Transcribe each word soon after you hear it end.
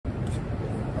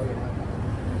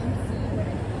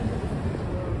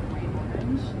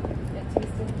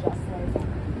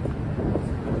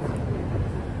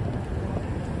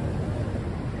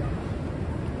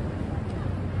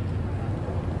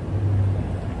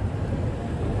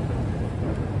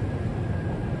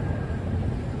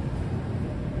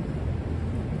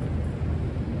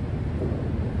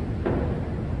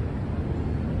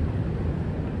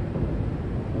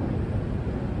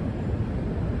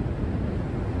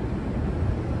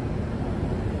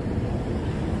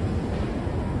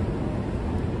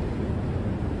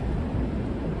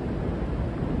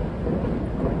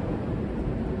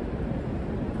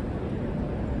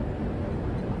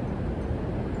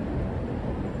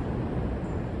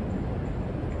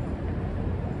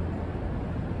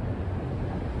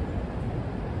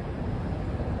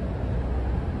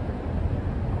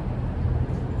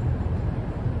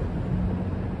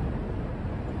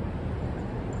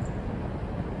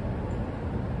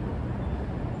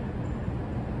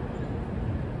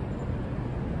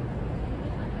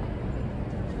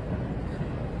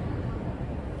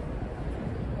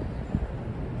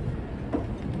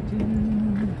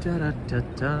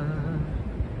Da-da-da-da.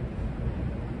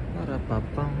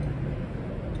 Ba-da-ba-bum.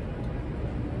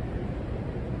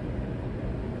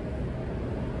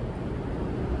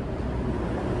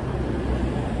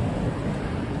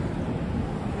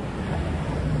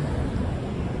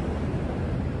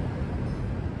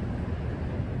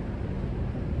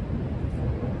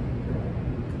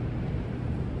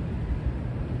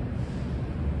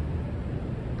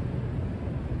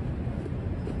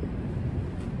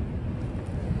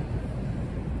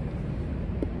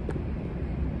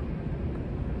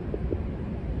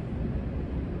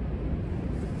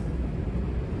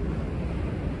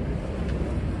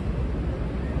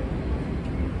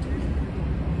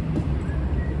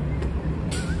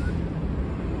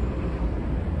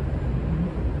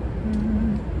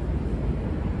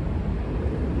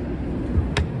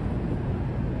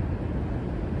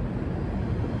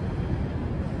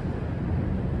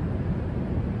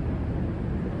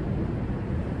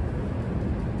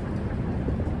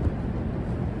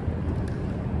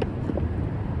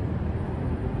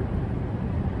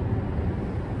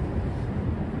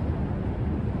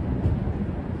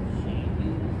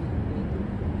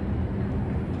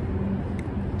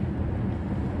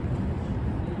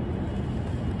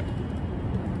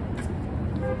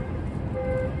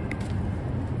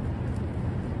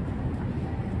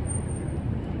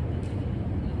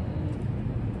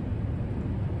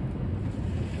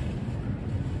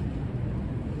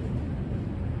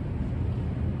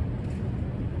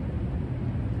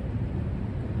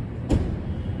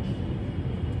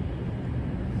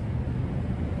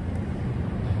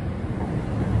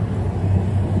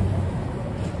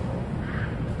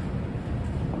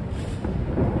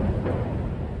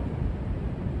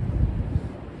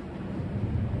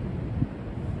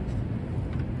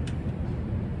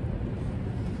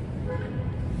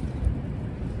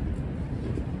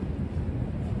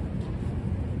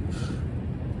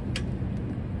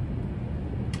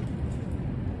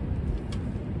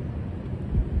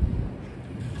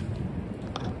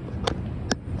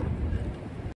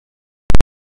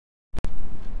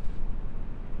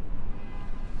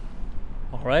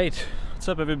 All right, what's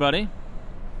up everybody?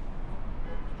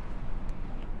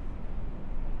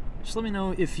 Just let me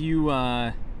know if you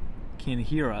can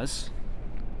hear us.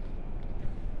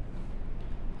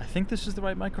 I think this is the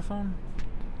right microphone.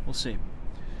 We'll see.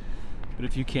 But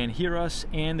if you can hear us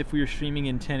and if we are streaming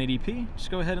in 1080p,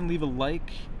 just go ahead and leave a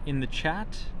like in the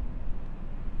chat.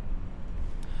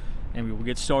 And we will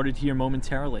get started here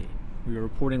momentarily. We are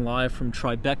reporting live from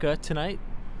Tribeca tonight.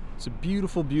 It's a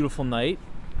beautiful, beautiful night.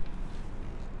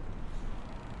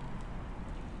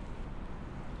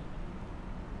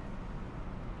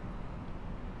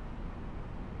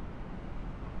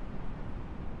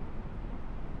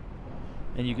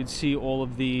 And you can see all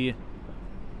of the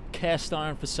cast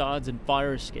iron facades and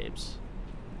fire escapes.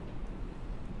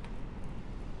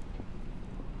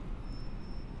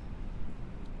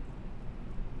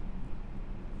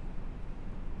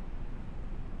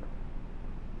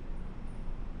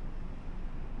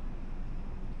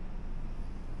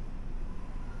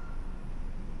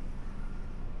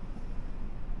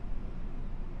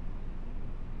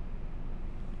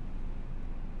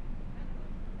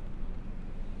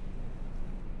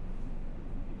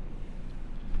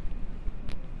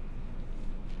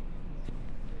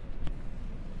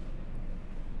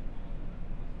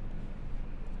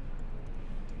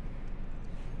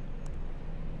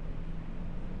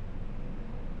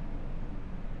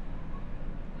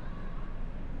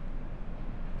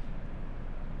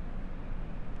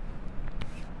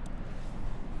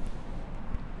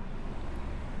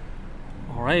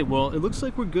 All right, well, it looks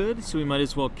like we're good, so we might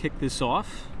as well kick this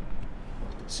off.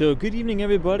 So good evening,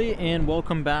 everybody, and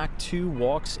welcome back to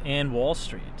Walks and Wall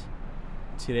Street.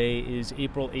 Today is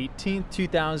April 18th,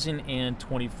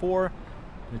 2024.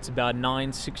 It's about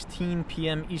 9:16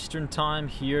 p.m. Eastern Time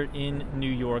here in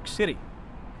New York City.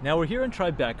 Now we're here in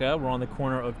Tribeca. We're on the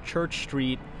corner of Church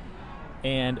Street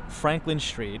and Franklin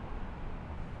Street.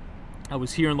 I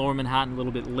was here in Lower Manhattan a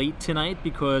little bit late tonight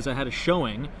because I had a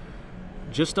showing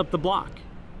just up the block.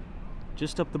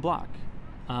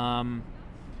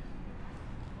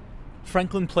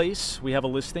 Franklin Place, we have a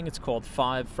listing. It's called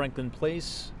 5 Franklin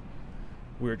Place.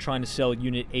 We're trying to sell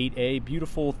Unit 8A,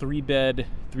 beautiful 3-bed,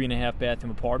 3.5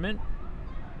 bathroom apartment.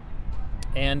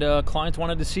 And clients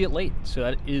wanted to see it late, so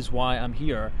that is why I'm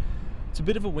here. It's a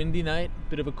bit of a windy night, a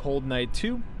bit of a cold night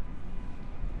too.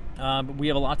 But we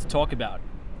have a lot to talk about.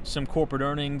 Some corporate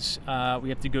earnings we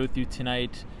have to go through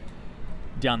tonight.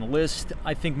 Down the list,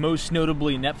 I think most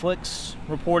notably Netflix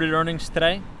reported earnings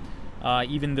today.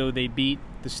 Even though they beat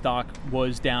the stock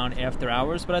was down after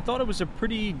hours, but I thought it was a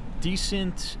pretty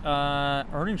decent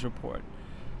earnings report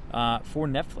for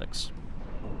Netflix.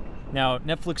 Now,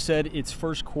 Netflix said in its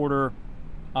first quarter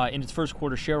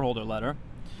shareholder letter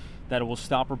that it will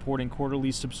stop reporting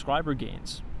quarterly subscriber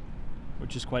gains,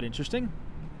 which is quite interesting.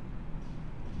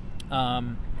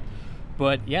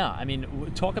 But yeah, I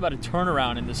mean, talk about a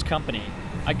turnaround in this company.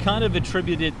 I kind of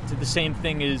attribute it to the same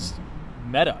thing as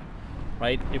Meta,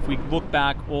 right? If we look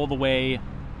back all the way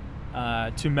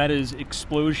to Meta's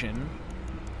explosion,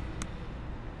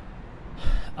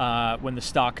 when the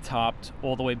stock topped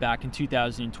all the way back in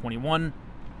 2021,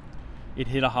 it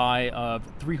hit a high of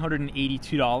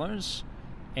 $382,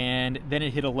 and then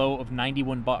it hit a low of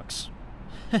 91 bucks.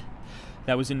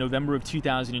 That was in November of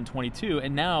 2022,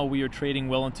 and now we are trading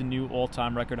well into new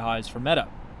all-time record highs for Meta.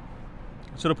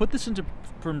 So to put this into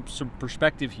some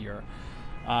perspective here,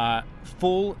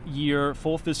 full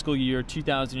fiscal year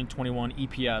 2021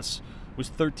 EPS was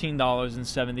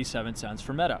 $13.77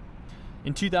 for Meta.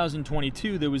 In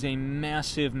 2022, there was a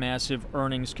massive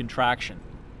earnings contraction.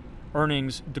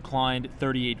 Earnings declined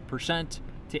 38%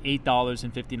 to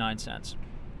 $8.59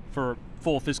 for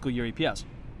full fiscal year EPS.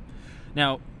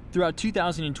 Now, throughout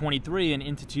 2023 and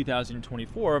into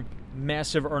 2024,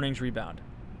 massive earnings rebound.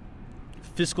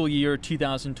 Fiscal year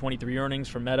 2023 earnings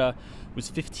for Meta was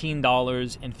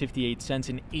 $15.58,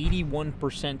 an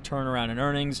 81% turnaround in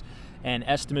earnings, and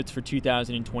estimates for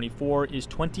 2024 is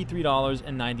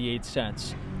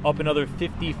 $23.98, up another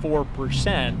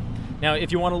 54%. Now,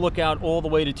 if you want to look out all the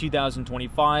way to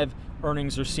 2025,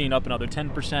 earnings are seen up another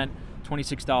 10%,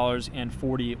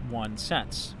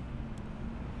 $26.41.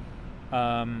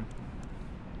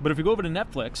 But if we go over to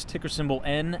Netflix, ticker symbol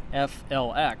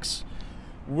NFLX,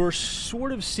 we're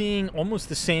sort of seeing almost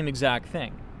the same exact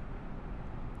thing.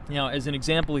 Now, as an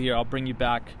example here, I'll bring you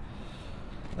back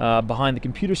behind the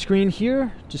computer screen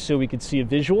here, just so we could see a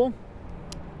visual.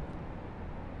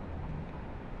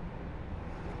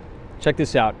 Check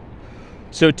this out.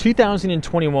 So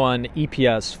 2021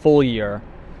 EPS full year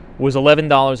was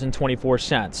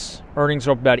 $11.24. Earnings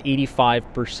are up about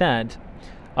 85%.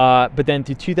 But then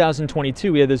through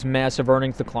 2022, we had this massive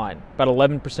earnings decline, about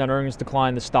 11% earnings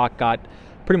decline. The stock got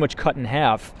pretty much cut in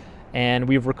half, and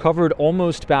we've recovered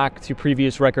almost back to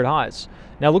previous record highs.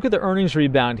 Now look at the earnings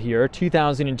rebound here.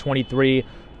 2023,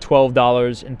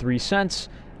 $12.03.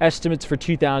 Estimates for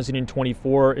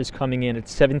 2024 is coming in at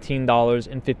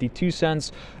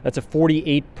 $17.52. That's a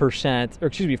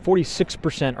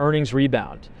 46% earnings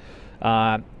rebound.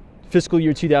 Fiscal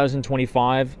year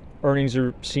 2025, earnings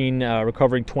are seen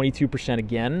recovering 22%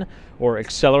 again, or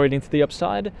accelerating to the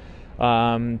upside,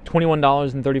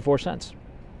 $21.34.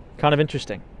 Kind of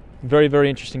interesting. Very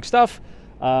interesting stuff.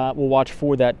 We'll watch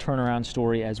for that turnaround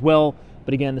story as well.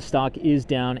 But again, the stock is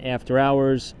down after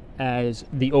hours as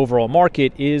the overall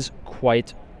market is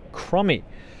quite crummy,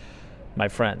 my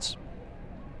friends.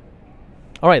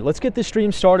 All right, let's get this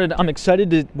stream started. I'm excited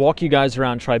to walk you guys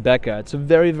around Tribeca. It's a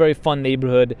very fun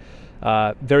neighborhood.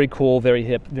 Very cool, very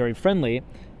hip, very friendly.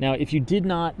 Now, if you did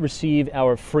not receive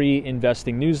our free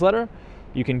investing newsletter,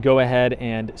 you can go ahead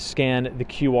and scan the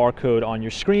QR code on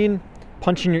your screen,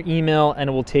 punch in your email, and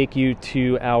it will take you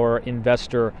to our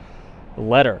investor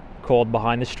letter called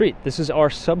Behind the Street. This is our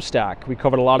Substack. We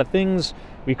covered a lot of things.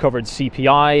 We covered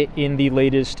CPI in the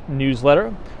latest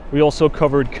newsletter. We also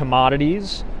covered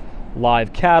commodities,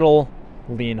 live cattle,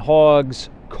 lean hogs,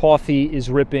 coffee is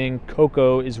ripping,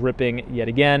 cocoa is ripping yet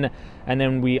again, and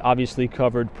then we obviously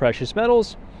covered precious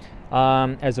metals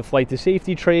as a flight to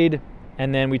safety trade,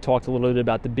 and then we talked a little bit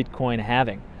about the Bitcoin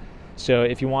halving. So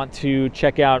if you want to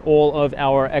check out all of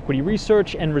our equity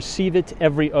research and receive it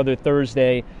every other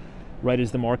Thursday right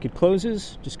as the market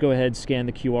closes, just go ahead, scan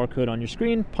the QR code on your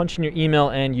screen, punch in your email,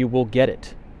 and you will get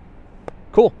it.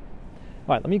 Cool.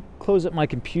 All right, let me close up my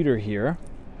computer here.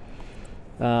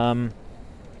 I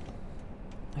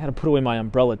had to put away my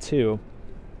umbrella too.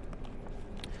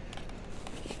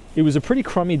 It was a pretty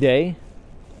crummy day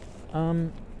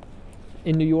in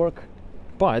New York,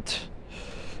 but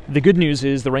the good news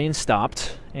is the rain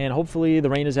stopped, and hopefully the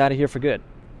rain is out of here for good.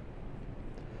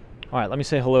 All right, let me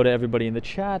say hello to everybody in the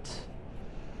chat.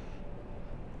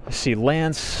 I see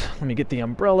Lance. Let me get the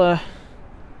umbrella.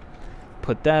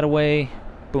 Put that away.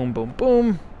 Boom, boom,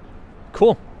 boom.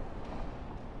 Cool.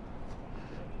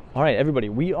 All right, everybody,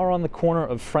 we are on the corner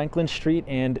of Franklin Street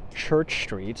and Church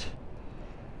Street.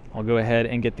 I'll go ahead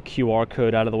and get the QR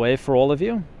code out of the way for all of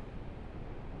you.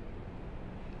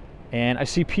 And I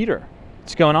see Peter.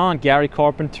 What's going on? Gary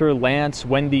Carpenter, Lance,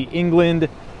 Wendy England,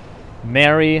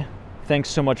 Mary, thanks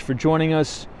so much for joining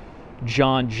us.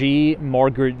 John G,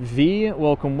 Margaret V,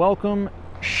 welcome.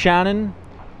 Shannon,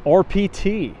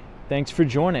 RPT, thanks for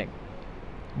joining.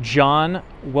 John,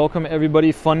 welcome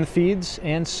everybody, Fun Feeds,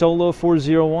 and Solo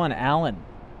 401, Alan,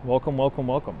 welcome, welcome,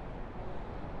 welcome.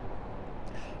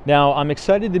 Now, I'm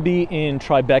excited to be in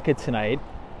Tribeca tonight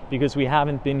because we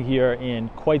haven't been here in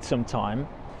quite some time.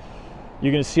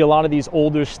 You're going to see a lot of these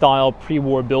older style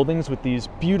pre-war buildings with these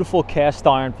beautiful cast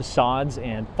iron facades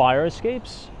and fire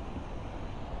escapes.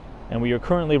 And we are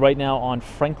currently right now on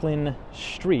Franklin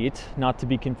Street, not to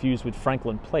be confused with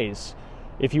Franklin Place.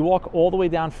 If you walk all the way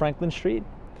down Franklin Street,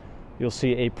 you'll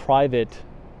see a private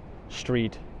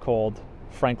street called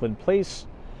Franklin Place.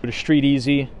 Go to Street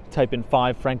Easy, type in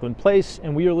 5 Franklin Place,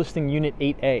 and we are listing Unit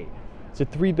 8A. It's a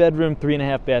 3-bedroom,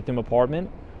 3.5 bathroom apartment.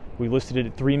 We listed it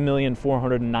at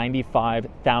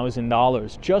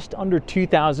 $3,495,000, just under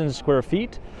 2,000 square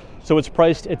feet. So it's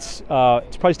priced at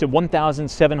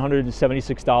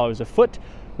 $1,776 a foot,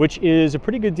 which is a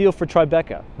pretty good deal for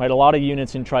Tribeca, right? A lot of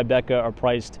units in Tribeca are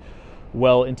priced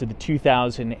well into the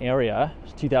 2,000 area,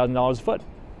 $2,000 a foot.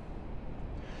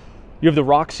 You have the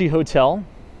Roxy Hotel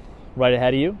right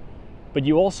ahead of you, but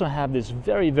you also have this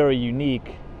very, very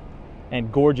unique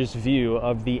and gorgeous view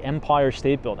of the Empire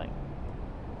State Building.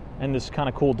 And this kind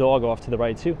of cool dog off to the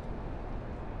right too.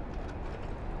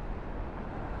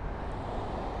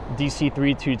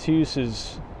 DC322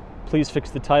 says, please fix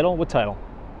the title. What title?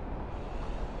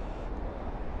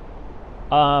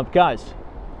 Guys,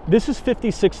 this is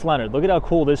 56 Leonard. Look at how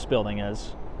cool this building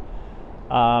is.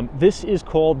 This is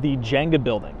called the Jenga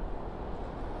Building.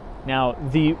 Now,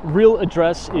 the real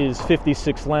address is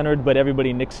 56 Leonard, but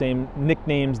everybody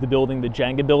nicknames the building the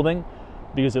Jenga Building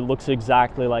because it looks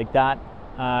exactly like that.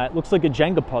 It looks like a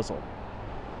Jenga puzzle.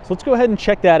 So let's go ahead and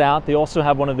check that out. They also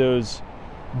have one of those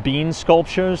bean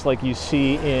sculptures like you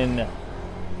see in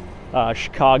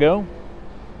Chicago.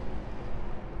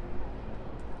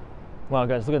 Wow,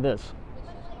 guys, look at this.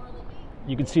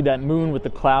 You can see that moon with the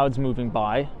clouds moving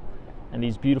by and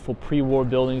these beautiful pre-war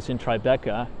buildings in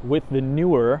Tribeca with the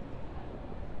newer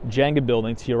Jenga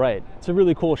building to your right. It's a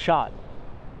really cool shot.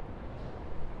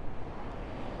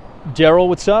 Daryl,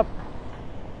 what's up?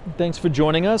 Thanks for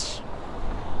joining us.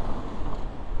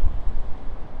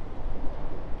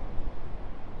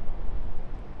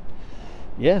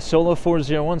 Yeah, Solo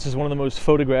 401 is one of the most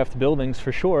photographed buildings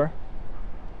for sure.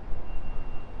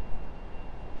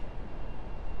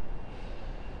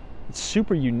 It's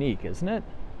super unique, isn't it?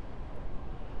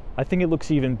 I think it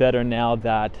looks even better now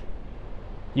that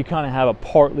you kind of have a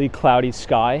partly cloudy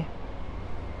sky.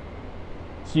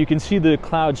 So you can see the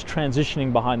clouds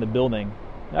transitioning behind the building.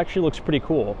 It actually looks pretty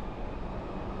cool.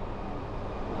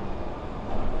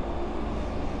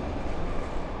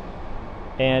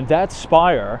 And that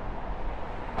spire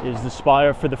is the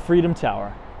spire for the Freedom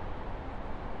Tower,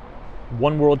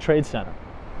 One World Trade Center.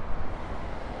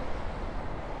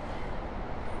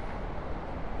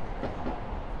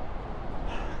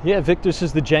 Yeah, Victor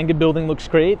says the Jenga building looks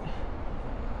great.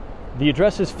 The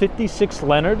address is 56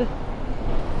 Leonard,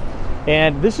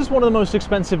 and this is one of the most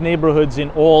expensive neighborhoods in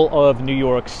all of New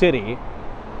York City.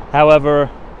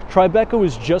 However, Tribeca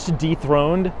was just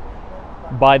dethroned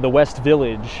by the West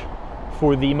Village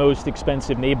for the most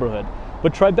expensive neighborhood.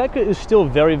 But Tribeca is still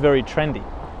very, very trendy.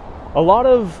 A lot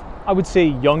of, I would say,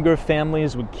 younger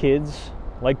families with kids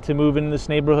like to move in this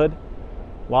neighborhood.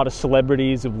 A lot of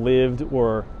celebrities have lived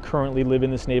or currently live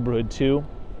in this neighborhood too.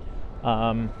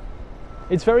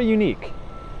 It's very unique.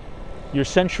 You're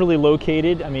centrally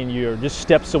located. I mean, you're just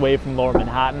steps away from Lower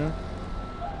Manhattan.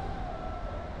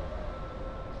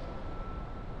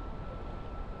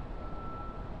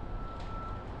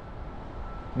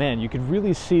 Man, you could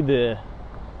really see the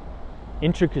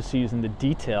intricacies and the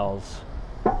details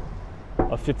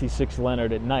of 56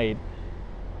 Leonard at night.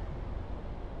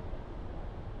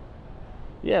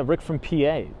 Yeah, Rick from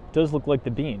PA. Does look like the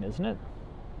Bean, isn't it?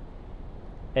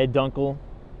 Ed Dunkel.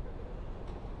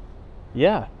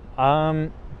 Yeah,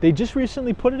 they just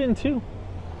recently put it in too.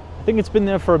 I think it's been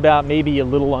there for about maybe a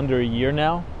little under a year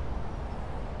now.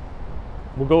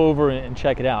 We'll go over and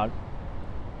check it out.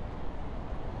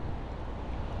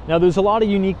 Now, there's a lot of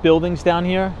unique buildings down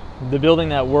here. The building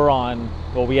that we're on,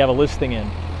 well, we have a listing in,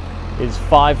 is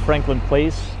 5 Franklin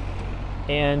Place.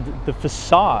 And the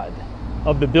facade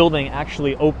of the building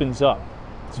actually opens up.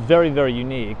 It's very, very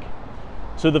unique.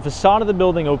 So the facade of the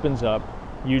building opens up.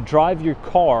 You drive your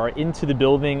car into the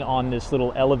building on this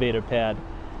little elevator pad,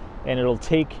 and it'll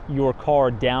take your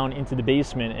car down into the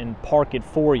basement and park it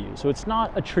for you. So it's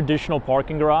not a traditional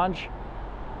parking garage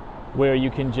where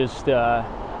you can just, you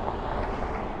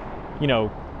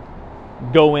know,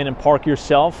 go in and park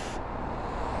yourself.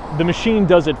 The machine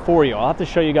does it for you. I'll have to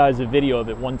show you guys a video of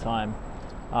it one time,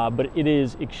 but it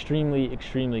is extremely,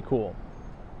 extremely cool.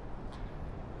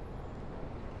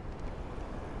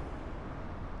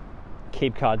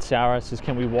 Cape Cod Sarah says,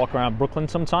 can we walk around Brooklyn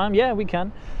sometime? Yeah, we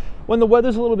can. When the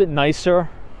weather's a little bit nicer,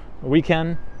 we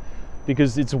can,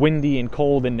 because it's windy and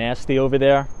cold and nasty over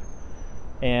there.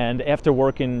 And after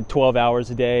working 12 hours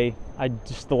a day,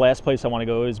 the last place I want to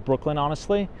go is Brooklyn,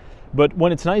 honestly. But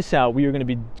when it's nice out, we're going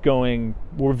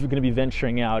to be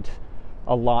venturing out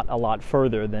a lot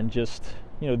further than just,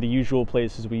 you know, the usual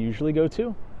places we usually go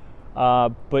to.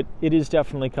 But it is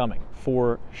definitely coming,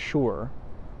 for sure.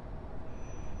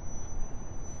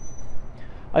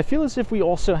 I feel as if we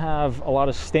also have a lot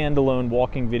of standalone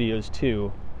walking videos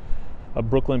too, of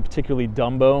Brooklyn, particularly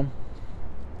Dumbo.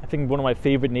 I think one of my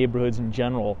favorite neighborhoods in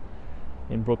general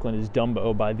in Brooklyn is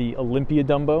Dumbo, by the Olympia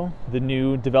Dumbo, the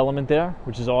new development there,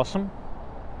 which is awesome.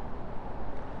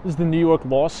 This is the New York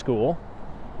Law School.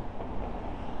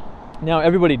 Now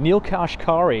everybody, Neil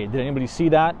Kashkari, did anybody see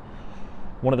that?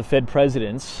 One of the Fed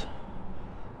presidents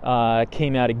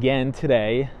came out again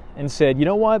today and said, you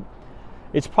know what?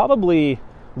 It's probably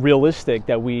realistic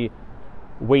that we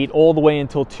wait all the way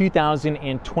until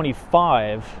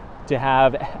 2025 to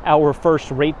have our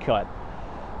first rate cut,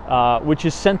 which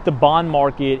has sent the bond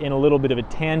market in a little bit of a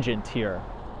tangent here.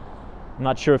 I'm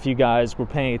not sure if you guys were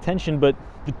paying attention, but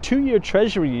the 2-year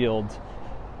Treasury yield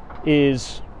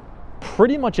is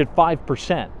pretty much at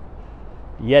 5%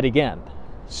 yet again.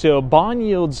 So bond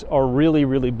yields are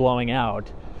really blowing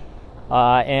out,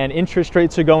 and interest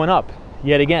rates are going up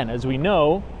yet again. As we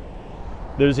know,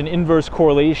 there's an inverse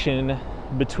correlation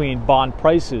between bond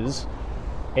prices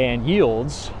and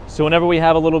yields. So whenever we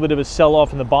have a little bit of a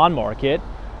sell-off in the bond market,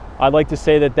 I'd like to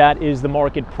say that that is the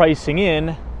market pricing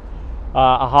in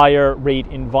a higher rate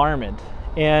environment.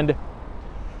 And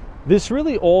this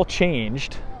really all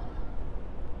changed.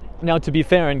 Now, to be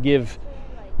fair and give,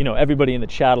 you know, everybody in the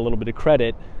chat a little bit of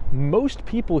credit, most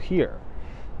people here,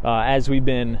 as we've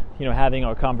been, you know, having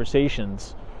our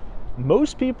conversations,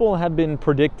 most people have been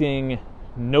predicting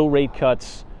no rate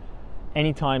cuts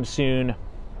anytime soon,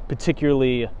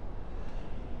 particularly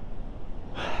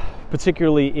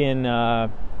in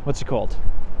what's it called?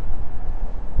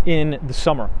 In the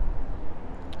summer,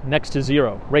 next to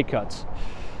zero rate cuts.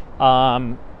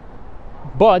 But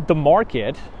the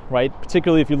market, right,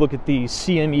 particularly if you look at the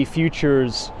CME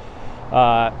futures,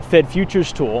 Fed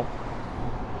futures tool,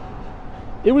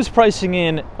 it was pricing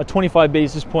in a 25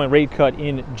 basis point rate cut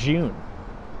in June.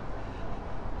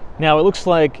 Now it looks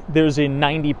like there's a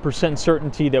 90%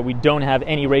 certainty that we don't have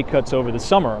any rate cuts over the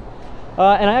summer.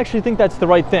 And I actually think that's the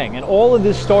right thing. And all of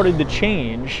this started to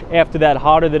change after that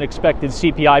hotter than expected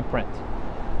CPI print,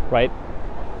 right?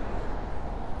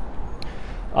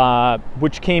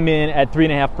 Which came in at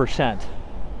 3.5%.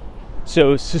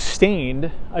 So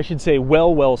sustained, I should say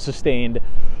well sustained,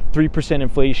 3%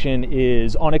 inflation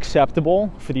is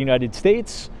unacceptable for the United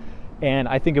States. And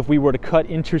I think if we were to cut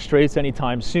interest rates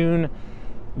anytime soon,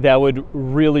 that would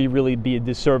really be a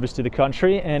disservice to the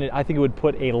country. And I think it would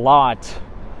put a lot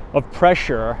of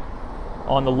pressure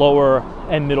on the lower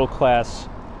and middle class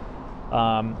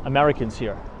Americans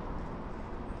here.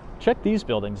 Check these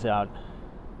buildings out.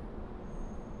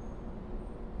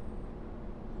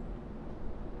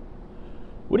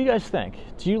 What do you guys think?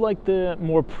 Do you like the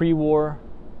more pre-war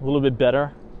a little bit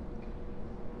better?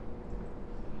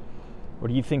 Or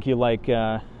do you think you like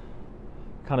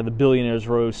kind of the Billionaires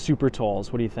Row super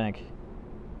talls? What do you think?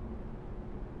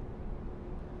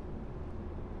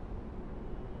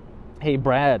 Hey,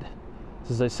 Brad,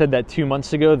 as I said that 2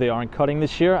 months ago, they aren't cutting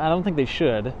this year. I don't think they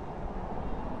should.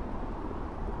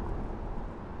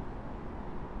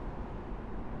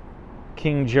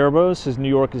 King Gerbo says New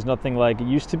York is nothing like it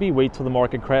used to be. Wait till the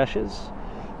market crashes.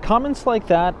 Comments like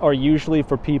that are usually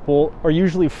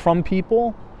from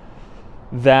people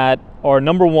that are,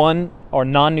 number one, are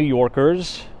non-New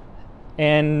Yorkers,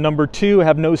 and number two,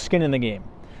 have no skin in the game,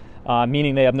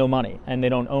 meaning they have no money and they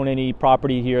don't own any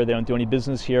property here, they don't do any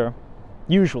business here.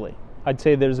 Usually, I'd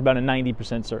say there's about a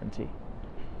 90% certainty.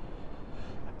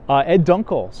 Ed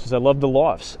Dunkel says, I love the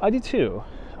lofts. I do too.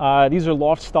 These are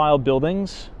loft-style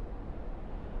buildings.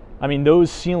 I mean, those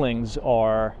ceilings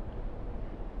are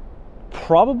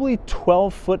probably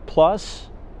 12 foot plus.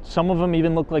 Some of them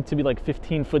even look like to be like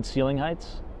 15-foot ceiling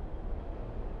heights.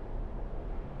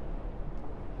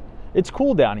 It's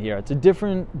cool down here. It's a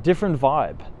different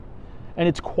vibe. And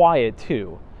it's quiet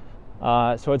too.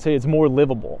 So I'd say it's more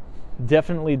livable.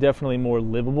 Definitely more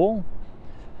livable.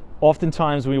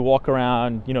 Oftentimes when we walk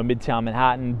around, you know, Midtown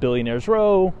Manhattan, Billionaires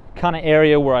Row, kind of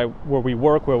area where we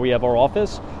work, where we have our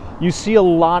office, you see a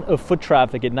lot of foot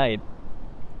traffic at night.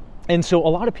 And so a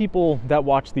lot of people that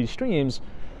watch these streams,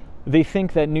 they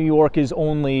think that New York is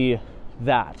only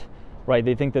that, right?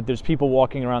 They think that there's people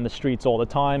walking around the streets all the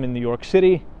time in New York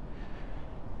City.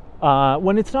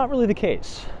 when it's not really the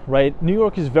case, right? New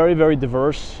York is very, very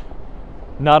diverse,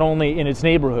 not only in its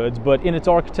neighborhoods, but in its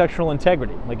architectural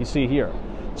integrity, like you see here.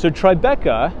 So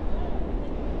Tribeca,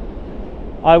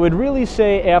 I would really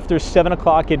say after 7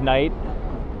 o'clock at night,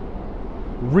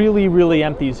 really, really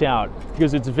empties out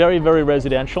because it's very, very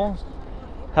residential.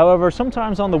 However,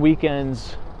 sometimes on the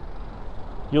weekends,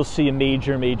 you'll see a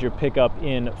major, major pickup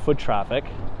in foot traffic.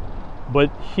 But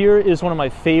here is one of my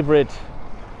favorite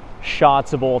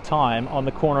shots of all time on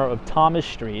the corner of Thomas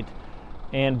Street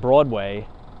and Broadway.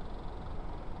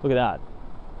 Look at that.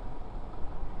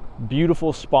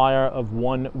 Beautiful spire of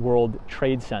One World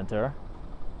Trade Center.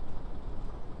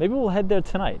 Maybe we'll head there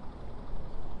tonight.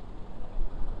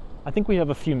 I think we have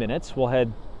a few minutes. We'll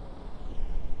head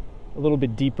a little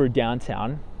bit deeper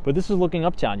downtown, but this is looking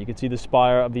uptown. You can see the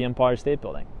spire of the Empire State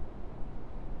Building.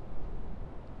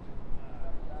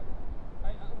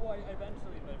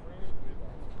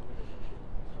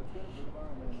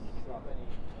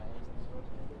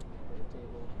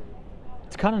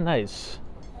 It's kind of nice.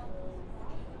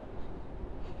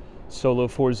 Solo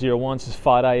 401 says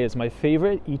Fada is my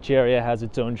favorite. Each area has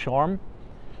its own charm.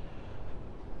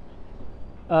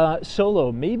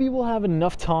 Solo, maybe we'll have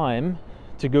enough time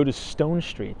to go to Stone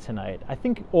Street tonight. I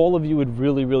think all of you would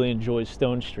really, really enjoy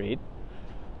Stone Street.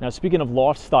 Now, speaking of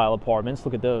loft-style apartments,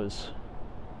 look at those.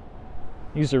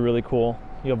 These are really cool.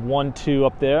 You have 1, 2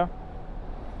 up there.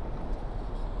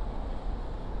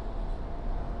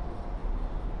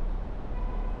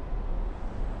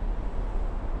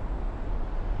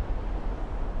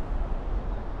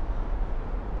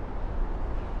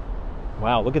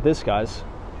 Wow, look at this, guys.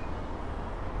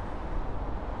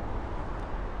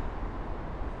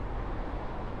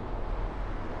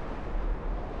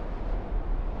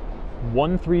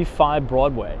 $135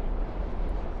 Broadway.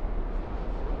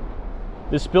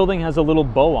 This building has a little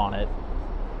bow on it.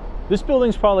 This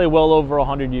building's probably well over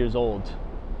 100 years old.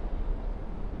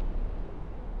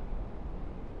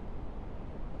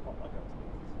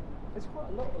 It's quite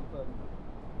a lot of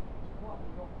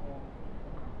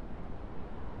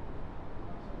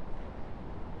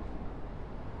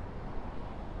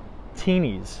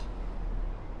teenies.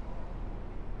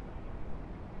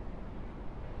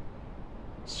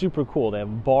 Super cool. They have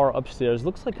a bar upstairs.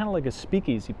 Looks like kind of like a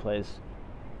speakeasy place.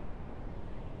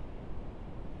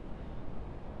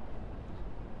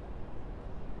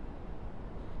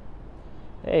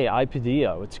 Hey,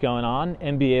 Ipadilla, what's going on?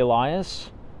 NBA Elias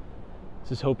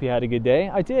says, hope you had a good day.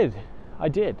 I did.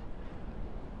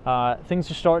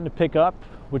 Things are starting to pick up,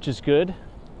 which is good.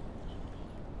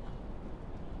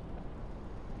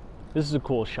 This is a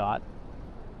cool shot.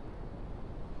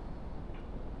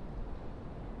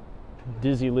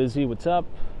 Dizzy Lizzy, what's up?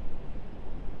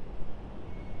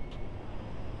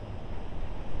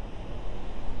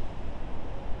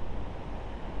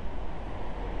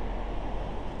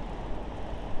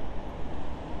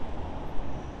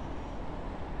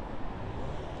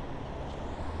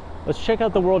 Let's check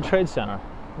out the World Trade Center.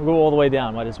 We'll go all the way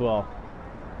down, might as well.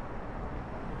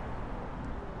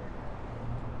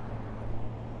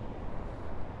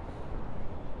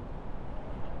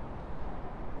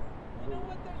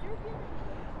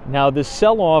 Now, the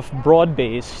sell-off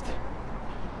broad-based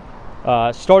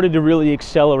started to really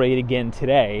accelerate again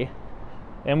today,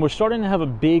 and we're starting to have a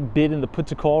big bid in the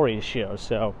put-to-call ratio.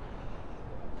 So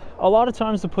a lot of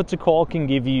times the put-to-call can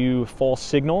give you false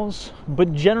signals,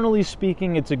 but generally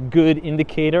speaking, it's a good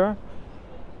indicator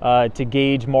to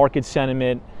gauge market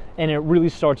sentiment, and it really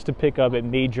starts to pick up at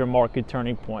major market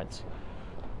turning points.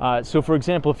 So for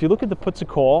example, if you look at the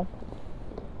put-to-call,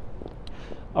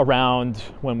 around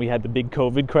when we had the big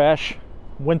COVID crash,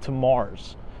 went to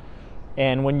Mars.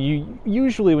 And when you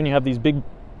have these big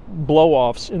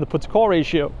blow-offs in the put to call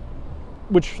ratio,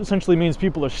 which essentially means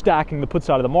people are stacking the put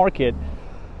side of the market,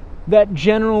 that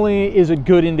generally is a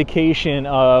good indication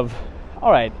of,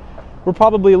 all right, we're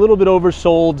probably a little bit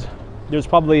oversold. There's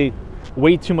probably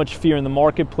way too much fear in the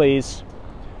marketplace,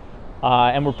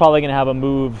 and we're probably going to have a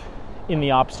move in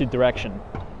the opposite direction.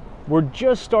 We're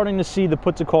just starting to see the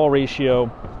put to call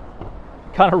ratio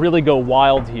kind of really go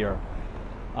wild here.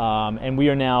 And we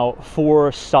are now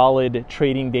 4 solid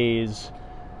trading days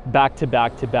back to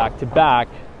back to back to back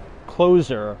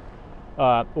closer,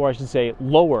 or I should say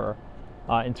lower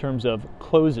in terms of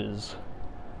closes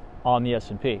on the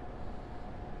S&P.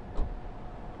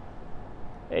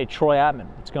 Hey, Troy Atman,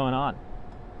 what's going on?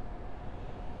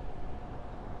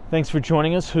 Thanks for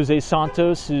joining us. Jose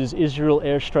Santos is Israel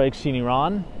airstrikes in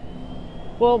Iran.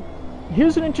 Well,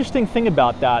 here's an interesting thing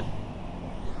about that.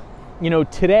 You know,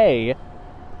 today,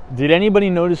 did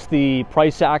anybody notice the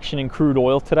price action in crude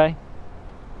oil today?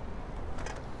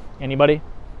 Anybody?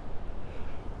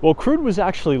 Well, crude was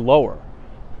actually lower.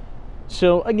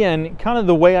 So again, kind of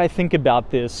the way I think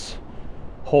about this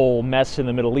whole mess in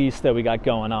the Middle East that we got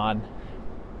going on,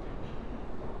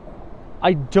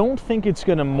 I don't think it's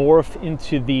going to morph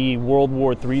into the World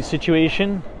War III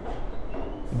situation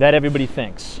that everybody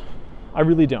thinks. I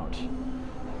really don't.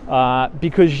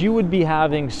 Because you would be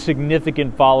having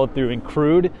significant follow-through in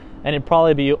crude, and it'd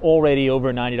probably be already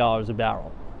over $90 a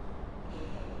barrel.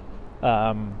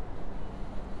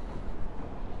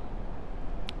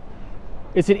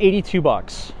 It's at 82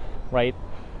 bucks, right?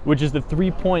 Which is the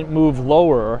 3-point move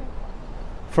lower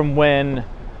from when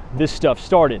this stuff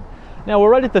started. Now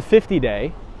we're right at the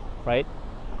 50-day, right?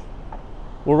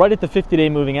 We're right at the 50-day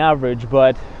moving average,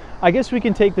 but I guess we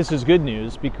can take this as good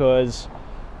news, because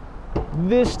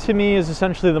this to me is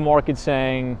essentially the market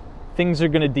saying things are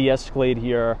going to de-escalate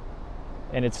here,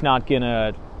 and it's not going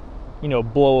to,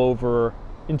 blow over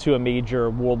into a major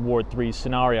World War III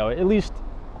scenario. At least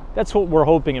that's what we're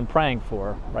hoping and praying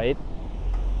for, right?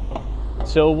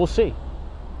 So we'll see.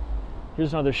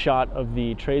 Here's another shot of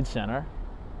the Trade Center.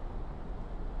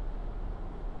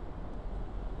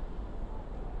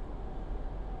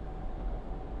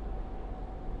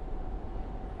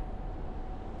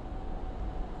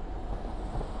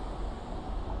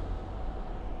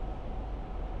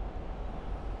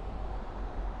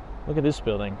 Look at this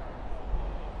building.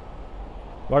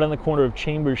 Right on the corner of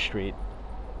Chambers Street.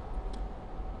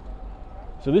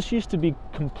 So this used to be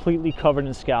completely covered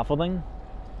in scaffolding.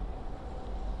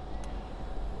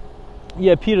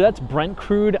 Yeah, Peter, that's Brent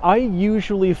crude. I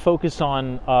usually focus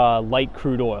on light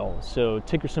crude oil. So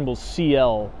ticker symbol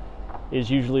CL is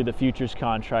usually the futures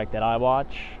contract that I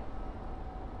watch.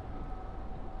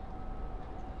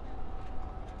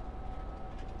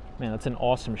 Man, that's an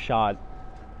awesome shot.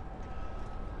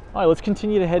 All right, let's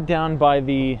continue to head down by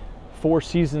the Four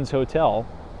Seasons Hotel.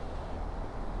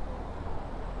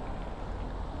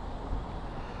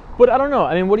 But I don't know.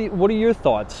 I mean, what are your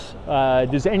thoughts?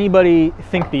 Does anybody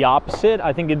think the opposite?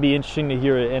 I think it'd be interesting to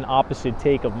hear an opposite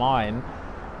take of mine.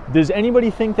 Does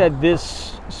anybody think that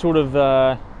this sort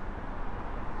of,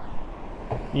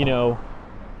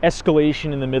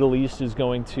 escalation in the Middle East is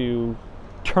going to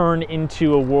turn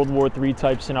into a World War III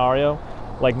type scenario,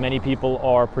 like many people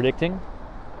are predicting?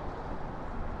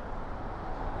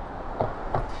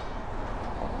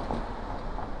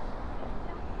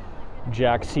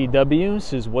 Jack CW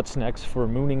says, what's next for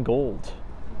Mooning Gold?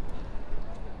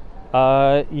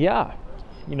 Yeah,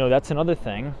 that's another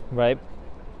thing, right?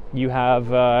 You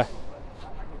have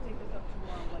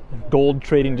gold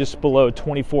trading just below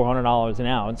 $2,400 an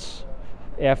ounce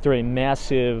after a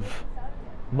massive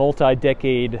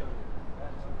multi-decade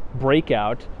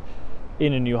breakout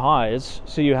into new highs.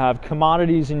 So you have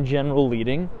commodities in general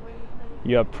leading.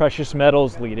 You have precious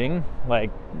metals leading,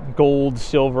 like gold,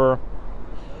 silver,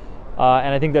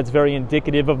 and I think that's very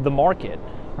indicative of the market,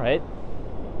 right?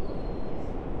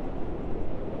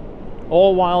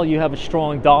 All while you have a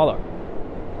strong dollar,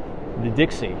 the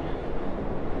Dixie.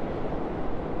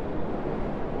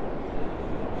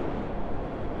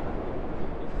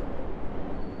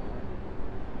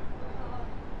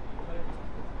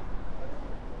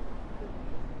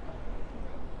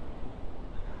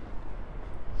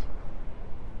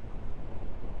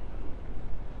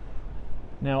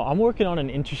 Now, I'm working on an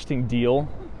interesting deal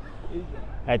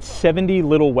at 70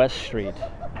 Little West Street.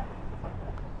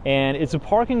 And it's a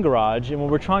parking garage, and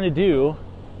what we're trying to do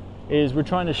is we're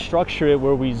trying to structure it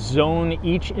where we zone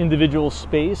each individual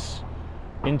space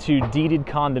into deeded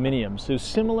condominiums. So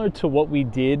similar to what we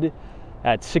did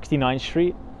at 69th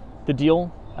Street, the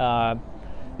deal.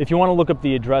 If you want to look up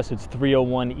the address, it's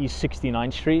 301 East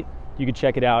 69th Street. You can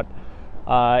check it out.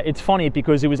 It's funny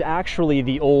because it was actually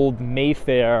the old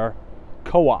Mayfair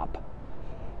co-op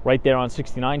right there on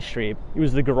 69th Street. It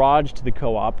was the garage to the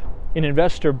co-op. An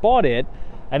investor bought it,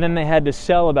 and then they had to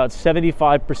sell about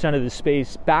 75% of the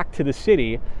space back to the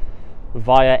city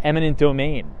via eminent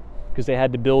domain because they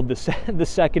had to build the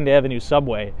 2nd Avenue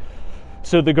subway.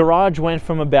 So the garage went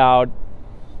from about,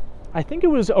 I think it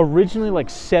was originally like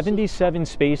 77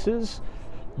 spaces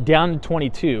down to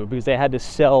 22 because they had to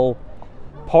sell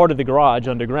part of the garage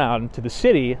underground to the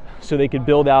city so they could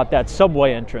build out that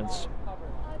subway entrance.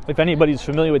 If anybody's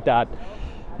familiar with that,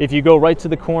 if you go right to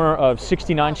the corner of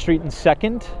 69th Street and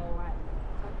 2nd,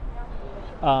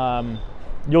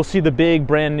 you'll see the big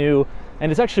brand new,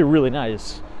 and it's actually really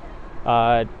nice,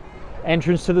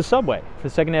 entrance to the subway, for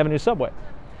the 2nd Avenue subway.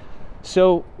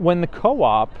 So when the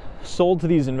co-op sold to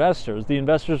these investors, the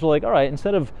investors were like, all right,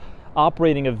 instead of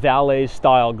operating a valet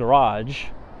style garage,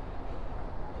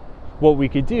 what we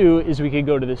could do is we could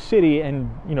go to the city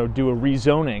and do a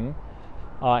rezoning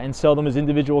and sell them as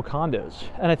individual condos.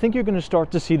 And I think you're going to start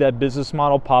to see that business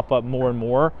model pop up more and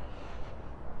more.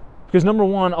 Because number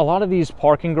one, a lot of these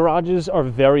parking garages are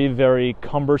very, very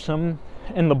cumbersome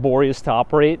and laborious to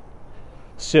operate.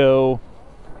 So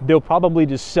they'll probably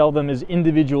just sell them as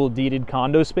individual deeded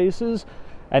condo spaces.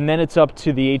 And then it's up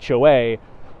to the HOA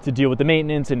to deal with the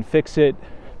maintenance and fix it.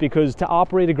 Because to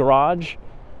operate a garage,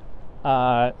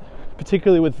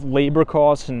 particularly with labor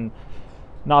costs and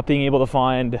not being able to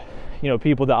find,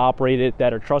 people to operate it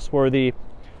that are trustworthy,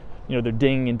 they're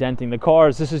dinging and denting the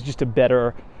cars. This is just a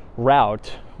better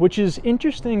route, which is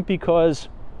interesting because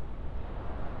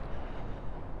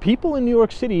people in New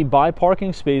York City buy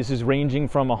parking spaces ranging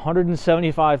from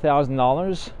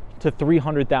 $175,000 to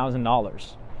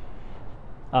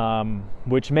 $300,000,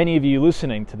 which many of you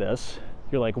listening to this,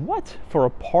 you're like, what? For a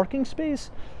parking space?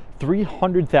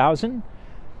 $300,000?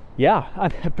 Yeah,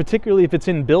 particularly if it's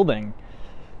in building.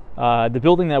 The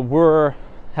building that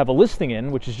have a listing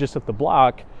in, which is just up the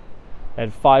block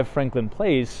at 5 Franklin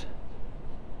Place,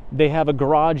 they have a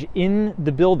garage in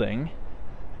the building,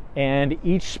 and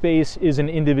each space is an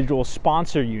individual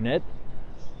sponsor unit,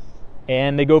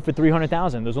 and they go for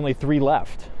 $300,000. There's only 3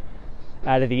 left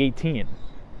out of the 18.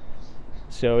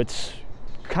 So it's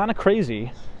kind of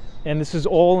crazy, and this is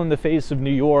all in the face of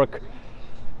New York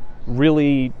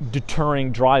really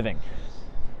deterring driving,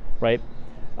 right?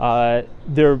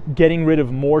 They're getting rid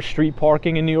of more street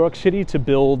parking in New York City to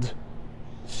build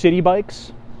city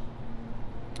bikes.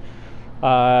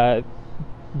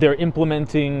 They're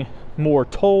implementing more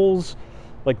tolls,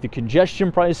 like the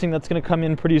congestion pricing that's going to come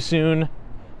in pretty soon.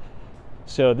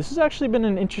 So this has actually been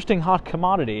an interesting hot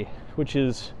commodity, which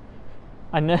is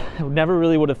I never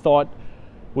really would have thought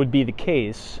would be the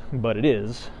case, but it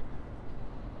is.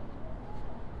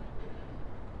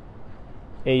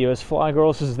 AUS Fly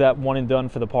Girls, is that one and done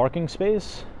for the parking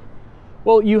space?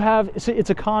 Well, it's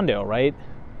a condo, right?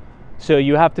 So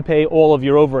you have to pay all of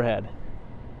your overhead.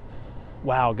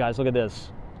 Wow, guys, look at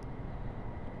this.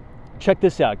 Check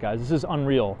this out, guys. This is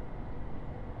unreal.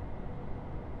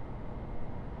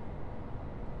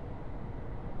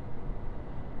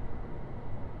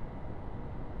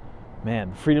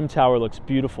 Man, the Freedom Tower looks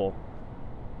beautiful.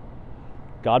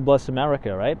 God bless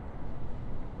America, right?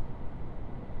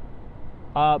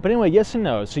 But anyway, yes and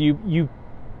no. So you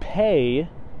pay,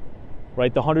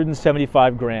 right, the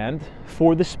 175 grand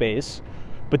for the space,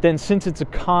 but then since it's a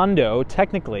condo,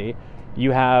 technically,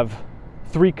 you have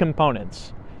 3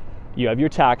 components. You have your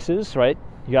taxes, right?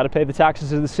 You got to pay the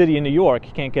taxes of the city in New York.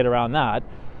 You can't get around that,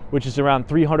 which is around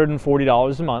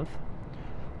 $340 a month.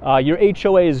 Your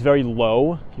HOA is very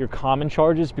low, your common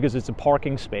charges, because it's a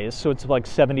parking space, so it's like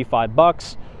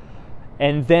 $75.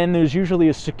 And then there's usually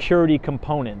a security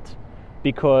component,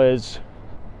 because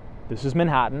this is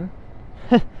Manhattan.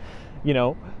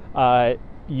 You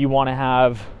want to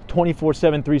have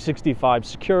 24/7, 365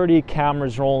 security,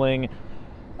 cameras rolling,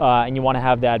 and you want to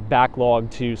have that backlog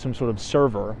to some sort of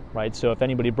server, right? So if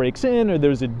anybody breaks in or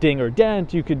there's a ding or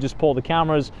dent, you could just pull the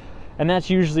cameras, and that's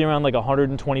usually around like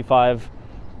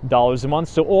 $125 a month.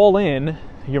 So all in,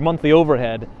 your monthly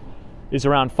overhead is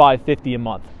around $550 a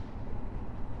month.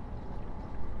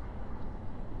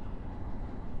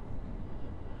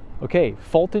 Okay,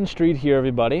 Fulton Street here,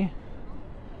 everybody.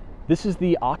 This is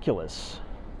the Oculus.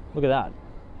 Look at that.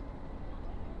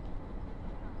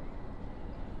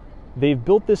 They've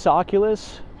built this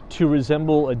Oculus to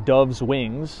resemble a dove's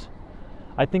wings.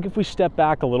 I think if we step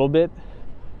back a little bit,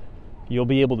 you'll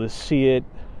be able to see it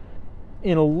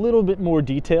in a little bit more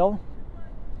detail.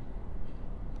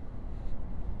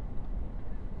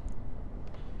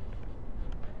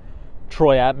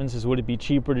 Troy Atman says, would it be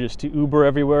cheaper just to Uber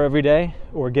everywhere every day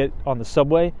or get on the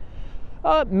subway?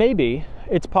 Maybe,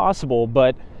 it's possible,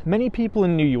 but many people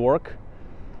in New York,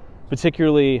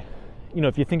 particularly,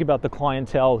 if you think about the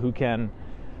clientele who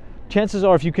chances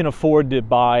are if you can afford to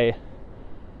buy,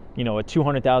 a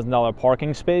 $200,000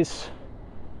 parking space,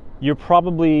 you're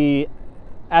probably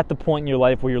at the point in your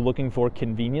life where you're looking for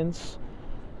convenience.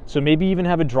 So maybe even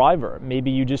have a driver.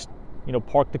 Maybe you just,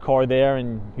 park the car there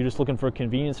and you're just looking for a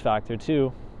convenience factor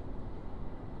too.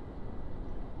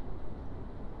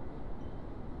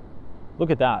 Look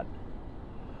at that.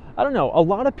 I don't know, a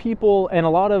lot of people and a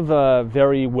lot of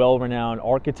very well-renowned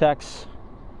architects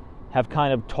have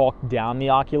kind of talked down the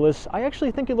Oculus. I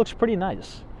actually think it looks pretty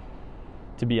nice,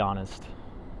 to be honest.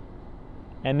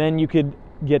 And then you could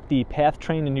get the PATH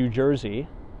train in New Jersey,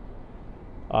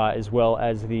 as well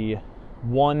as the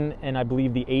and I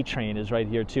believe the A train is right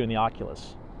here too in the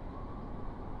Oculus.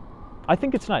 I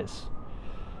think it's nice.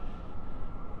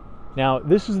 Now,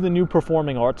 this is the new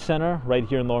Performing Arts Center right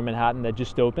here in Lower Manhattan that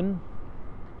just opened.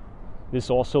 This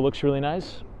also looks really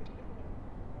nice.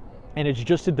 And it's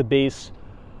just at the base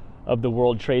of the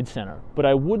World Trade Center. But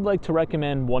I would like to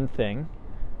recommend one thing,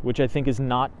 which I think is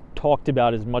not talked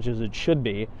about as much as it should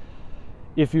be.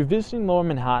 If you're visiting Lower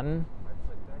Manhattan,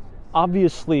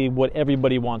 obviously what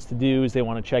everybody wants to do is they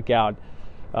want to check out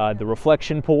the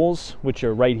reflection pools, which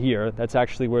are right here. That's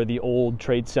actually where the old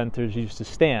trade centers used to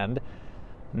stand.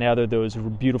 Now they're those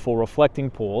beautiful reflecting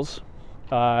pools.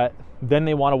 Then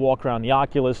they want to walk around the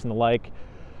Oculus and the like.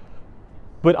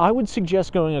 But I would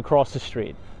suggest going across the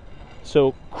street.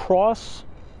 So cross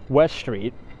West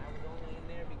Street,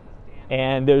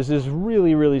 and there's this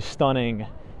really, really stunning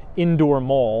indoor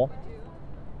mall.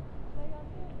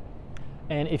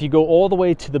 And if you go all the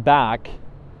way to the back,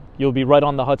 you'll be right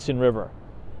on the Hudson River.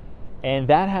 And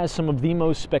that has some of the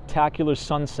most spectacular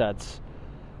sunsets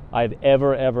I've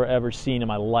ever seen in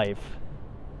my life.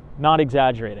 Not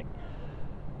exaggerating.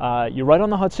 You're right on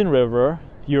the Hudson River.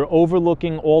 You're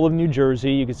overlooking all of New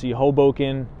Jersey. You can see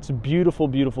Hoboken. It's a beautiful,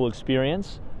 beautiful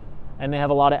experience. And they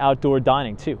have a lot of outdoor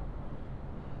dining too.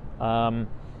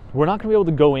 We're not going to be able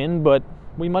to go in, but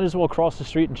we might as well cross the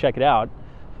street and check it out.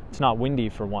 It's not windy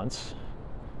for once.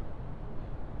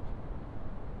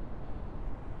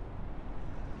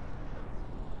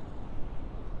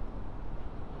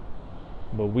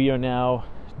 But we are now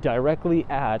directly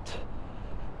at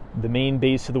the main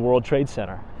base of the World Trade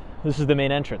Center. This is the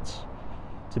main entrance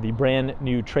to the brand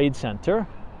new Trade Center.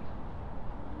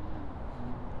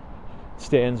 It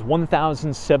stands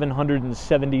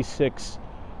 1,776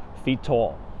 feet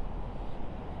tall.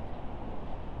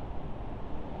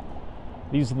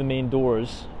 These are the main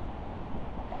doors.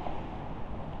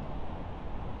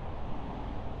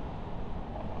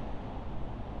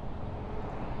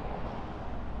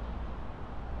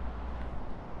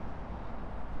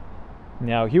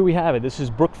 Now here we have it. This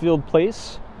is Brookfield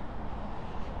Place.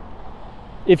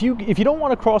 If you don't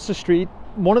want to cross the street,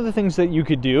 one of the things that you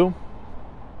could do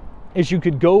is you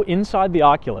could go inside the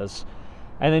Oculus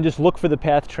and then just look for the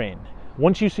PATH train.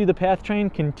 Once you see the PATH train,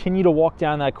 continue to walk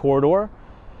down that corridor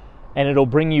and it'll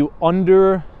bring you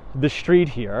under the street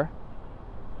here,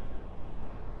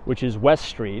 which is West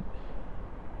Street,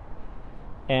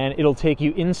 and it'll take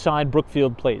you inside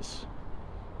Brookfield Place.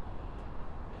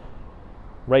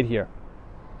 Right here.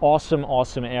 Awesome,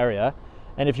 awesome area.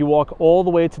 And if you walk all the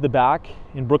way to the back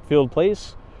in Brookfield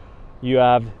Place, you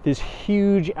have this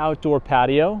huge outdoor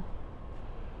patio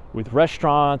with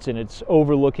restaurants, and it's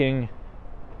overlooking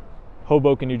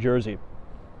Hoboken, New Jersey.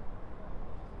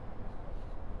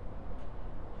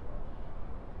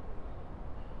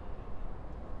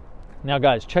 Now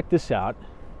guys, check this out.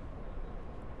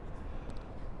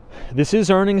 This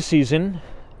is earnings season,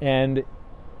 and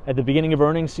at the beginning of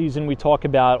earnings season, we talk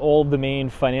about all of the main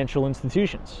financial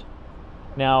institutions.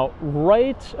 Now,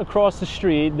 right across the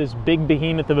street, this big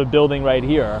behemoth of a building right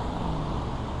here,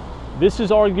 this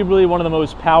is arguably one of the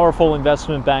most powerful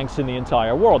investment banks in the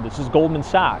entire world. This is Goldman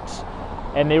Sachs.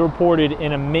 And they reported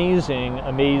an amazing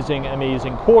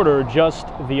quarter just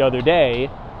the other day,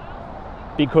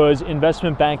 because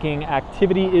investment banking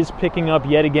activity is picking up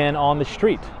yet again on the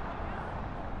street.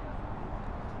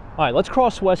 All right, let's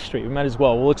cross West Street. We might as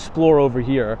well. We'll explore over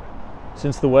here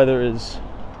since the weather is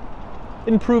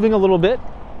improving a little bit.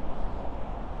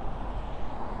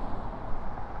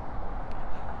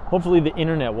 Hopefully the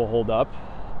internet will hold up.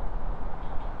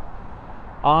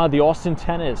 The Austin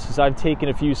Tennis, as I've taken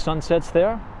a few sunsets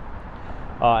there,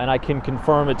 and I can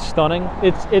confirm it's stunning.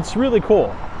 It's really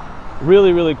cool.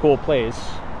 Really cool place.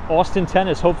 Austin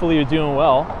Tennis, hopefully you're doing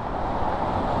well.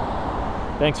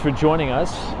 Thanks for joining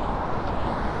us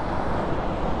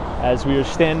as we are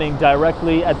standing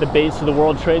directly at the base of the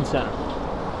World Trade Center.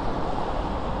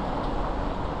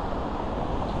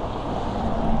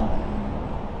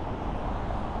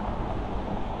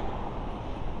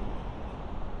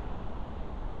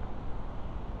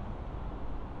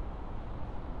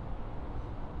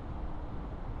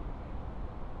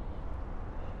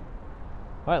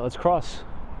 All right, let's cross.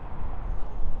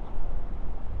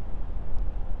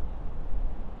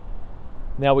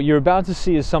 Now what you're about to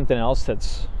see is something else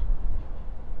that's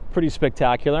pretty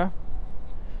spectacular.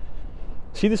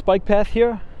 See this bike path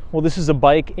here? Well, this is a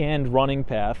bike and running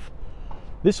path.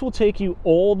 This will take you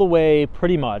all the way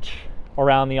pretty much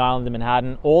around the island of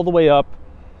Manhattan, all the way up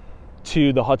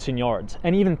to the Hudson Yards,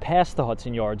 and even past the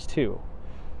Hudson Yards too.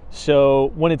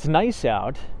 So when it's nice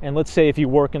out, and let's say if you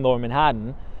work in Lower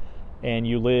Manhattan and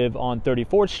you live on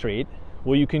 34th Street,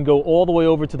 well, you can go all the way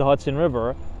over to the Hudson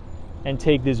River and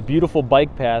take this beautiful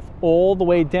bike path all the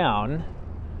way down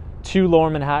to Lower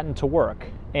Manhattan to work.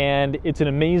 And it's an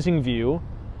amazing view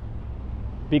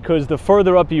because the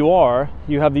further up you are,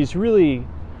 you have these really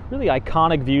really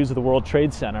iconic views of the World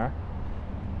Trade Center.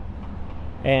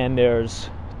 And there's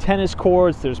tennis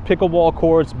courts, there's pickleball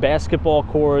courts, basketball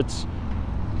courts,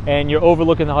 and you're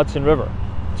overlooking the Hudson River.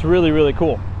 It's really, really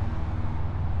cool.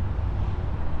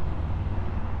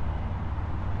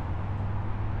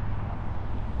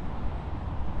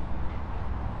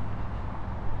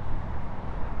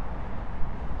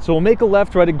 So we'll make a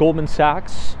left right at Goldman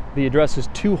Sachs. The address is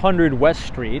 200 West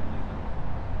Street.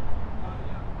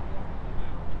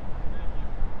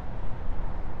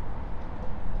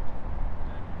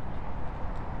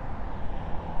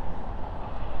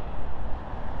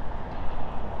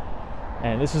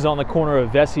 And this is on the corner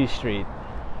of Vesey Street.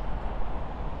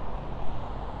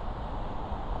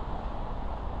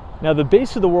 Now the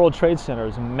base of the World Trade Center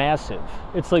is massive.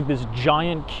 It's like this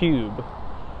giant cube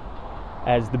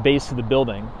as the base of the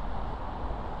building.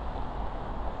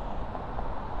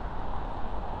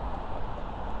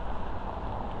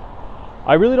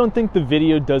 I really don't think the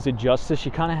video does it justice.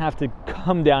 You kind of have to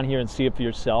come down here and see it for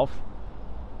yourself.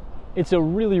 It's a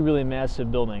really, really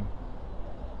massive building.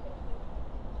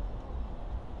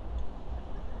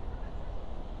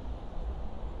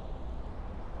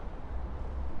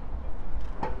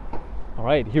 All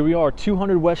right, here we are,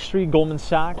 200 West Street, Goldman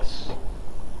Sachs.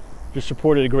 Just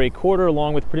reported a great quarter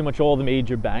along with pretty much all the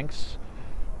major banks,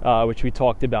 which we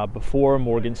talked about before.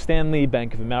 Morgan Stanley,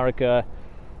 Bank of America,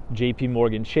 JP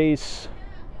Morgan Chase.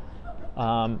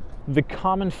 The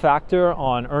common factor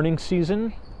on earnings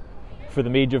season for the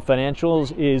major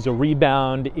financials is a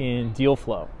rebound in deal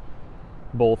flow,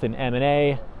 both in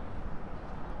M&A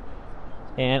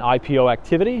and IPO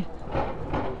activity.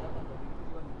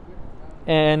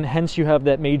 And hence you have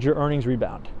that major earnings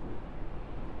rebound.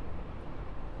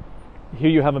 Here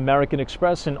you have American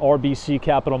Express and RBC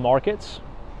Capital Markets.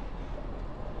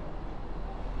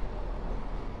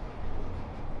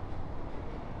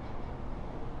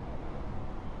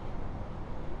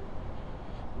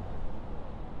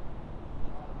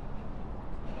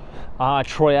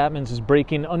 Troy Atmans is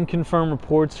breaking. Unconfirmed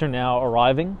reports are now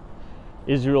arriving.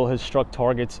 Israel has struck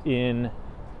targets in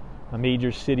a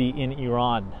major city in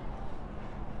Iran.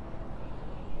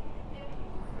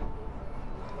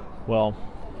 Well,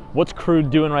 what's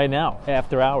crude doing right now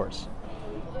after hours?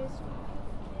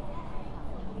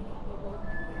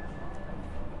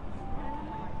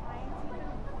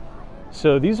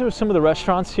 So these are some of the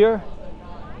restaurants here.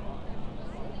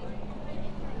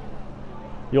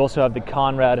 You also have the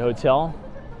Conrad Hotel,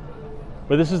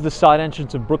 but this is the side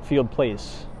entrance of Brookfield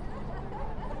Place.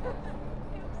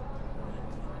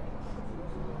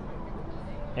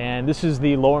 And this is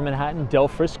the Lower Manhattan Del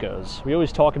Frisco's. We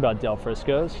always talk about Del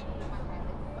Frisco's.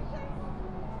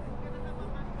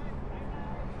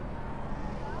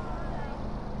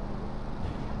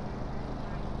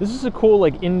 This is a cool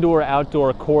like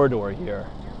indoor-outdoor corridor here.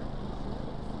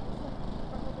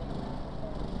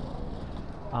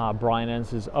 Brian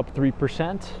Enns is up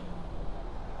 3%.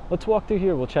 Let's walk through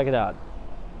here, we'll check it out.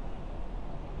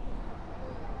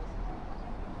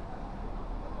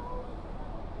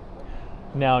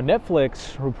 Now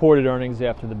Netflix reported earnings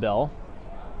after the bell,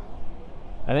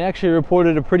 and they actually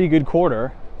reported a pretty good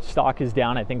quarter. Stock is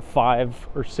down, I think 5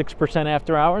 or 6%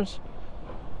 after hours.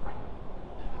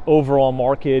 Overall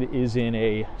market is in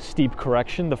a steep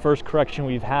correction, the first correction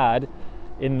we've had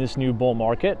in this new bull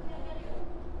market.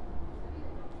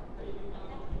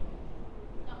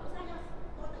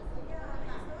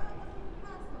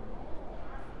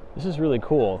 This is really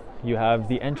cool. You have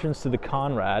the entrance to the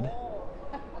Conrad,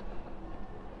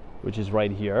 which is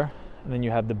right here, and then you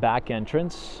have the back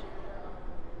entrance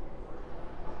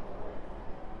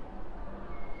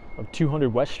of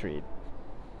 200 West Street.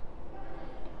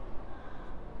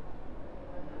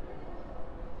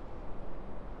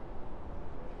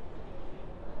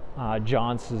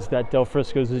 John says that Del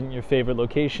Frisco's isn't your favorite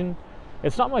location.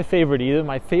 It's not my favorite either.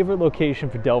 My favorite location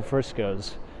for Del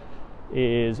Frisco's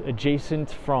is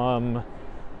adjacent from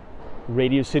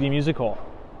Radio City Music Hall.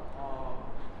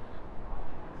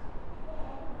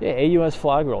 Yeah, AUS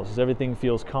Fly Girls, as everything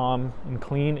feels calm and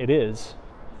clean. It is.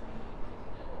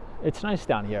 It's nice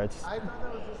down here. It's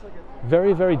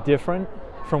very, very different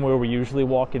from where we usually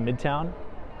walk in Midtown.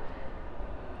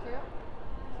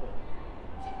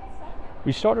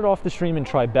 We started off the stream in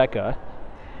Tribeca.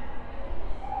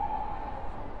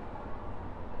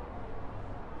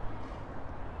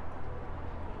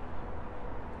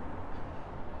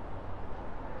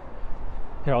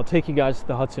 Here, I'll take you guys to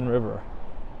the Hudson River.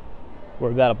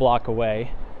 We're about a block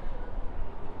away.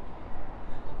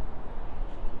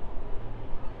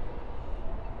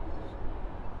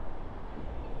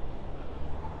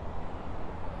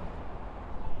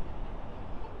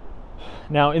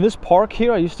 Now, in this park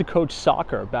here, I used to coach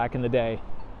soccer back in the day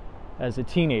as a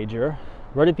teenager,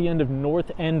 right at the end of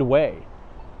North End Way.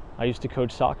 I used to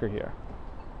coach soccer here.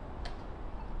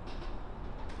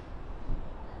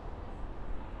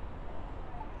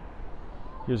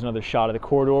 Here's another shot of the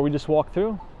corridor we just walked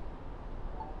through.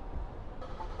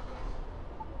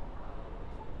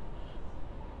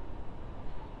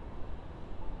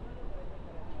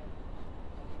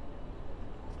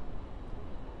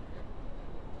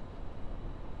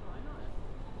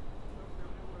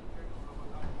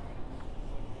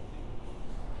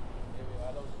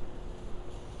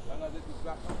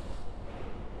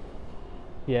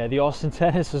 Yeah, the Austin,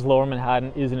 Texas Lower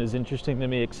Manhattan isn't as interesting to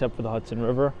me except for the Hudson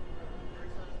River.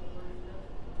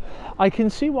 I can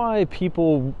see why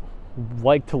people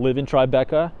like to live in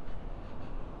Tribeca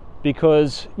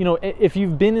because, you know, if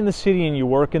you've been in the city and you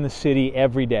work in the city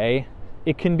every day,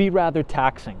 it can be rather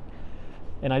taxing.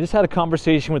 And I just had a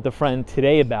conversation with a friend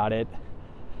today about it.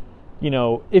 You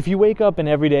know, if you wake up and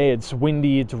every day it's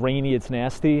windy, it's rainy, it's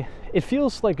nasty, it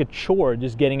feels like a chore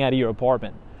just getting out of your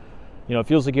apartment. You know, it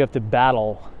feels like you have to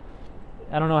battle.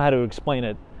 I don't know how to explain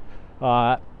it.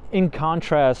 In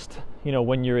contrast, you know,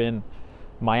 when you're in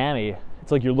Miami,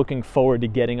 it's like you're looking forward to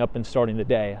getting up and starting the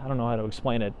day. I don't know how to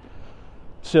explain it.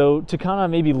 So to kind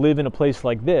of maybe live in a place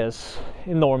like this,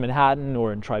 in Lower Manhattan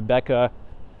or in Tribeca,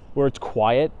 where it's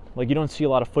quiet, like you don't see a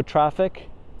lot of foot traffic,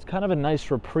 it's kind of a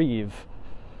nice reprieve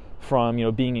from, you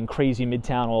know, being in crazy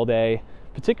Midtown all day,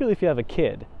 particularly if you have a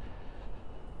kid.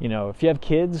 You know, if you have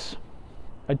kids,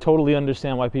 I totally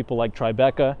understand why people like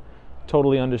Tribeca,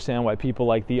 totally understand why people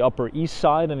like the Upper East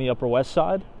Side and the Upper West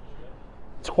Side.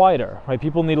 It's quieter, right?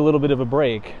 People need a little bit of a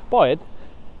break. But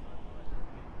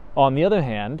on the other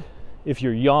hand, if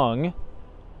you're young,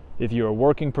 if you're a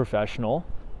working professional,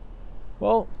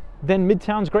 well, then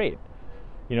Midtown's great.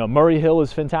 You know, Murray Hill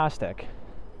is fantastic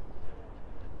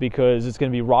because it's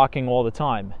going to be rocking all the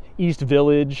time. East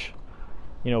Village,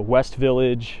 you know, West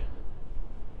Village.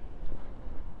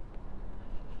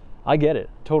 I get it,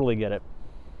 totally get it.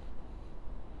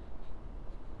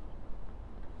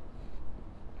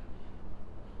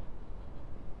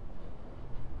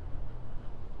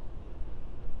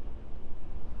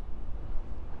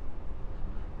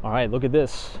 All right, look at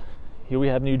this. Here we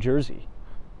have New Jersey.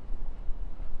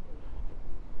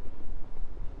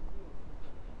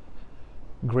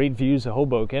 Great views of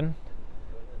Hoboken.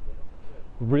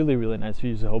 Really, really nice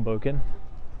views of Hoboken.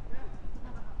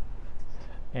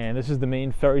 And this is the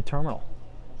main ferry terminal.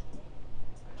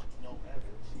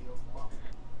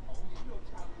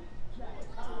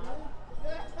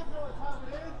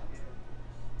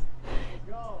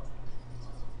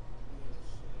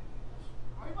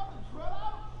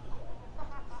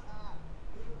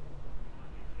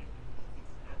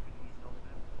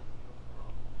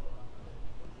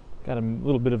 Got a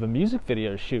little bit of a music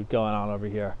video shoot going on over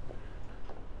here.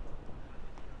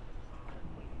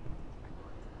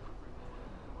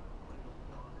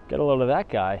 Get a load of that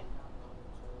guy.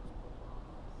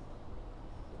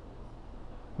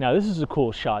 Now this is a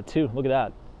cool shot too. Look at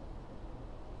that.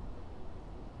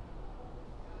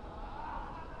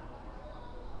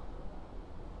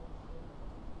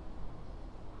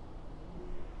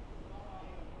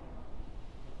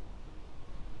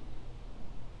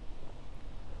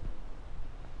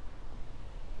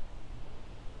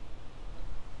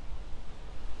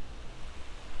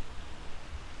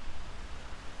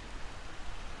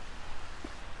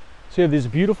 So you have this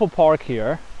beautiful park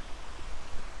here,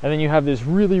 and then you have this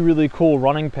really, really cool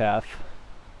running path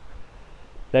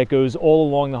that goes all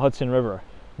along the Hudson River.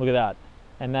 Look at that.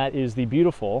 And that is the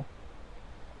beautiful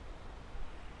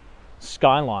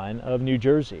skyline of New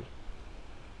Jersey.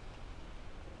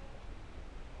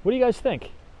 What do you guys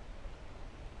think?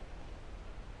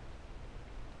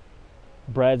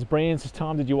 Brad's Brains says,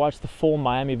 Tom, did you watch the full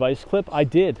Miami Vice clip? I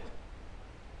did.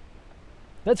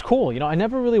 That's cool. You know, I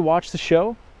never really watched the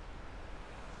show.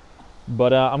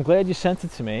 But I'm glad you sent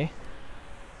it to me.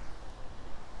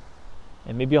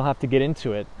 And maybe I'll have to get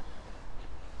into it.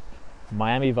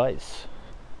 Miami Vice.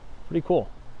 Pretty cool.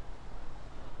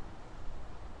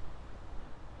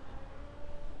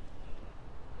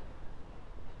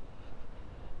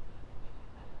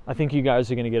 I think you guys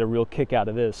are going to get a real kick out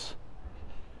of this.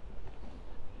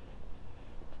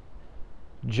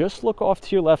 Just look off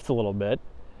to your left a little bit.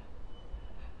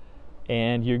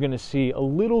 And you're going to see a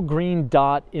little green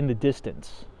dot in the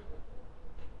distance.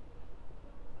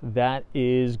 That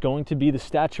is going to be the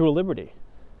Statue of Liberty.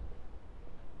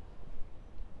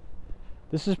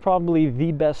 This is probably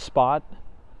the best spot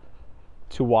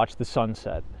to watch the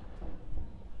sunset.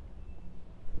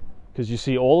 Because you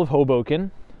see all of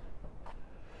Hoboken.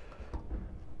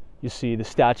 You see the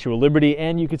Statue of Liberty,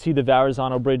 and you can see the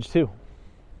Verrazano Bridge too.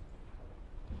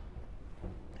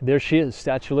 There she is,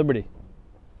 Statue of Liberty.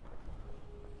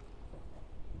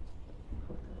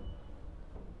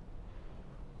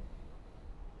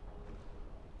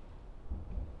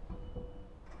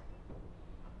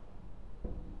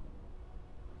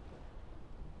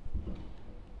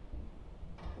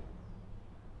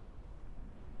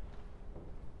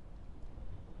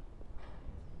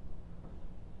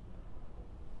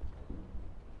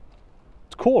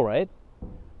 It's cool, right?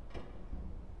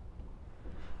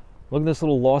 Look at this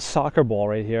little lost soccer ball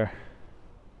right here.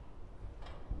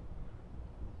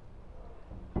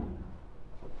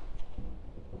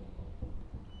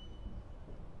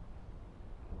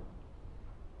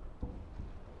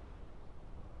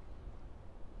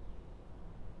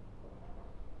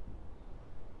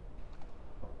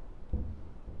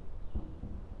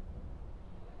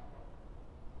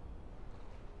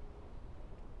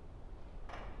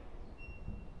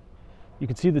 You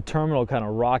can see the terminal kind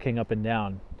of rocking up and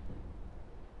down.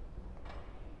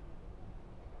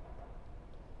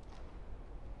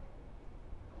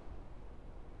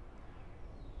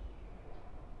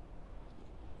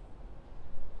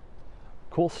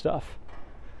 Cool stuff.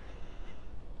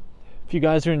 If you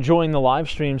guys are enjoying the live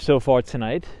stream so far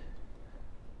tonight,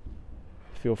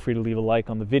 feel free to leave a like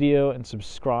on the video and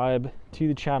subscribe to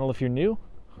the channel if you're new.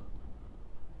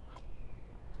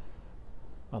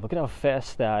 Oh, look at how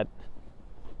fast that,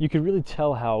 you can really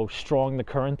tell how strong the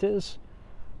current is.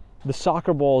 The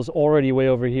soccer ball is already way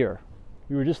over here.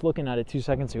 We were just looking at it 2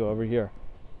 seconds ago over here.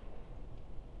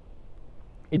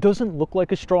 It doesn't look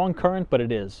like a strong current, but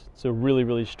it is. It's a really,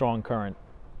 really strong current.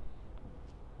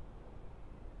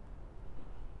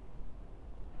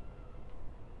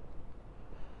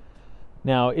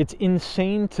 Now, it's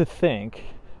insane to think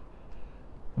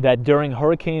that during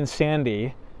Hurricane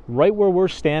Sandy, right where we're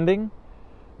standing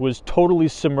was totally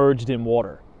submerged in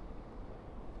water.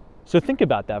 So think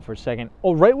about that for a second.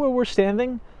 Oh, right where we're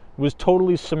standing was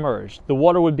totally submerged. The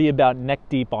water would be about neck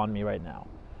deep on me right now.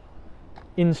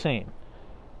 Insane.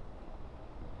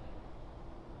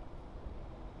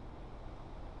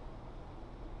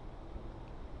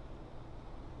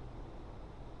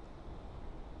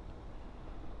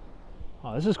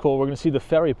 Oh, this is cool. We're going to see the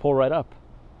ferry pull right up.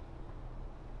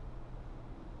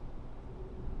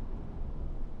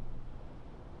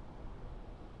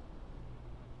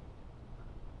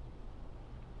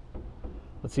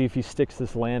 Let's see if he sticks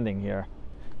this landing here.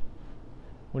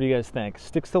 What do you guys think?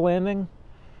 Sticks the landing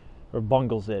or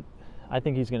bungles it? I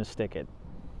think he's going to stick it.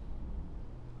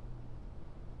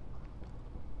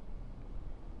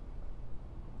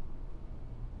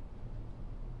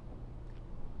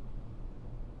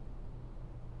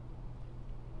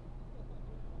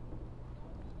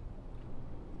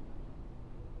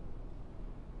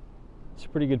 It's a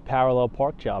pretty good parallel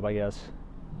park job, I guess.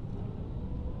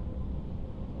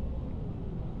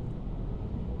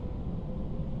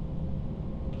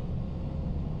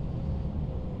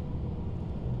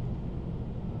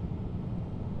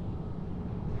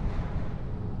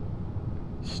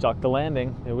 Stuck the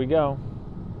landing. There we go.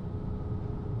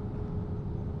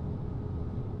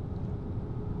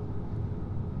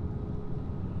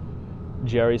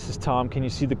 Jerry says, Tom, can you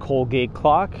see the Colgate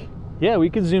clock? Yeah, we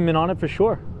can zoom in on it for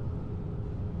sure.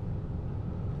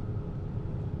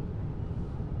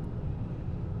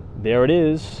 There it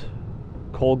is,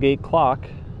 Colgate clock.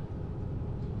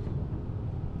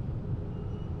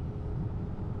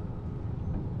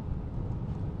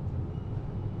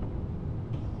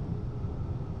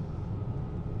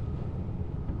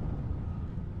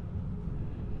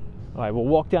 All right, we'll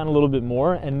walk down a little bit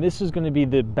more, and this is going to be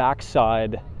the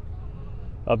backside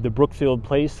of the Brookfield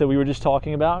place that we were just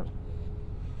talking about.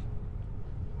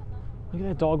 Look at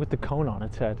that dog with the cone on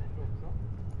its head.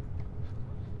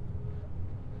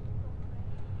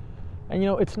 And you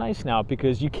know, it's nice now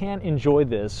because you can't enjoy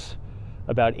this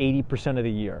about 80% of the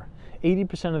year.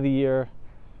 80% of the year,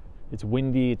 it's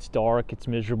windy, it's dark, it's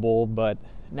miserable, but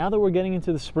now that we're getting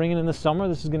into the spring and in the summer,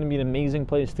 this is going to be an amazing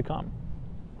place to come.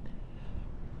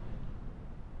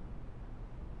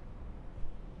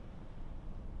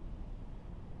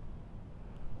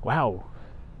 Wow,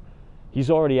 he's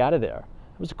already out of there.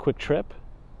 It was a quick trip.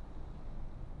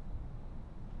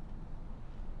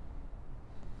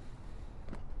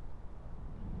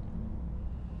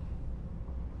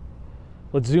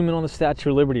 Let's zoom in on the Statue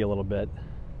of Liberty a little bit.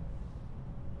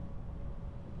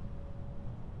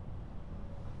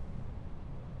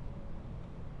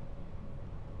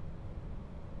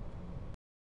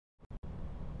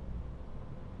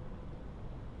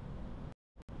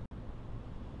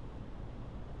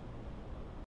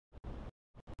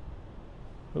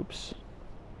 Oops.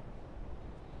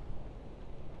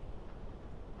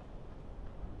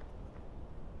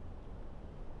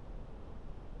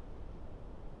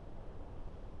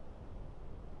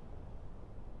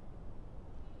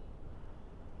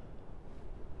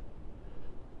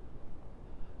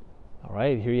 All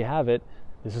right, here you have it.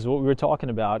 This is what we were talking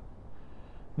about.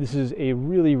 This is a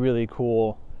really, really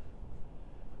cool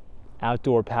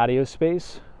outdoor patio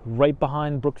space right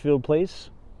behind Brookfield Place.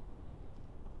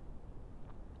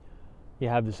 You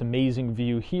have this amazing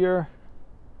view here.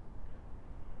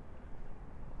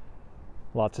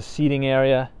 Lots of seating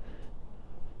area.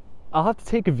 I'll have to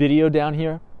take a video down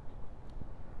here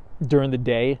during the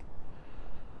day,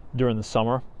 during the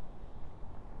summer.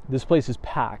 This place is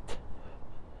packed.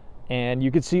 And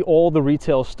you can see all the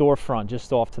retail storefront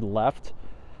just off to the left.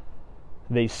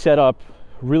 They set up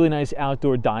really nice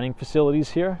outdoor dining facilities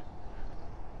here.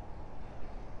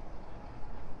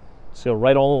 So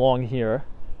right all along here,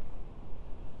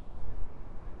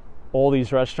 all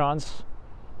these restaurants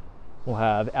will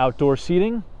have outdoor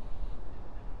seating.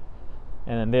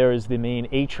 And then there is the main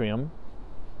atrium.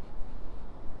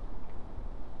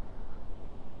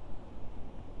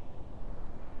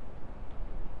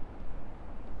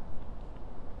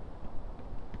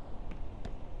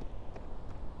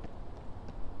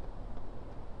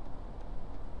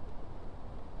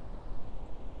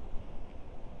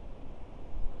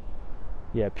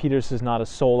 Yeah, Peters is not a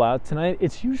soul out tonight.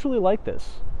 It's usually like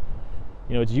this.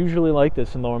 You know, it's usually like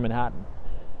this in Lower Manhattan.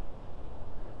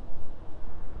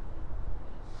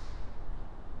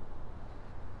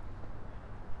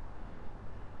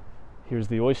 Here's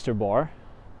the Oyster Bar.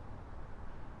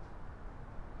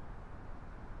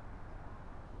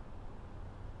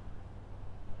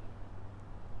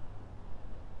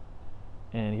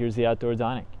 And here's the outdoor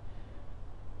dining.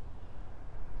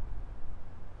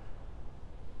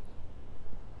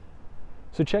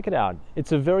 So check it out.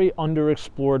 It's a very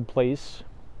underexplored place,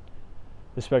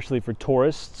 especially for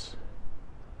tourists.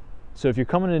 So if you're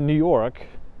coming to New York,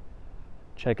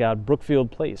 check out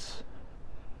Brookfield Place.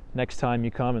 Next time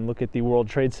you come and look at the World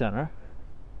Trade Center,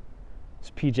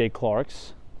 it's PJ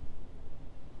Clark's.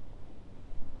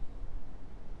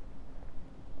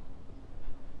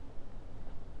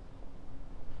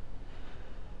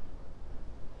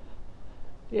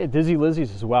 Yeah, Dizzy Lizzy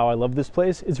says, wow, I love this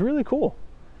place. It's really cool.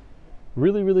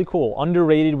 Really, really cool.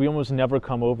 Underrated. We almost never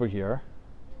come over here.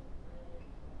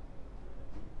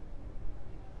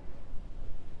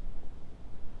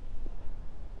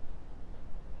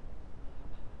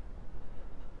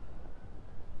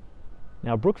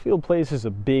 Now, Brookfield Place is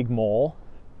a big mall.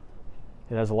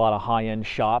 It has a lot of high-end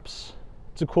shops.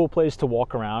 It's a cool place to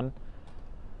walk around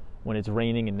when it's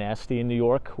raining and nasty in New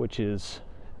York, which is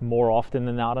more often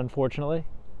than not, unfortunately.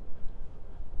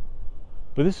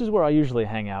 But this is where I usually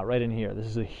hang out, right in here. This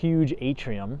is a huge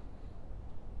atrium.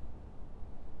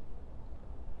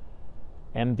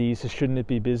 MD says, shouldn't it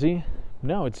be busy?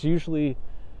 No, it's usually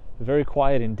very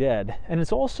quiet and dead. And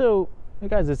it's also,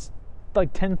 guys, it's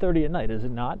like 10:30 at night, is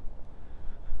it not?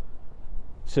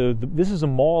 So this is a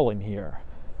mall in here.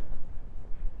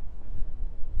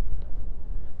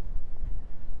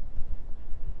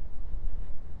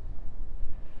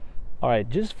 All right,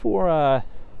 just for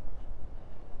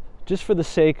the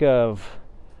sake of,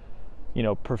 you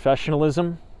know,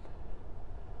 professionalism,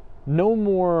 no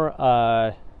more,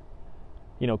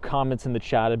 you know, comments in the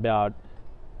chat about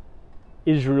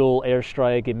Israel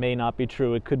airstrike. It may not be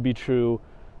true. It could be true,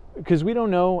 because we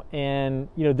don't know. And,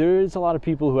 you know, there is a lot of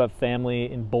people who have family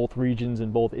in both regions,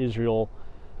 in both Israel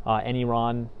and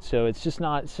Iran. So it's just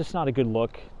not a good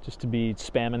look just to be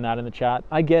spamming that in the chat.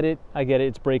 I get it.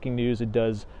 It's breaking news. It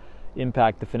does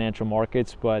impact the financial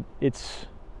markets, but it's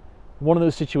one of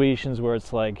those situations where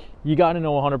it's like, you got to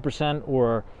know 100%,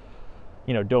 or,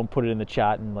 you know, don't put it in the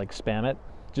chat and like spam it,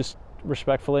 just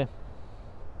respectfully.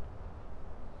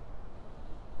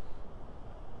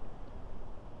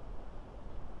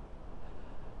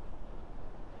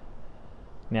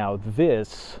 Now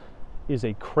this is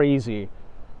a crazy,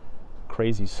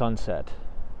 crazy sunset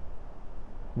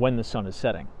when the sun is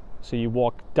setting. So you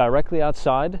walk directly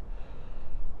outside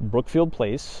Brookfield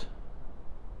Place,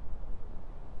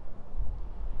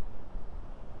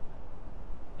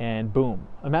 and boom.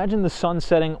 Imagine the sun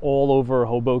setting all over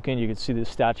Hoboken. You can see the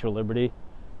Statue of Liberty.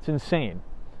 It's insane.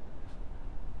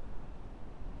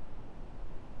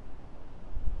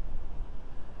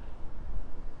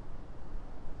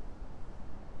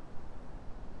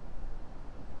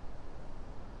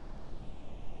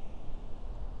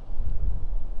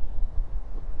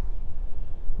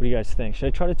 What do you guys think? Should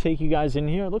I try to take you guys in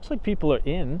here? It looks like people are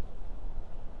in.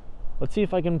 Let's see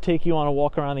if I can take you on a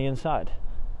walk around the inside.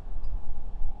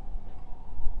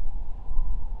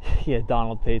 Yeah,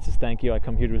 Donald Pates says, thank you. I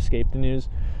come here to escape the news.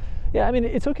 Yeah, I mean,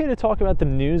 it's okay to talk about the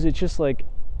news. It's just like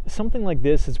something like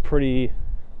this is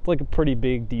like a pretty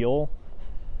big deal,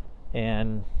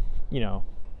 and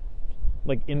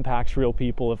like impacts real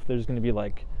people if there's going to be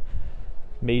like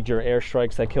major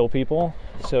airstrikes that kill people.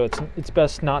 So it's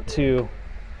best not to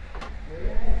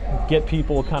get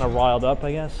people kind of riled up,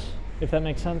 I guess, if that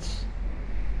makes sense.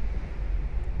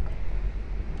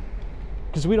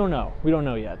 Because we don't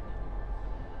know yet.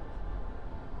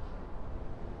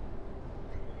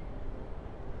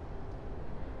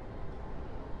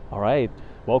 All right,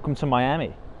 welcome to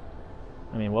Miami.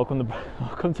 I mean,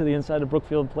 welcome to the inside of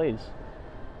Brookfield Place.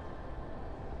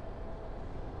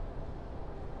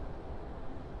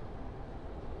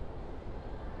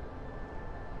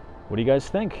 What do you guys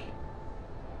think?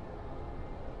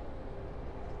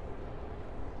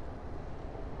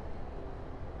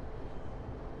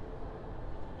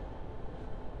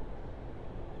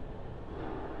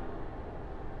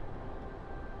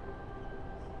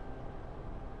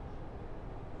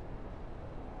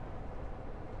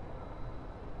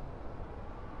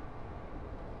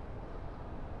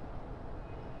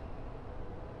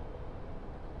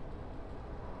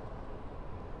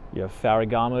 You have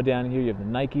Ferragamo down here, you have the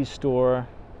Nike store.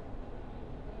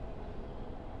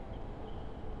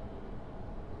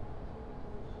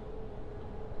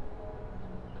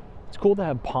 It's cool to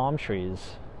have palm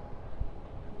trees.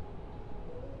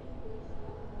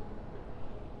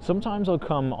 Sometimes I'll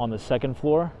come on the second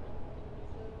floor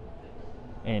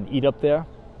and eat up there.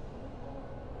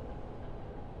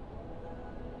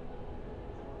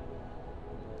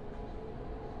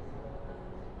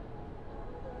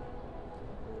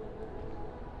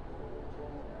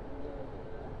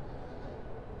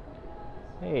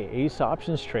 Hey, Ace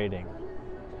Options Trading.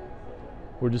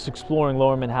 We're just exploring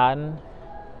Lower Manhattan.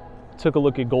 Took a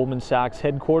look at Goldman Sachs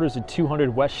headquarters at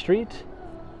 200 West Street.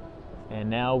 And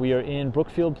now we are in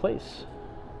Brookfield Place.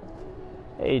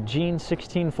 Hey,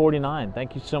 Gene1649,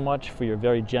 thank you so much for your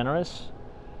very generous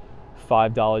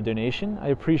 $5 donation. I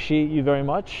appreciate you very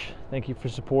much. Thank you for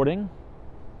supporting.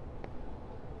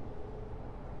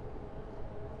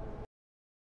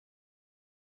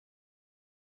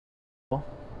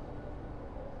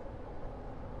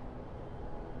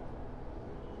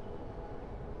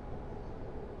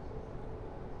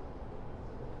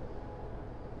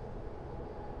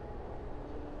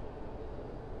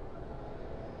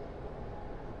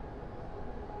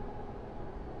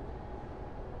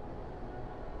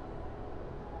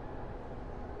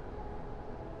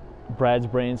 Brad's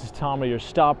Brain says, Tom, are your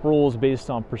stop rules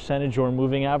based on percentage or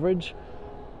moving average?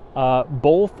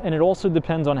 Both, and it also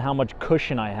depends on how much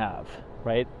cushion I have,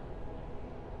 right?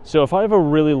 So if I have a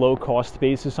really low cost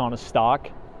basis on a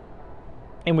stock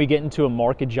and we get into a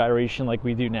market gyration like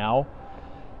we do now,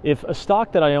 if a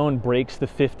stock that I own breaks the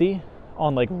 50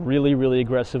 on like really, really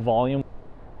aggressive volume,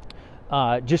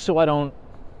 just so I don't,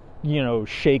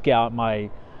 shake out my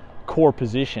core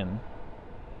position.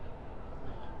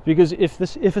 Because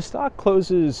if a stock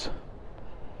closes,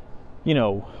 1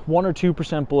 or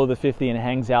 2% below the 50 and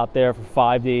hangs out there for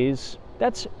 5 days,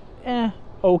 that's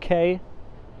okay.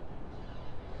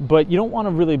 But you don't want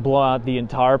to really blow out the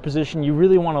entire position. You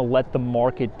really want to let the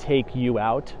market take you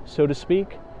out, so to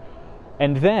speak.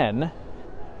 And then,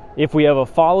 if we have a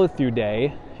follow-through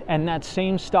day, and that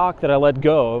same stock that I let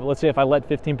go, let's say if I let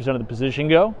 15% of the position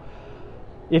go,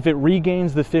 if it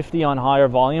regains the 50 on higher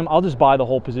volume, I'll just buy the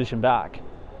whole position back.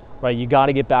 Right, you got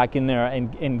to get back in there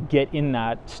and get in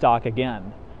that stock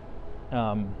again.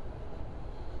 But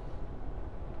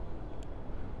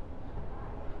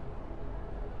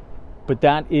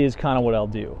that is kind of what I'll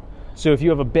do. So if you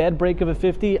have a bad break of a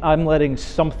 50, I'm letting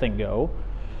something go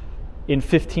in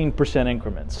 15%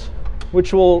 increments,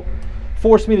 which will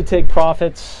force me to take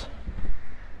profits.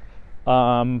 But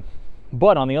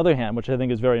on the other hand, which I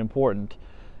think is very important,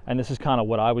 and this is kind of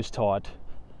what I was taught,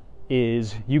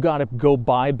 is you got to go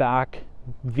buy back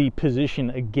the position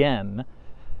again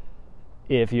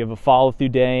if you have a follow-through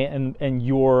day and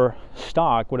your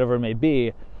stock, whatever it may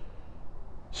be,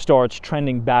 starts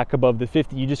trending back above the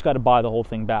 50. You just got to buy the whole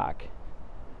thing back,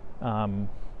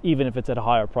 even if it's at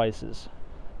higher prices.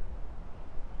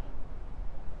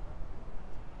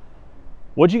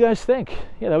 What'd you guys think?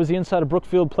 Yeah, that was the inside of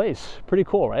Brookfield Place. Pretty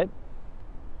cool, right?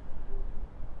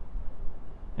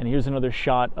 And here's another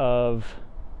shot of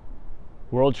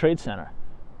World Trade Center.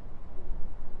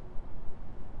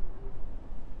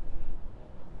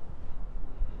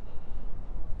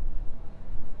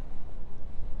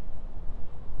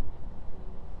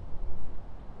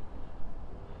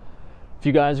 If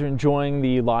you guys are enjoying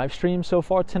the live stream so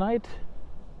far tonight,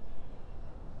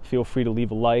 feel free to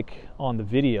leave a like on the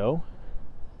video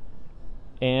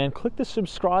and click the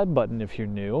subscribe button if you're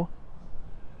new.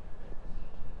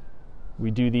 We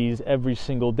do these every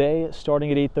single day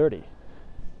starting at 8:30.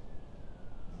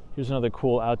 Here's another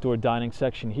cool outdoor dining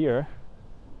section here.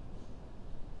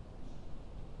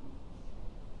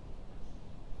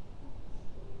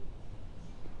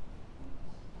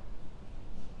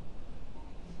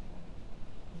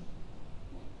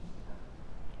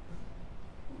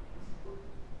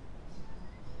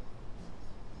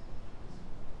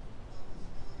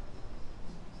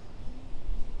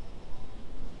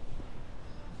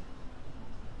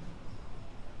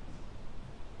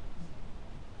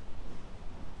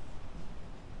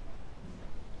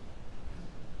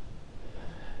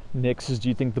 Nick says, do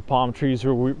you think the palm trees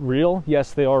are real?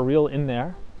 Yes, they are real in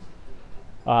there.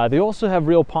 They also have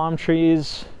real palm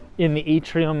trees in the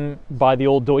atrium by the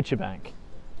old Deutsche Bank.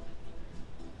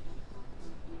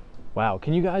 Wow,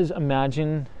 can you guys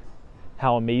imagine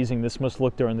how amazing this must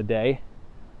look during the day?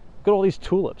 Look at all these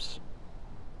tulips.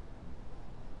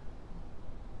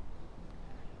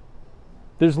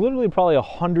 There's literally probably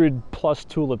 100+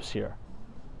 tulips here.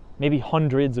 Maybe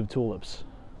hundreds of tulips.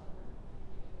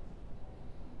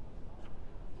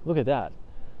 Look at that.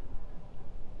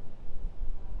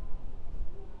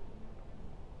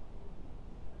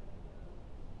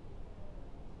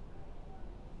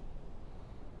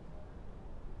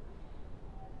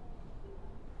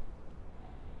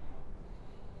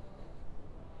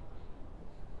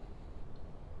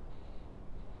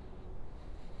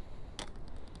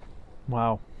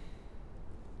 Wow.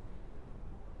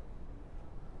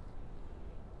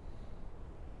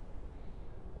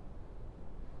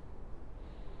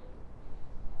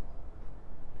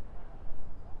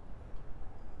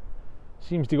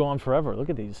 Seems to go on forever. Look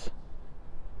at these.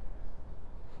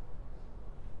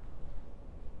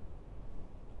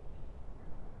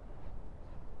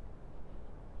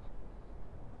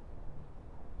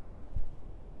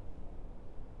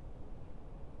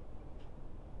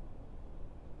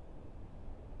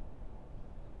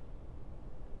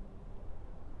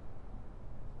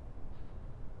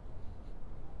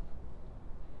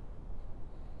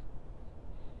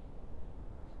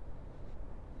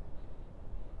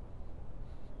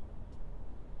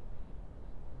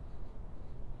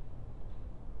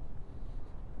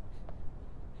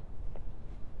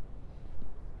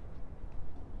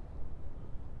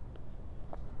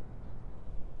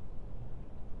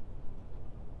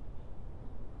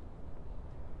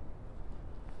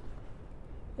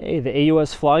 Hey, the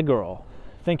AUS Fly Girl.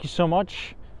 Thank you so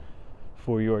much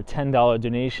for your $10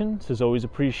 donation. Says, always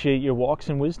appreciate your walks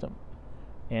and wisdom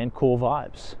and cool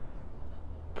vibes.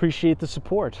 Appreciate the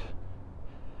support.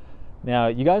 Now,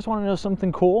 you guys want to know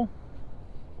something cool?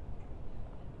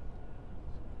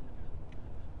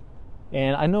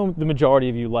 And I know the majority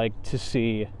of you like to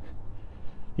see,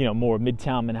 you know, more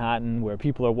Midtown Manhattan where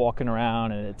people are walking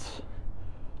around and it's,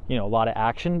 you know, a lot of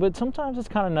action, but sometimes it's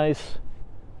kind of nice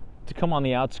to come on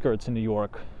the outskirts in New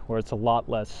York where it's a lot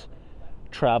less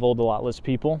traveled, a lot less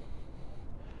people.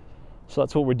 So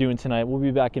that's what we're doing tonight. We'll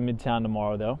be back in Midtown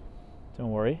tomorrow though.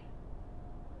 Don't worry.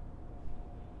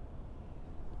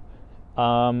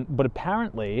 But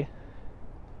apparently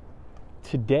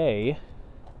today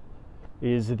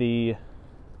is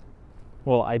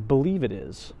well, I believe it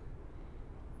is.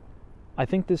 I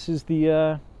think this is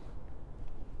the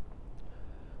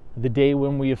day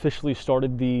when we officially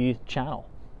started the channel.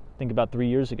 I think about 3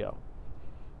 years ago.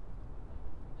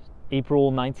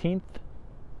 April 19th,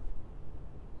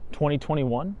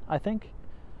 2021, I think.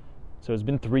 So it's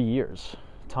been 3 years.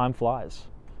 Time flies.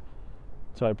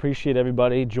 So I appreciate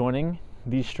everybody joining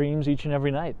these streams each and every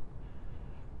night.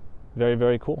 Very,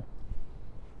 very cool.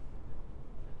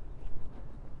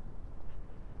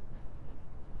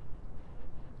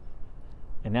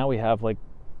 And now we have like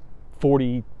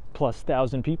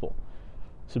 40,000+ people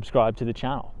subscribed to the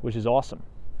channel, which is awesome.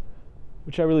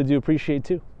 Which I really do appreciate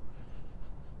too.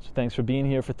 So thanks for being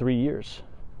here for 3 years.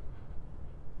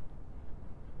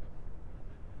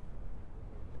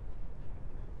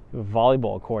 We have a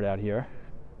volleyball court out here.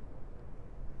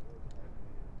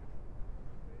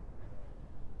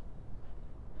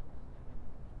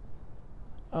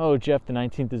 Oh, Jeff, the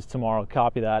 19th is tomorrow.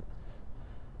 Copy that.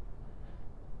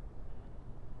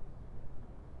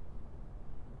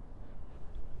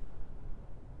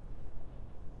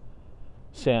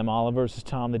 Sam Oliver versus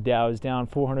Tom. The Dow is down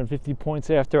 450 points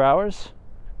after hours.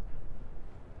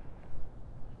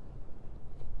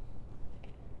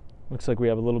 Looks like we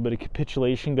have a little bit of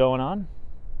capitulation going on.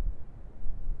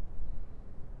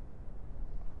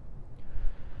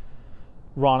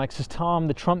 Ronix says, Tom,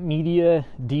 the Trump media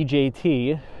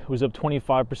DJT was up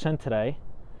 25% today.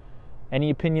 Any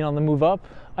opinion on the move up?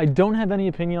 I don't have any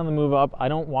opinion on the move up. I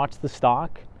don't watch the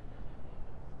stock.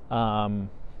 I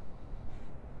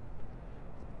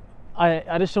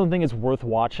just don't think it's worth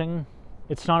watching.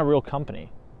 It's not a real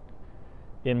company,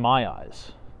 in my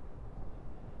eyes.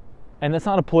 And that's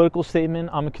not a political statement.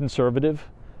 I'm a conservative.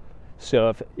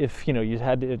 So if you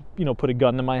had to put a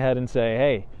gun to my head and say,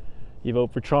 hey, you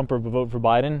vote for Trump or vote for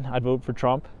Biden, I'd vote for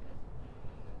Trump.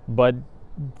 But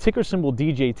ticker symbol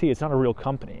DJT, it's not a real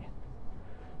company.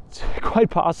 It's quite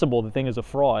possible the thing is a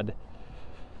fraud.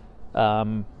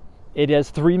 It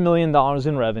has $3 million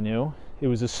in revenue. It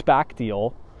was a SPAC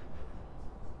deal.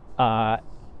 I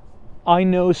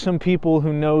know some people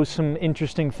who know some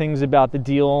interesting things about the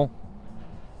deal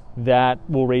that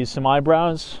will raise some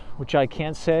eyebrows, which I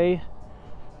can't say,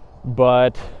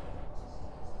 but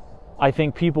I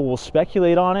think people will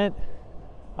speculate on it.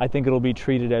 I think it'll be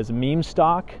treated as a meme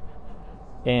stock,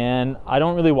 and I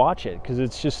don't really watch it because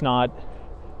it's just not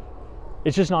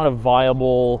a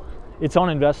viable, it's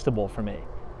uninvestable for me.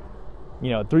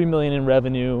 $3 million in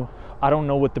revenue. I don't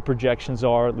know what the projections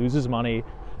are. It loses money.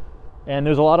 And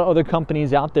there's a lot of other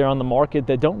companies out there on the market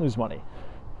that don't lose money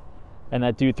and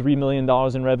that do $3 million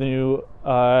in revenue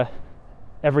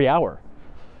every hour.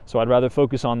 So I'd rather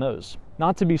focus on those.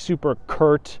 Not to be super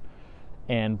curt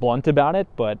and blunt about it,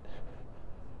 but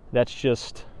that's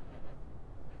just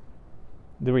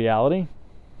the reality.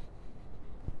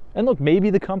 And look,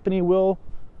 maybe the company will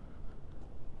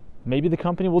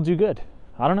do good.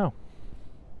 I don't know.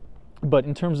 But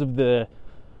in terms of that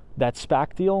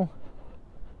SPAC deal,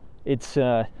 it's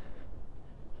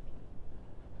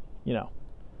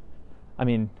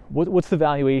what's the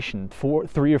valuation? $3 or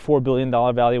 $4 billion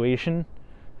valuation,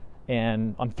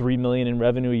 and on $3 million in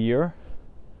revenue a year.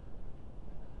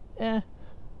 I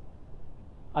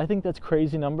think that's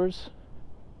crazy numbers.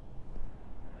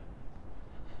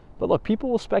 But look, people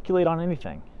will speculate on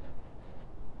anything.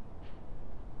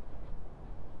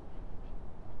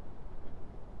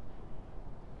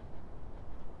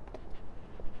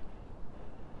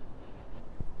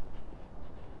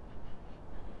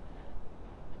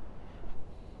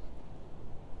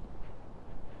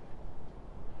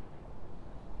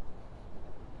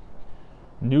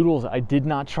 Noodles, I did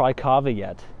not try kava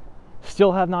yet.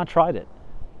 Still have not tried it.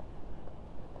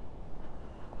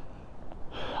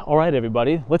 All right,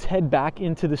 everybody, let's head back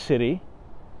into the city.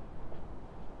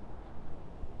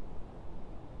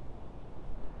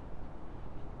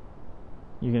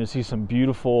 You're going to see some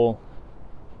beautiful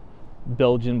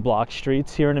Belgian block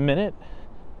streets here in a minute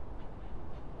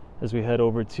as we head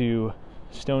over to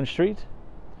Stone Street.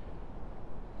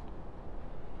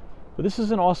 But this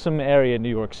is an awesome area in New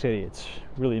York City. It's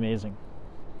really amazing.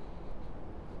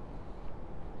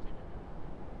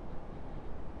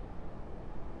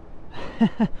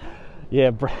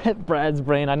 Yeah, Brad's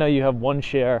brain. I know you have one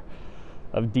share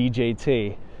of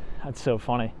DJT. That's so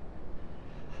funny.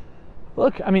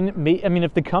 Look, I mean,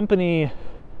 if the company,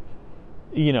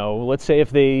 let's say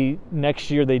if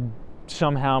next year they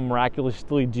somehow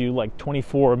miraculously do like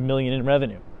 24 million in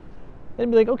revenue, they'd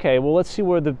be like, okay, well, let's see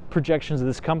where the projections of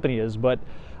this company is. But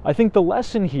I think the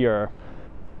lesson here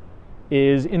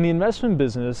is in the investment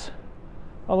business.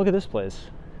 Oh, look at this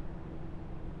place.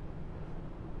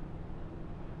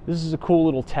 This is a cool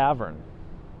little tavern.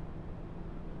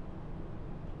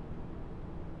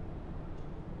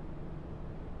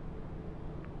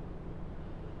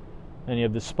 And you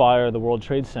have the spire of the World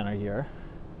Trade Center here.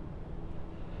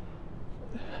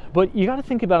 But you got to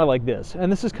think about it like this,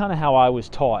 and this is kind of how I was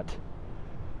taught.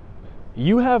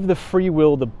 You have the free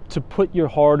will to put your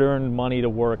hard-earned money to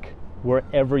work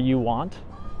wherever you want.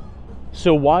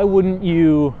 So why wouldn't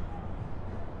you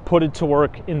put it to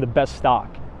work in the best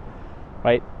stock,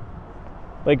 right?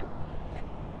 Like,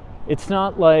 it's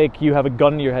not like you have a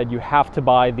gun to your head, you have to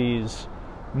buy these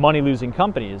money-losing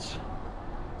companies.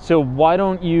 So why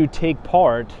don't you take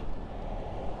part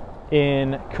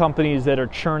in companies that are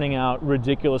churning out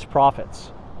ridiculous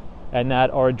profits and that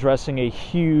are addressing a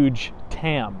huge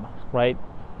TAM, right?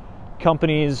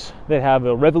 Companies that have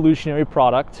a revolutionary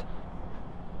product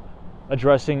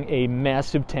addressing a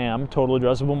massive TAM, total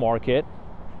addressable market,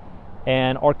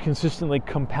 and are consistently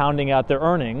compounding out their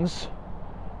earnings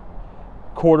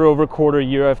quarter over quarter,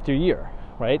 year after year,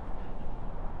 right?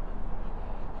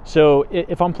 So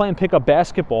if I'm playing pickup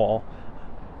basketball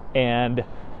and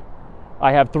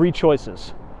I have three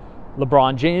choices,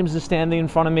 LeBron James is standing in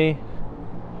front of me,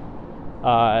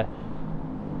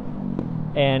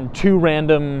 and two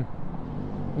random,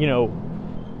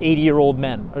 80-year-old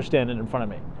men are standing in front of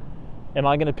me. Am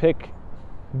I going to pick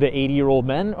the 80-year-old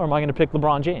men, or am I going to pick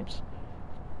LeBron James?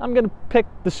 I'm going to pick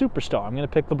the superstar. I'm going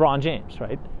to pick LeBron James,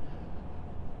 right?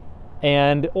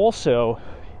 And also,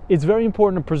 it's very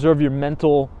important to preserve your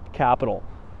mental capital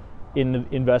in the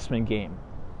investment game.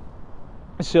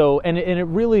 So, and you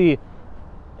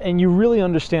really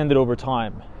understand it over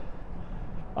time.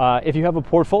 If you have a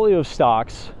portfolio of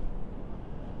stocks,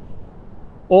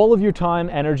 all of your time,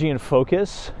 energy, and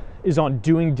focus is on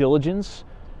doing diligence,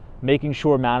 making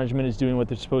sure management is doing what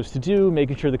they're supposed to do,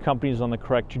 making sure the company is on the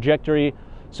correct trajectory.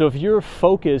 So if you're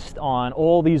focused on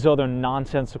all these other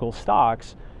nonsensical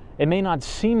stocks, it may not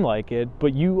seem like it,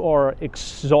 but you are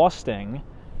exhausting,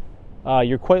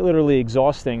 you're quite literally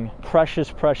exhausting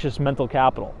precious mental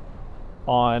capital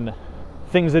on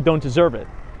things that don't deserve it.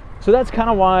 So that's kind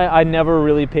of why I never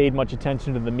really paid much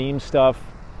attention to the meme stuff.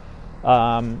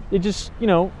 It just,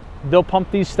 they'll pump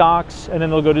these stocks and then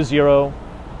they'll go to zero,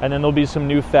 and then there'll be some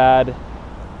new fad.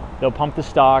 They'll pump the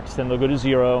stocks, then they'll go to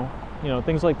zero,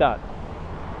 things like that.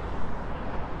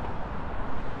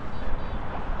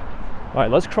 All right,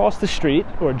 let's cross the street,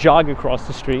 or jog across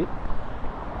the street.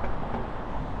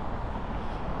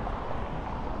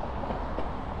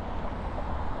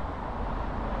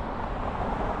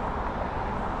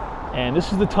 And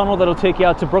this is the tunnel that'll take you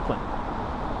out to Brooklyn.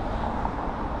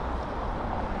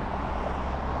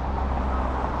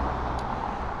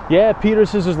 Yeah, Peter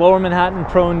says, is Lower Manhattan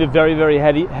prone to very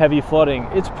heavy flooding?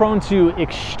 It's prone to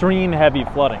extreme heavy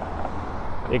flooding.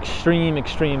 Extreme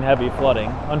heavy flooding,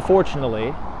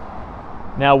 unfortunately.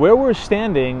 Now, where we're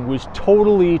standing was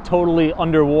totally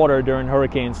underwater during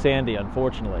Hurricane Sandy,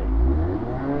 unfortunately.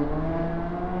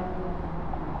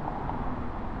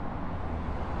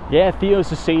 Yeah, Theo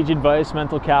says sage advice,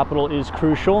 mental capital is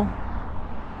crucial.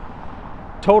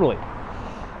 Totally.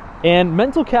 And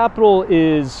mental capital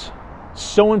is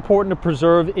so important to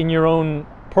preserve in your own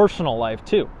personal life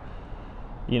too.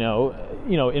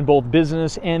 In both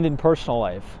business and in personal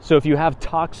life. So if you have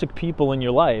toxic people in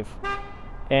your life,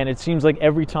 and it seems like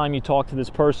every time you talk to this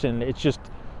person,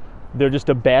 they're just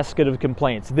a basket of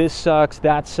complaints. This sucks,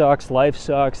 that sucks, life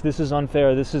sucks, this is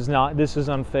unfair, this is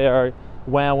unfair,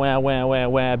 wah,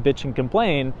 bitch and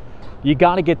complain. You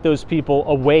got to get those people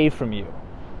away from you.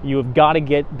 You have got to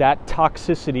get that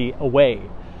toxicity away.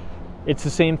 It's the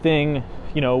same thing,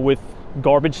 with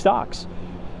garbage stocks.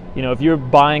 If you're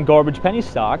buying garbage penny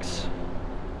stocks,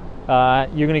 you're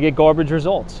going to get garbage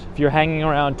results. If you're hanging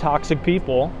around toxic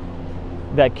people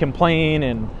that complain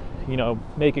and,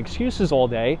 make excuses all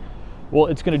day, well,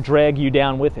 it's going to drag you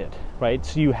down with it, right?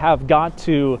 So you have got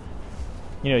to,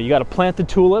 you got to plant the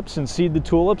tulips and seed the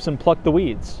tulips and pluck the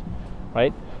weeds,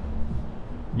 right?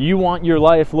 You want your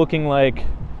life looking like,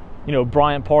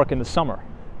 Bryant Park in the summer.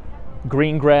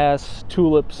 Green grass,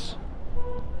 tulips,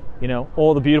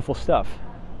 all the beautiful stuff.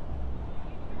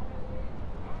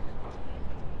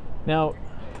 Now,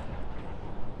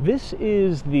 this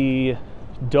is the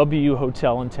W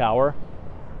Hotel and Tower.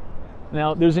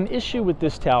 Now, there's an issue with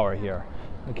this tower here,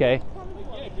 okay?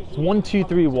 It's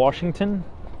 123 Washington.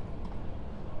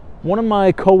 One of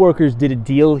my coworkers did a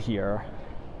deal here,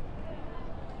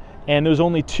 and there's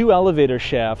only 2 elevator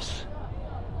shafts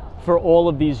for all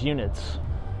of these units.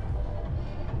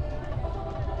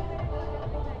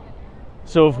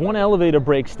 So if one elevator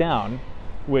breaks down,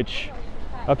 which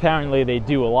apparently they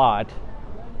do a lot,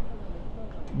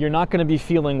 you're not going to be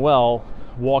feeling well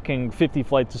walking 50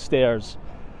 flights of stairs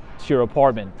to your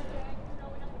apartment.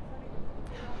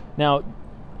 Now,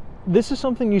 this is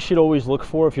something you should always look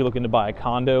for if you're looking to buy a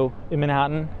condo in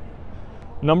Manhattan.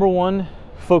 Number one,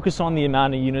 focus on the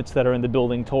amount of units that are in the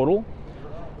building total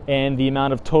and the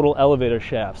amount of total elevator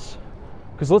shafts.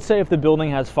 Because let's say if the building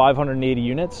has 580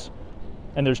 units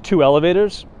and there's 2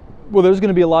 elevators, well, there's going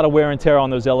to be a lot of wear and tear on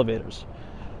those elevators,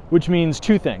 which means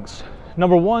 2 things.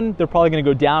 Number one, they're probably going to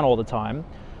go down all the time.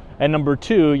 And number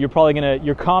 2,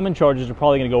 your common charges are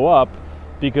probably going to go up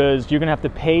because you're going to have to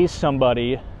pay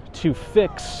somebody to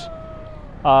fix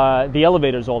the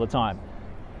elevators all the time.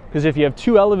 Because if you have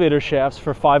 2 elevator shafts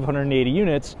for 580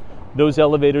 units, those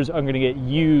elevators are going to get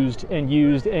used and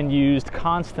used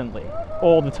constantly,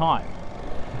 all the time,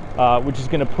 which is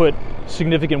going to put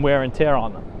significant wear and tear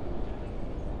on them.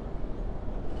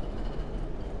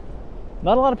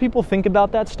 Not a lot of people think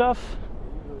about that stuff,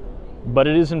 but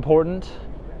it is important.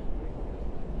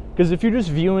 Because if you're just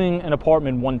viewing an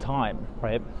apartment one time,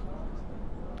 right,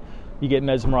 you get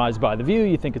mesmerized by the view,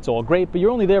 you think it's all great, but you're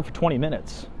only there for 20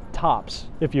 minutes, tops,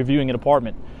 if you're viewing an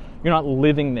apartment. You're not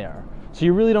living there. So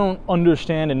you really don't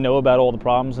understand and know about all the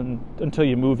problems until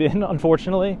you move in,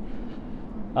 unfortunately.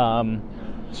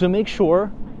 So make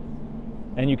sure,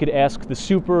 and you could ask the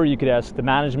super, you could ask the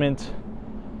management,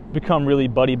 become really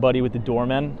buddy-buddy with the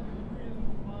doormen,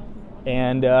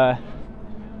 and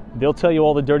they'll tell you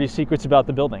all the dirty secrets about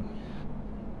the building.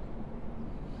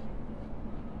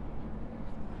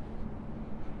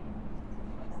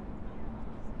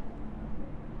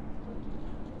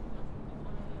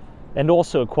 And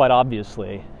also, quite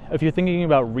obviously, if you're thinking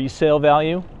about resale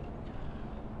value,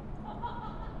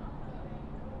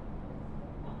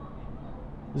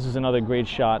 this is another great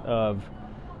shot of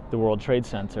the World Trade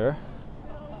Center.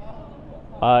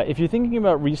 If you're thinking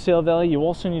about resale value, you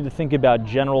also need to think about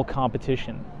general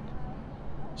competition.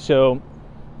 So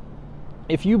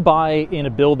if you buy in a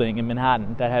building in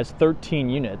Manhattan that has 13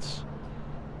 units,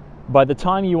 by the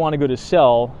time you want to go to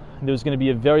sell, there's going to be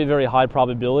a very, very high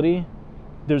probability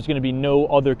there's going to be no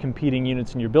other competing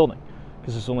units in your building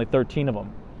because there's only 13 of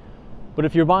them. But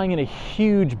if you're buying in a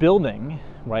huge building,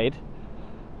 right,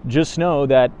 just know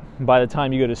that by the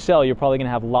time you go to sell, you're probably going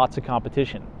to have lots of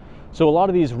competition. So a lot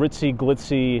of these ritzy,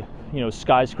 glitzy,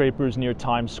 skyscrapers near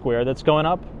Times Square that's going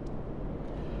up,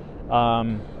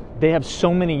 they have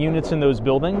so many units in those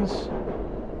buildings,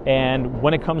 and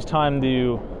when it comes time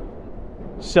to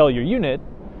sell your unit,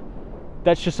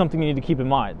 that's just something you need to keep in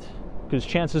mind, because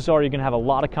chances are you're going to have a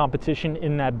lot of competition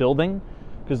in that building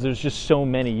because there's just so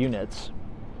many units.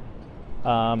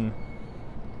 Yeah,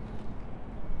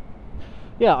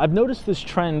 I've noticed this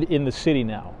trend in the city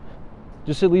now,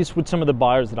 just at least with some of the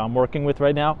buyers that I'm working with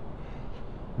right now.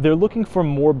 They're looking for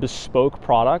more bespoke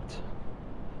product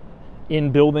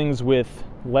in buildings with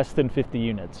less than 50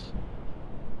 units.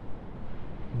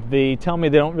 They tell me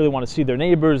they don't really want to see their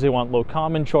neighbors, they want low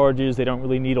common charges, they don't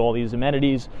really need all these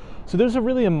amenities. So there's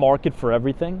really a market for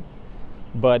everything,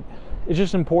 but it's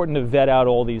just important to vet out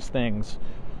all these things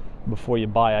before you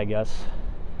buy, I guess.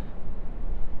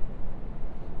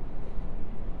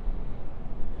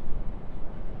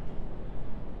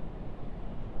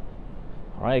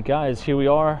 All right, guys, here we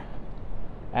are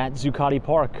at Zuccotti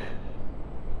Park.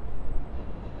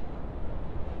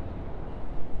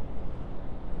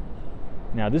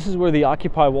 Now, this is where the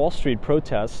Occupy Wall Street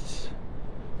protests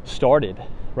started,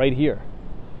 right here,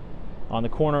 on the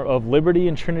corner of Liberty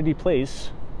and Trinity Place.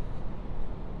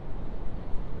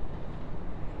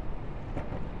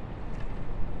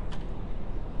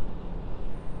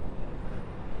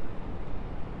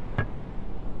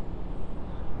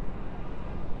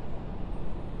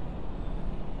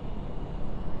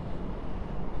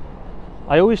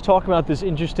 I always talk about this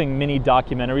interesting mini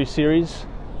documentary series.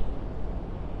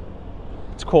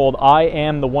 It's called I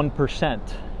Am the 1%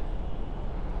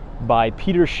 by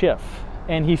Peter Schiff,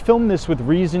 and he filmed this with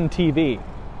Reason TV.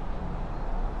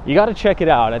 You got to check it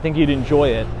out. I think you'd enjoy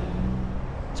it.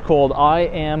 It's called I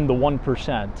Am the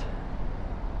 1%,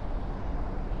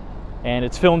 and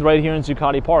it's filmed right here in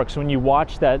Zuccotti Park. So when you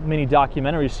watch that mini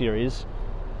documentary series,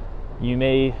 you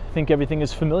may think everything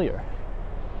is familiar.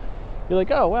 You're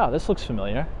like, oh wow, this looks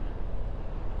familiar.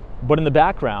 But in the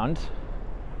background,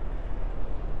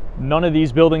 none of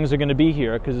these buildings are going to be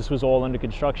here because this was all under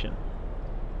construction.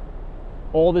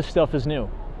 All this stuff is new.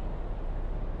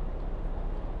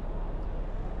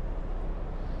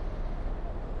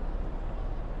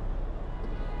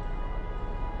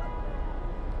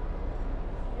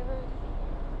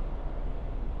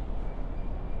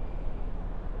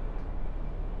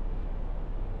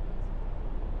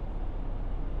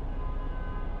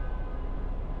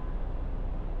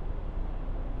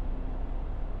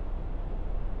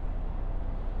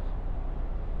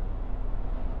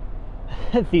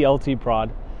 The LT prod.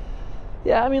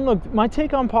 Yeah, I mean, look, my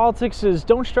take on politics is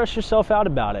don't stress yourself out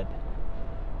about it.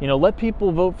 Let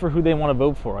people vote for who they want to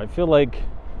vote for. I feel like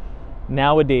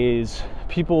nowadays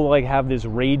people have this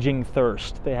raging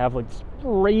thirst. They have this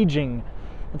raging,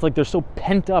 it's like they're so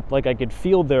pent up, like I could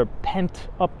feel their pent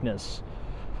upness.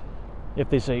 If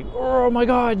they say, oh my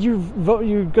God,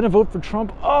 you're gonna vote for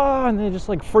Trump, oh, and they just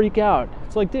freak out.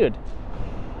 It's like, dude,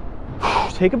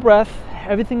 take a breath,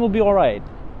 everything will be all right.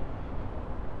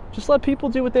 Just let people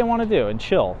do what they want to do and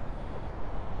chill.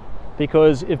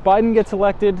 Because if Biden gets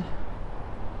elected,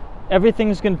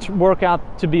 everything's going to work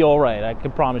out to be all right. I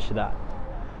can promise you that.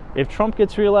 If Trump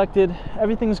gets reelected,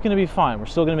 everything's going to be fine. We're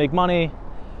still going to make money.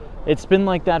 It's been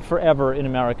like that forever in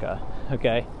America,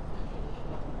 okay?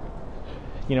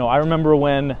 I remember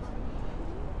when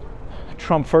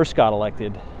Trump first got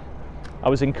elected, I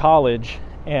was in college,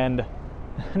 and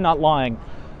not lying,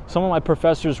 some of my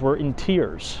professors were in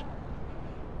tears.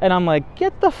 And I'm like,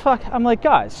 get the fuck, I'm like,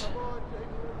 guys,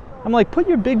 I'm like, put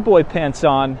your big boy pants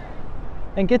on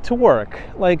and get to work.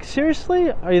 Like,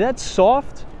 seriously, are you that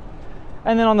soft?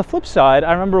 And then on the flip side,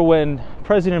 I remember when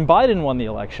President Biden won the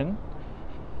election,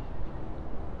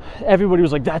 everybody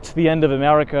was like, that's the end of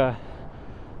America.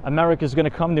 America's going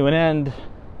to come to an end,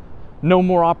 no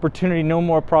more opportunity, no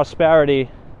more prosperity,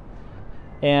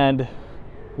 and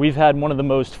we've had one of the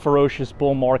most ferocious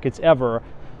bull markets ever.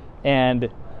 And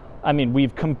I mean,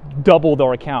 we've doubled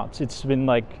our accounts. It's been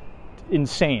like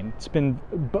insane. It's been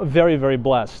very, very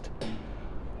blessed.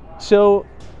 So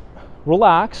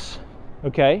relax,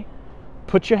 okay?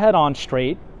 Put your head on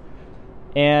straight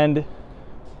and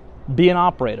be an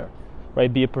operator,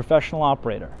 right? Be a professional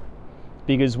operator.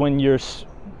 Because when you're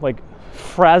like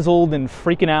frazzled and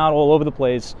freaking out all over the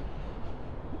place,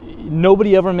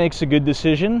 nobody ever makes a good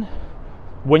decision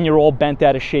when you're all bent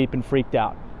out of shape and freaked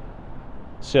out.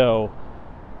 So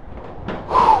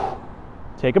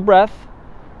take a breath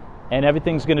and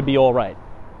everything's going to be all right.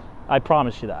 I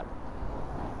promise you that.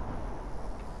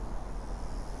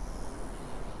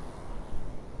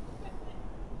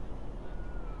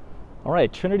 All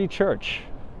right, Trinity Church.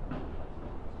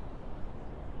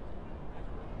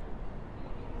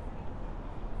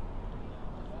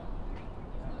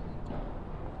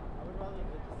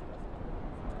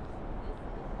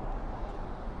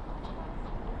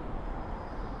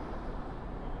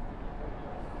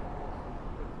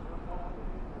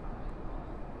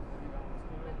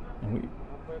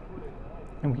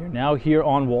 And we are now here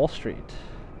on Wall Street.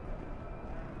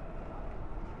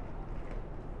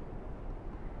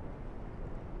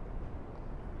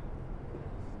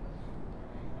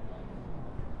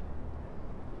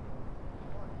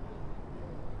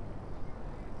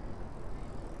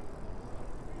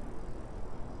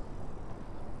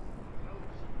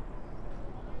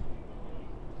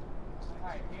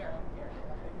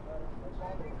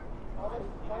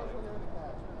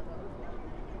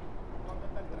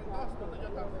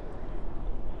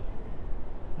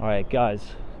 All right, guys,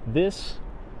 this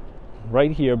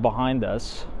right here behind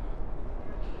us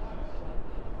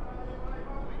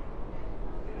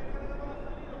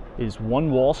is One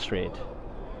Wall Street.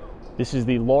 This is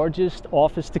the largest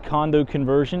office to condo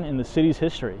conversion in the city's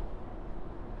history.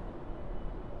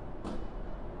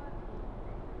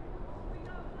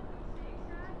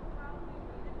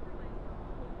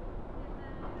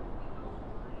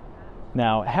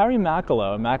 Now, Harry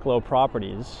Macalo, Macalo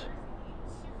Properties,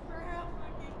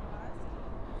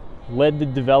 led the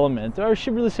development, or I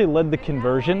should really say led the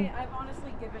conversion. I've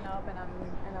honestly given up,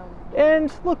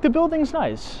 and look, the building's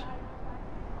nice.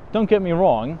 Don't get me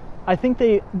wrong. I think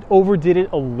they overdid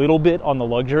it a little bit on the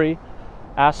luxury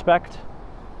aspect.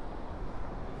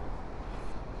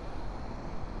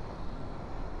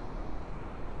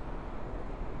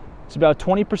 It's about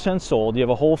 20% sold. You have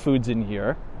a Whole Foods in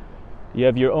here. You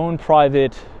have your own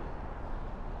private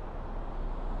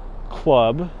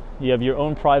club. You have your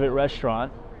own private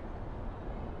restaurant.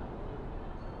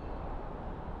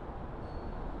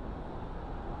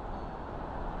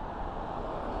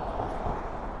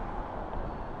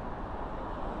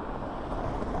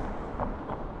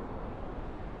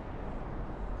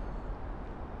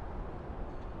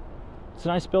 It's a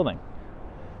nice building.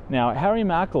 Now, Harry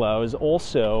Macalo is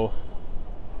also,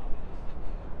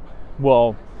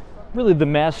 well, really the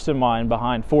mastermind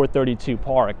behind 432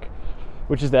 Park,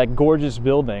 which is that gorgeous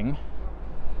building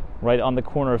right on the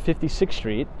corner of 56th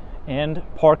Street and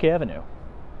Park Avenue.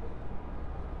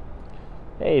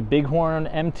 Hey, Bighorn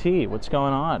MT, what's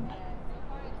going on?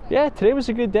 Yeah, today was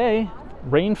a good day.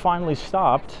 Rain finally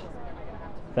stopped,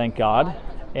 thank God.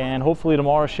 And hopefully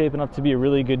tomorrow is shaping up to be a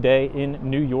really good day in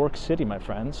New York City, my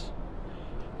friends.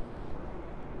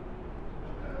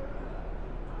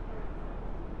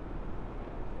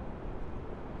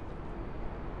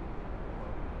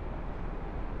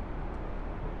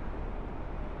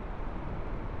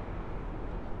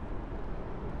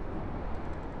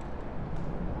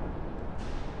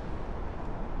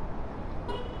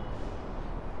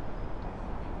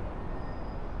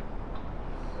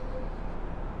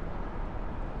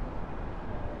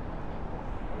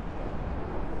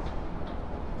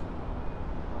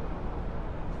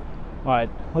 All right,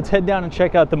 let's head down and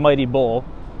check out the Mighty Bull,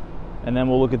 and then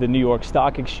we'll look at the New York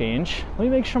Stock Exchange. Let me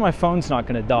make sure my phone's not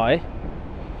going to die.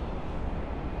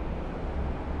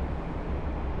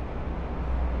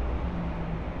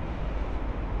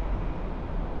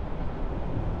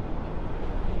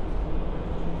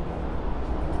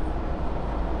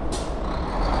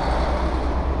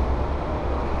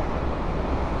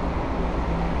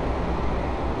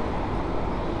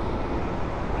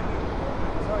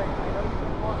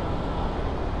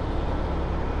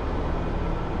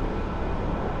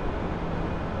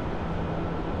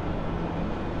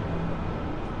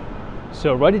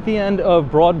 So right at the end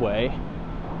of Broadway,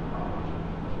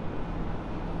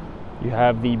 you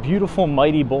have the beautiful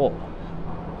Mighty Bull.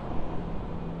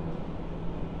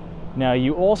 Now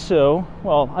you also,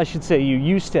 well, I should say you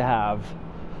used to have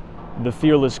the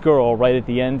Fearless Girl right at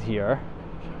the end here.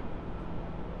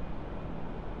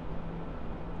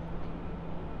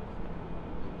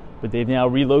 But they've now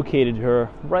relocated her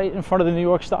right in front of the New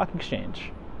York Stock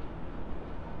Exchange.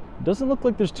 Doesn't look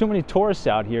like there's too many tourists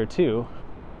out here, too.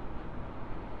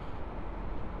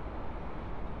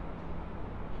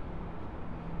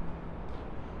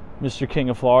 Mr. King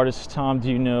of Florida says, Tom, do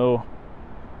you know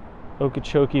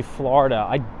Okeechobee, Florida?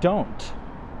 I don't.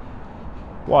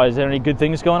 Why, is there any good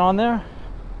things going on there?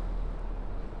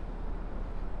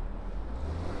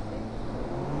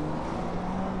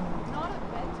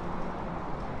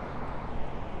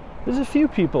 There's a few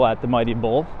people at the Mighty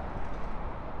Bull.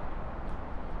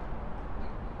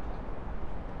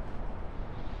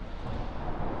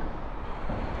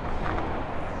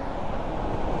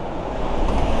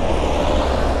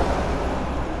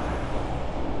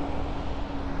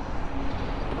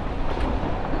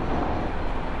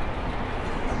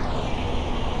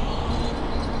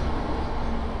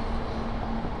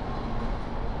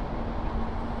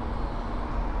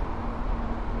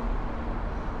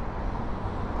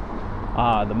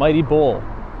 Ah, the Mighty Bull,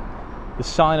 the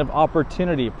sign of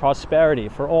opportunity, prosperity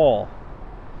for all.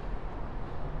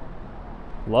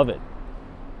 Love it.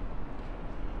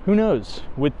 Who knows?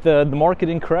 With the market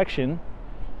in correction,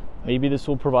 maybe this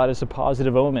will provide us a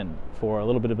positive omen for a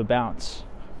little bit of a bounce.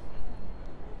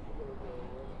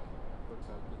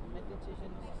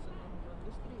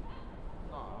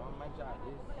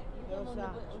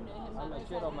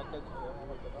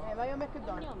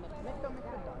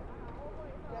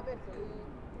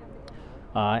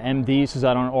 MD says,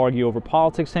 I don't argue over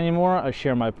politics anymore. I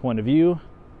share my point of view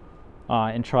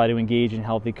and try to engage in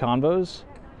healthy convos.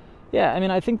 Yeah, I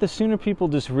mean, I think the sooner people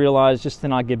just realize just to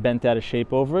not get bent out of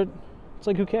shape over it, it's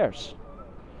like, who cares?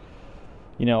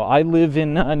 You know, I live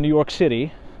in New York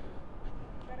City,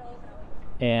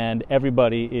 and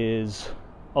everybody is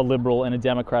a liberal and a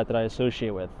Democrat that I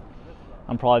associate with.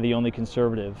 I'm probably the only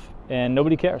conservative, and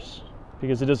nobody cares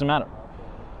because it doesn't matter.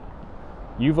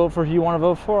 You vote for who you want to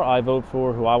vote for, I vote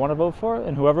for who I want to vote for,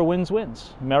 and whoever wins,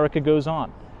 wins. America goes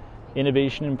on.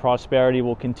 Innovation and prosperity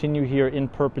will continue here in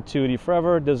perpetuity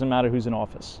forever. It doesn't matter who's in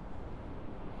office.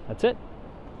 That's it.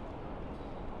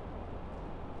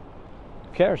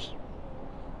 Who cares?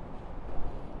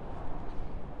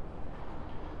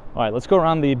 All right, let's go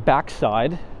around the back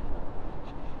side,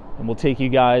 and we'll take you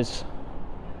guys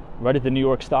right at the New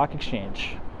York Stock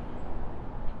Exchange.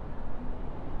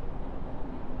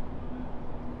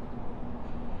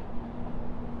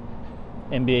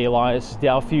 NBA Elias,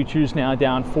 Dow futures now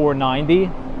down 490.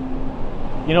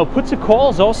 You know, puts and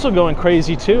calls also going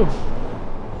crazy too.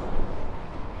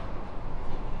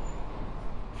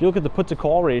 If you look at the put to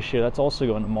call ratio, that's also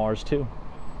going to Mars too.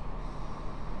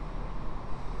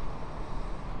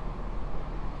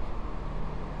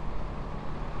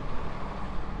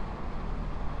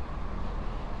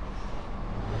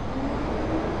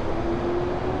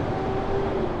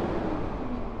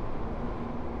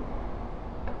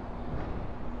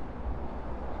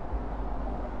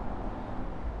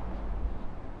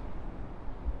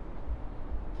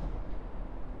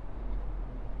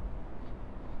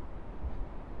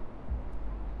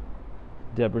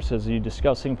 Deborah says, are you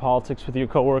discussing politics with your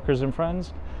coworkers and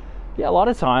friends? Yeah, a lot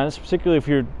of times, particularly if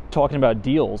you're talking about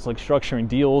deals, like structuring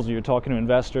deals, or you're talking to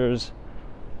investors.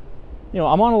 You know,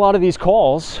 I'm on a lot of these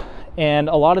calls, and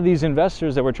a lot of these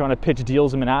investors that were trying to pitch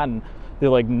deals in Manhattan, they're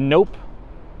like, nope,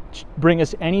 bring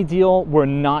us any deal, we're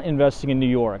not investing in New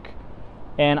York.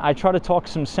 And I try to talk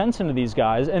some sense into these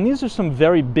guys, and these are some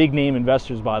very big name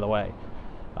investors, by the way,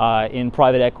 in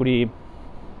private equity,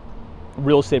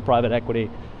 real estate private equity,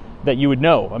 that you would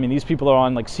know. I mean, these people are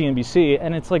on like CNBC,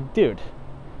 and it's like, dude,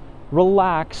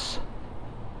 relax.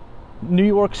 New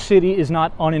York City is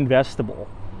not uninvestable.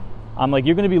 I'm like,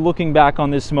 you're going to be looking back on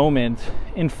this moment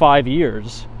in 5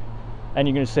 years, and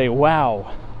you're going to say,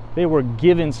 wow, they were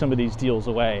giving some of these deals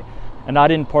away, and I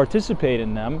didn't participate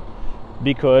in them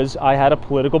because I had a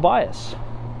political bias.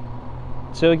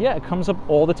 So yeah, it comes up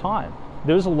all the time.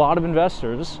 There's a lot of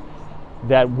investors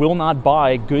that will not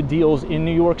buy good deals in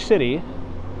New York City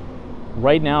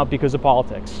right now because of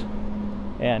politics.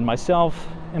 And myself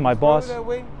and my boss.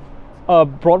 Broadway?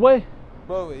 Broadway?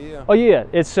 Broadway, yeah. Oh yeah,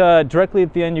 it's directly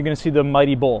at the end. You're going to see the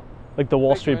Mighty Bull, like the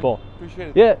Wall Street Bull. Appreciate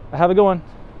it. Yeah, have a good one.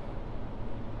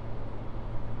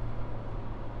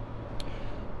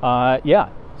 Yeah,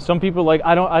 some people are like,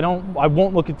 I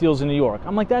won't look at deals in New York.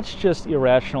 I'm like, that's just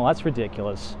irrational. That's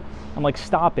ridiculous. I'm like,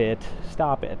 stop it.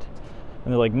 And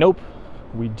they're like, nope,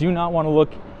 we do not want to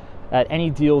look at any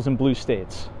deals in blue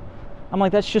states. I'm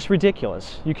like, that's just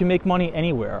ridiculous. You can make money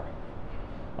anywhere.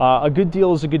 A good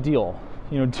deal is a good deal.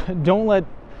 You know, don't let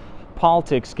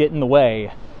politics get in the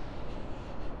way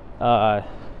of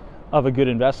a good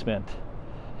investment,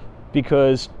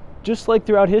 because just like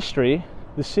throughout history,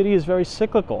 the city is very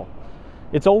cyclical.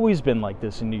 It's always been like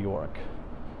this in New York.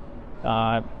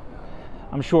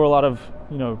 I'm sure a lot of,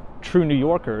 you know, true New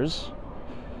Yorkers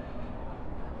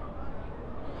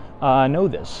know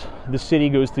this. The city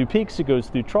goes through peaks, it goes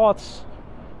through troughs.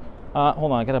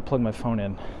 Hold on, I gotta plug my phone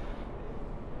in.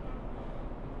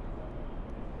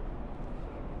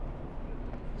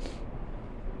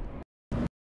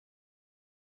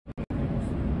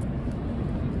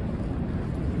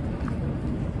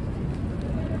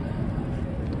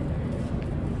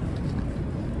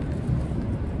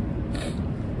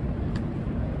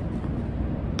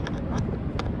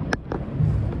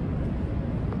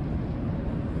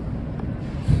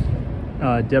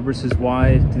 Deborah says,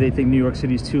 why do they think New York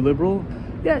City is too liberal?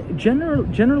 Yeah,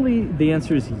 generally the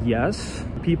answer is yes.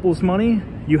 People's money,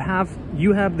 you have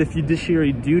the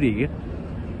fiduciary duty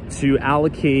to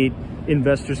allocate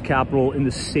investors' capital in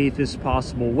the safest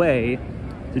possible way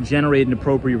to generate an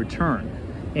appropriate return.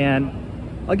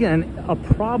 And again, a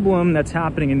problem that's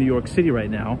happening in New York City right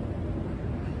now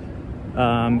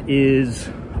is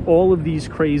all of these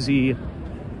crazy,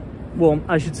 well,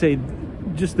 I should say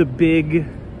just the big,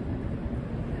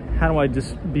 how do I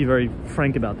just be very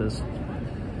frank about this?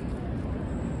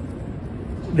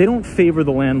 They don't favor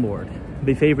the landlord,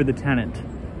 they favor the tenant.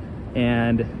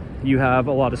 And you have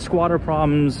a lot of squatter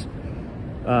problems,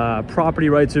 property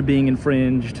rights are being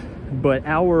infringed, but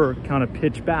our kind of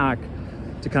pitch back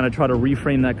to kind of try to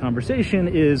reframe that conversation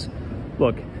is,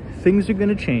 look, things are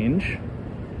gonna change.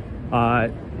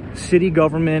 City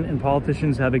government and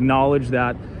politicians have acknowledged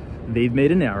that they've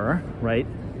made an error, right?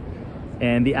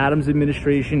 And the Adams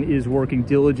administration is working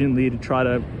diligently to try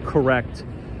to correct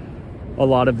a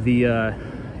lot of the,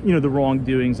 you know, the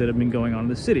wrongdoings that have been going on in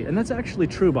the city. And that's actually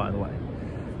true, by the way.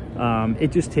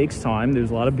 It just takes time. There's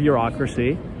a lot of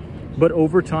bureaucracy, but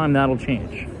over time that'll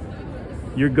change.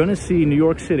 You're gonna see New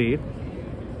York City,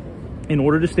 in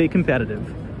order to stay competitive,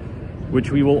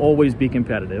 which we will always be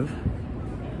competitive,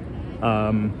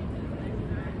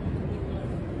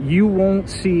 you won't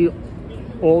see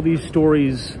all these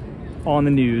stories on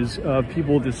the news of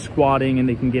people just squatting and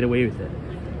they can get away with it.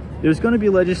 There's going to be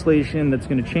legislation that's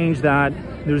going to change that.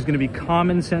 There's going to be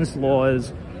common sense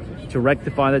laws to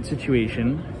rectify that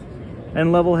situation,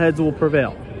 and level heads will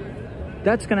prevail.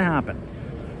 That's going to happen.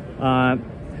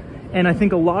 And I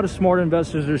think a lot of smart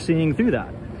investors are seeing through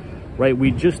that, right? We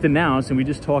just announced, and we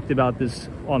just talked about this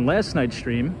on last night's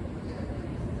stream,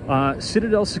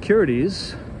 Citadel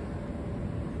Securities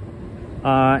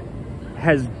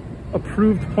has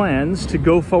approved plans to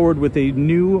go forward with a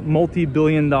new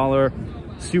multi-billion-dollar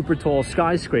super tall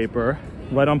skyscraper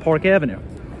right on Park Avenue.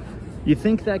 You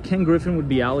think that Ken Griffin would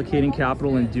be allocating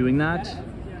capital and doing that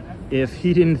if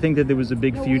he didn't think that there was a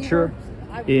big future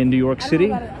in New York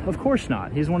City? Of course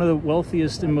not. He's one of the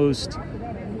wealthiest and most,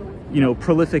 you know,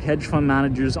 prolific hedge fund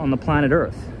managers on the planet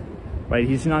Earth, right?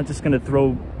 He's not just going to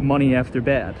throw money after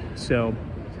bad. So,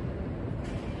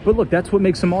 but look, that's what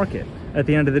makes a market at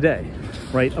the end of the day,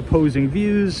 right? Opposing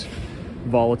views,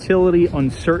 volatility,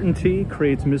 uncertainty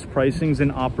creates mispricings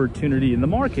and opportunity in the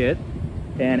market.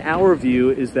 And our view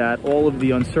is that all of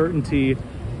the uncertainty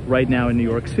right now in New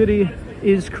York City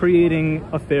is creating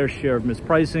a fair share of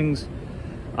mispricings,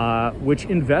 which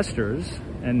investors,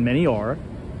 and many are,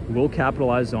 will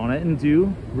capitalize on it and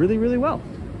do really, really well.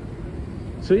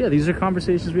 So yeah, these are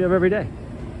conversations we have every day.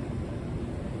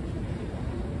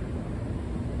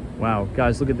 Wow,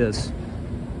 guys, look at this.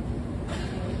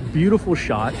 Beautiful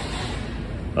shot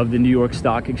of the New York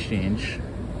Stock Exchange.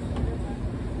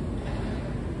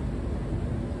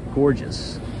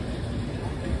 Gorgeous.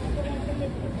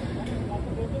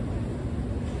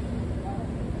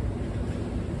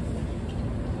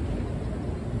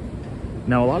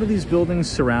 Now, a lot of these buildings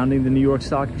surrounding the New York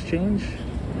Stock Exchange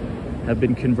have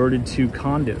been converted to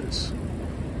condos.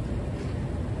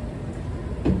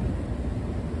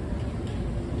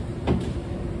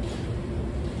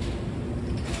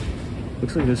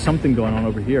 Looks like there's something going on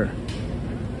over here.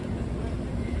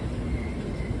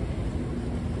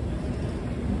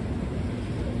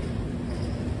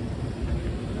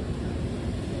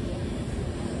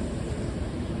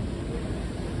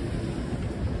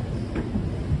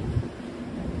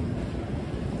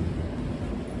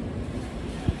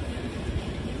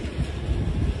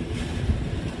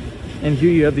 And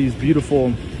here you have these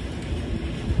beautiful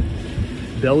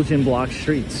Belgian block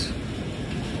streets.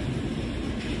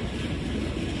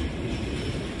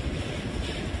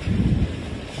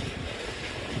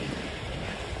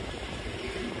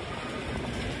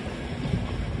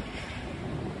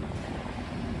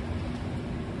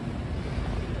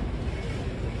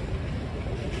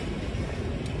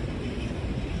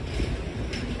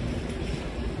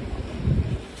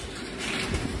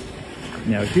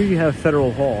 Now here you have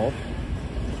Federal Hall,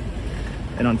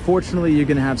 and unfortunately you're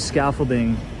gonna have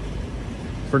scaffolding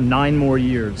for 9 more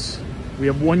years. We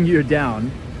have 1 year down,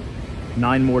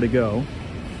 9 more to go.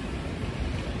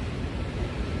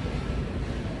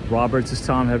 Robert says,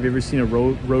 Tom, have you ever seen a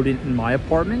rodent in my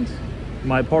apartment?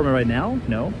 My apartment right now?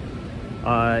 No.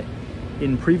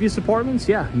 In previous apartments?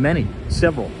 Yeah, many,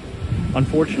 several,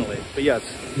 unfortunately. But yes,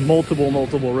 multiple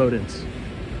rodents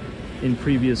in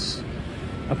previous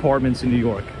apartments in New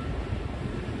York.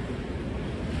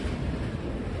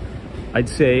 I'd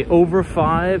say over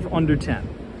 5, under 10.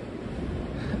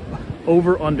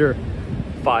 Over, under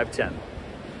 5, 10.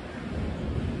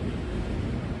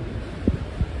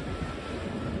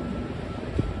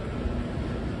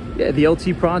 Yeah, the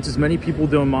LT process, many people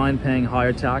don't mind paying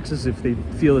higher taxes if they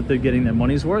feel that they're getting their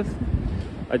money's worth.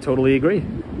 I totally agree.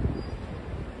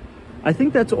 I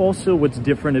think that's also what's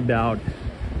different about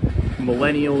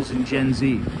millennials and Gen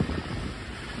Z.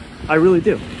 I really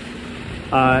do.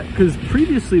 Because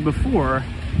previously, before,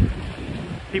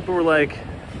 people were like,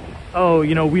 oh,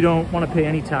 you know, we don't want to pay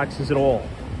any taxes at all.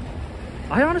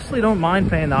 I honestly don't mind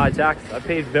paying the high taxes. I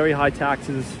paid very high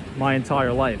taxes my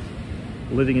entire life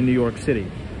living in New York City,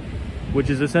 which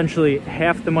is essentially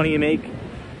half the money you make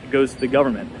goes to the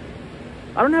government.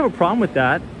 I don't have a problem with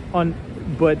that,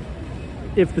 but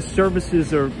if the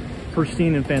services are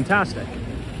pristine and fantastic.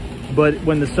 But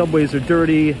when the subways are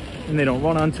dirty and they don't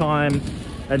run on time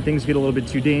and things get a little bit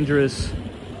too dangerous,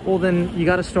 well then you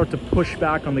got to start to push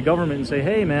back on the government and say,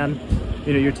 hey man,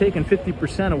 you know, you're taking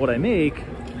 50% of what I make,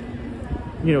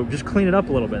 you know, just clean it up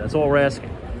a little bit. That's all we're asking.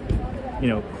 You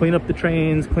know, clean up the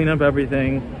trains, clean up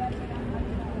everything.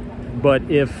 But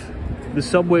if the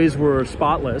subways were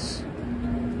spotless,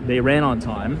 they ran on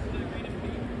time,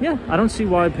 yeah, I don't see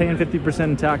why paying 50%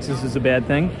 in taxes is a bad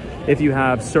thing. If you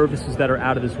have services that are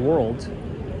out of this world,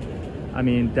 I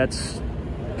mean, that's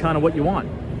kind of what you want.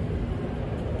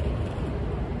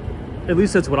 At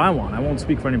least that's what I want. I won't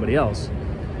speak for anybody else.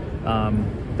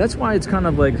 That's why it's kind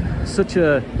of like such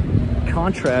a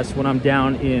contrast when I'm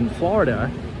down in Florida,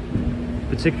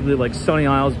 particularly like Sunny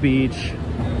Isles Beach,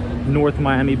 North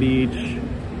Miami Beach,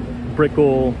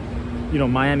 Brickell, you know,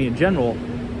 Miami in general.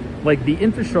 Like, the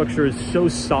infrastructure is so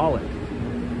solid.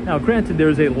 Now, granted,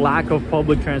 there's a lack of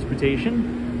public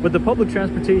transportation, but the public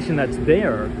transportation that's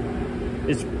there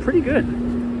is pretty good.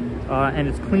 And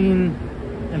it's clean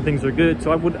and things are good.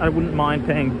 So I wouldn't mind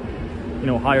paying, you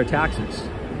know, higher taxes.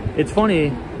 It's funny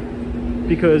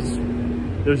because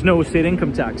there's no state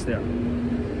income tax there.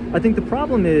 I think the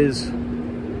problem is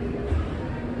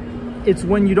it's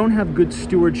when you don't have good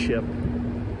stewardship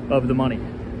of the money.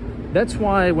 That's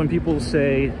why when people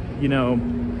say, you know,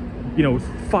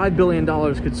 $5 billion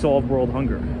could solve world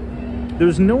hunger.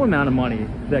 There's no amount of money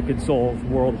that could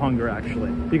solve world hunger,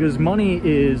 actually, because money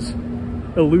is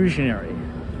illusionary.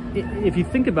 If you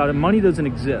think about it, money doesn't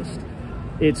exist.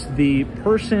 It's the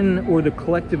person or the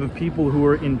collective of people who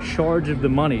are in charge of the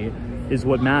money is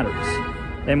what matters.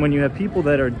 And when you have people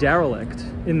that are derelict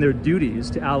in their duties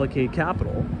to allocate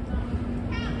capital,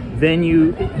 then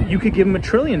you could give them $1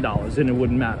 trillion and it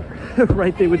wouldn't matter,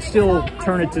 right? They would still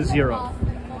turn it to zero.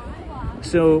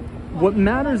 So what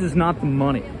matters is not the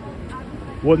money.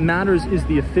 What matters is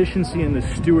the efficiency and the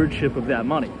stewardship of that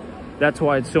money. That's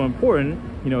why it's so important,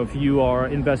 you know, if you are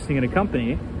investing in a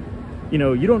company, you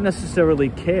know, you don't necessarily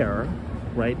care,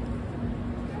 right,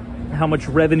 how much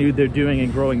revenue they're doing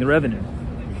and growing the revenue,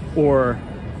 or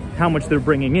how much they're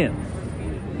bringing in.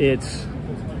 It's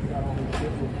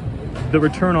the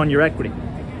return on your equity,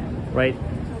 right?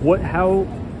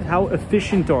 How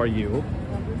efficient are you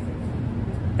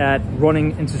at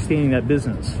running and sustaining that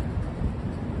business?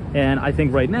 And I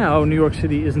think right now, New York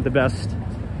City isn't the best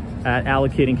at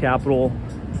allocating capital,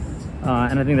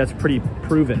 and I think that's pretty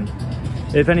proven.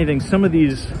 If anything, some of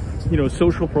these, you know,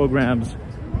 social programs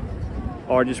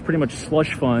are just pretty much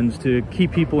slush funds to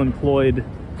keep people employed,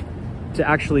 to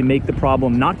actually make the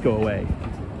problem not go away.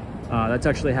 That's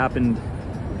actually happened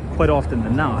quite often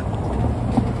than not.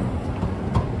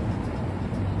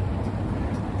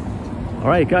 All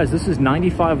right, guys, this is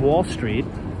 95 Wall Street.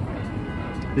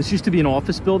 This used to be an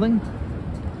office building,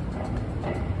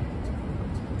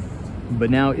 but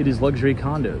now it is luxury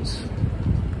condos.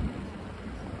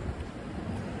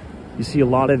 You see a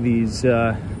lot of these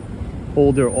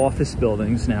older office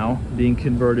buildings now being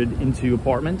converted into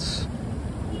apartments.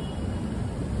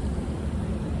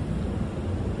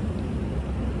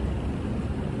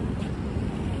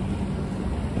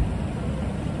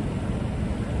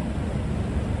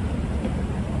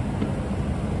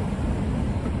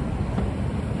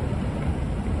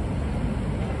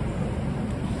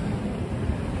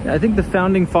 I think the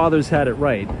founding fathers had it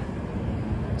right.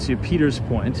 to Peter's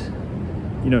point,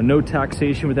 you know, no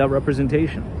taxation without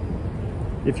representation.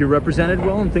 If you're represented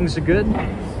well and things are good,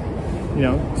 you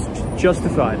know, it's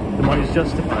justified. The money's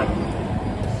justified.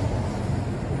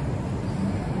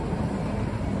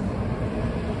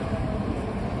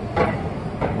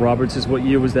 Robert says, what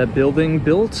year was that building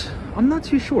built? I'm not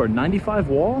too sure. 95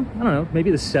 wall? I don't know,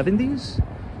 maybe the 70s?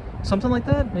 Something like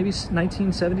that? Maybe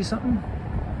 1970 something?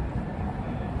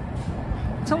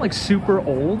 It's not like super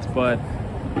old, but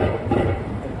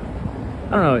I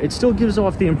don't know. It still gives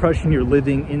off the impression you're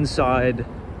living inside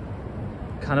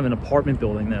kind of an apartment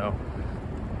building though.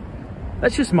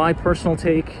 That's just my personal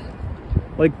take.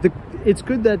 Like, it's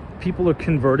good that people are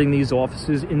converting these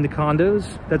offices into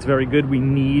condos. That's very good. We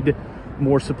need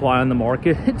more supply on the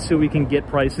market so we can get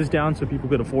prices down so people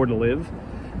could afford to live.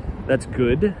 That's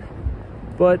good.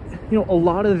 But, you know, a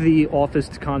lot of the office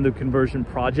to condo conversion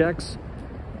projects,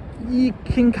 you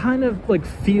can kind of like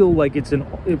feel like it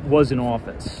was an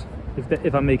office,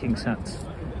 if I'm making sense.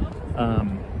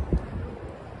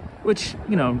 Which,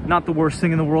 you know, not the worst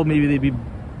thing in the world. Maybe they'd be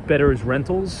better as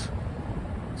rentals.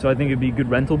 So I think it'd be a good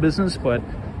rental business, but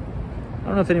I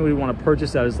don't know if anybody would want to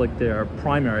purchase that as like their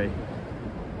primary.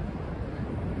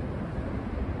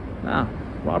 Ah,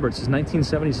 Roberts is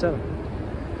 1977.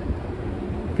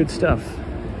 Good stuff.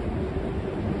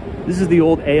 This is the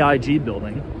old AIG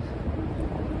building.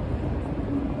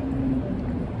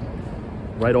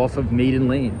 Right off of Maiden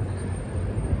Lane.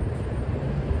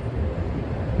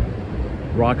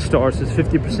 Rockstar says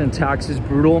 50% tax is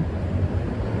brutal.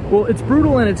 Well, it's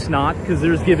brutal and it's not, because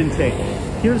there's give and take.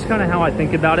 Here's kind of how I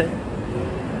think about it.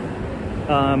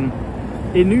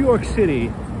 In New York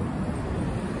City,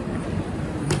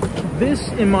 this,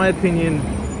 in my opinion,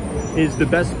 is the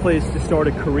best place to start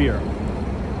a career,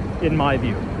 in my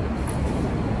view.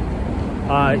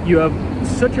 You have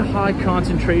such a high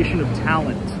concentration of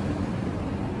talent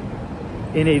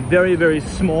in a very, very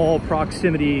small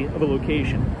proximity of a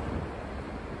location.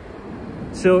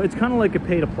 So it's kind of like a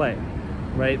pay to play,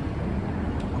 right?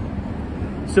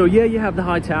 So yeah, you have the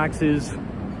high taxes,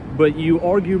 but you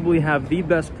arguably have the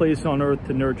best place on earth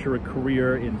to nurture a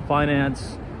career in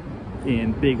finance,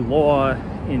 in big law,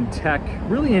 in tech,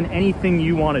 really in anything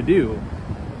you want to do.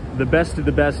 The best of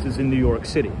the best is in New York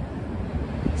City.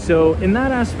 So in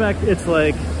that aspect, it's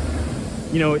like,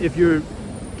 you know, if you're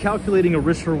calculating a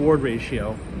risk-reward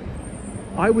ratio,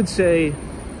 I would say,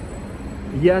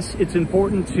 yes, it's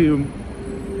important to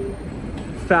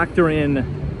factor in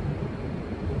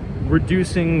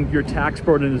reducing your tax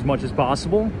burden as much as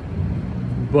possible,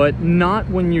 but not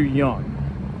when you're young.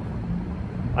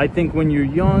 I think when you're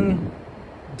young,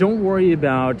 don't worry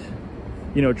about,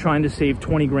 you know, trying to save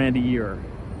 20 grand a year,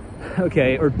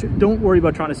 okay? Or don't worry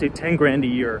about trying to save 10 grand a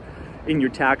year in your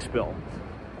tax bill.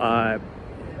 I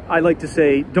like to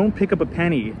say, don't pick up a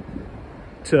penny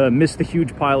to miss the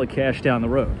huge pile of cash down the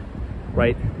road,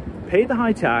 right? Pay the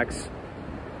high tax,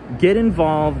 get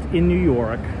involved in New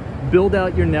York, build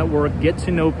out your network, get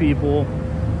to know people,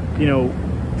 you know,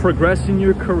 progress in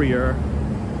your career.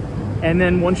 And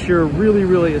then once you're really,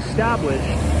 really established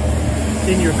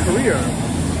in your career,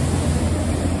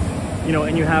 you know,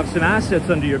 and you have some assets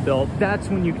under your belt, that's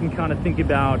when you can kind of think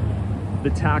about the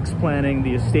tax planning,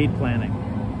 the estate planning.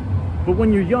 But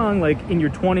when you're young, like in your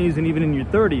 20s and even in your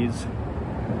 30s,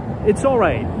 it's all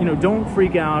right. You know, don't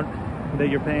freak out that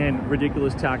you're paying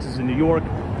ridiculous taxes in New York,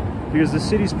 because the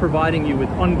city's providing you with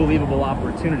unbelievable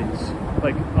opportunities,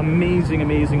 like amazing,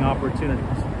 amazing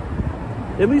opportunities.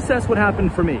 At least that's what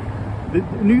happened for me.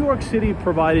 New York City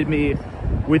provided me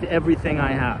with everything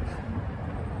I have,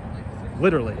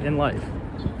 literally, in life.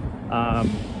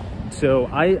 So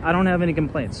I don't have any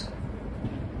complaints.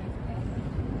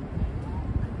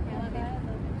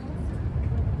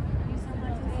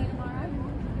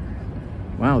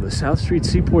 Wow, the South Street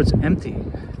Seaport's empty.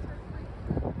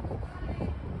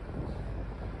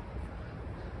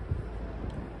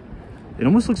 It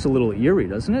almost looks a little eerie,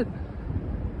 doesn't it?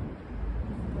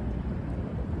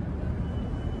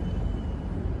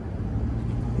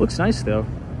 Looks nice though.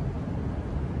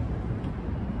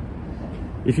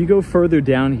 If you go further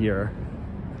down here,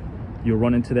 you'll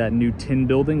run into that new tin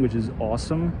building, which is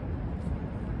awesome.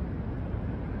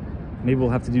 Maybe we'll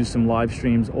have to do some live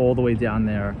streams all the way down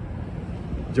there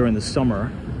during the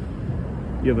summer.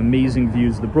 You have amazing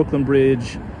views of the Brooklyn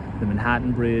Bridge, the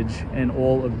Manhattan Bridge, and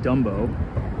all of Dumbo.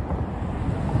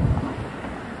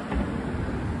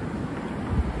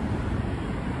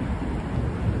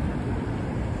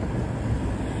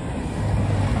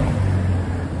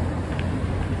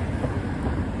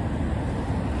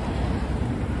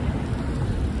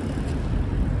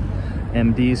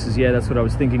 MD says, yeah, that's what I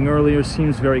was thinking earlier.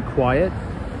 Seems very quiet.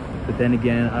 but then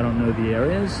again, I don't know the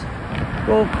areas.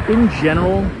 Well, in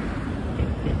general,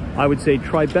 I would say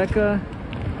Tribeca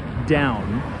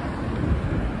down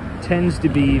tends to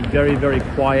be very, very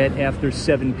quiet after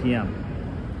 7 p.m.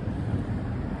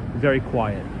 Very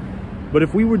quiet. But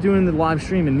if we were doing the live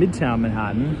stream in Midtown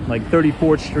Manhattan, like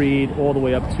 34th Street all the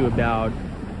way up to about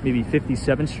maybe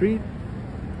 57th Street,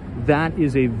 that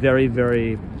is a very,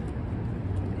 very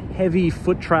heavy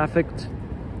foot trafficked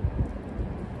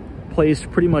place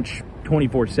pretty much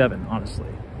 24/7, honestly,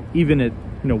 even at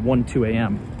 1, 2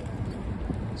 a.m.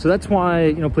 So that's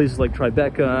why, places like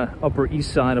Tribeca, Upper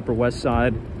East Side, Upper West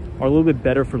Side are a little bit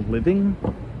better for living.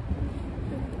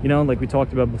 Like we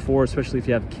talked about before, especially if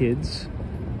you have kids.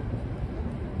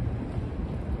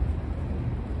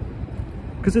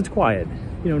 Because it's quiet.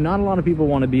 Not a lot of people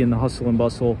want to be in the hustle and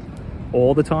bustle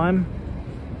all the time.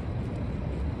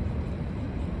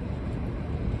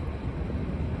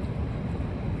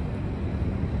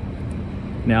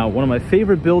 Now, one of my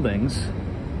favorite buildings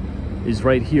is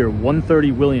right here,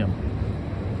 130 William.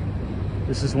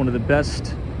 This is one of the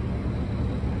best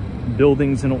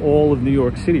buildings in all of New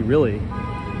York City, really.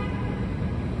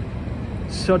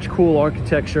 Such cool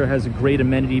architecture, has a great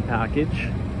amenity package.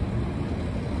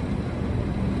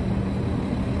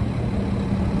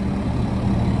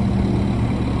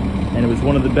 And it was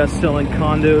one of the best-selling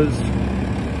condos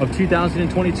of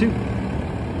 2022.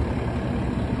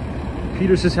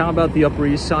 Peter says, how about the Upper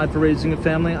East Side for raising a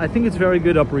family? I think it's very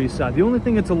good, Upper East Side. The only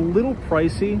thing that's a little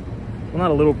pricey, well, not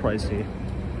a little pricey,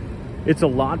 it's a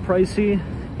lot pricey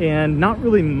and not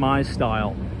really my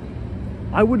style.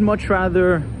 I would much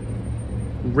rather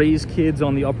raise kids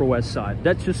on the Upper West Side.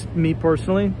 That's just me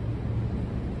personally.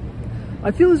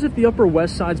 I feel as if the Upper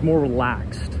West Side's more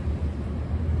relaxed.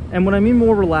 And when I mean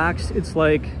more relaxed, it's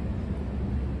like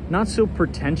not so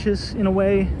pretentious in a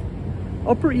way.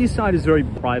 Upper East Side is very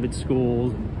private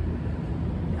schools.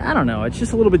 I don't know, it's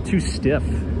just a little bit too stiff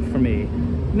for me.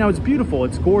 It's beautiful,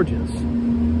 it's gorgeous.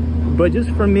 But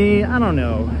just for me, I don't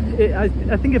know.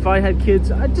 I think if I had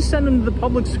kids, I'd just send them to the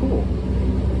public school.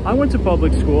 I went to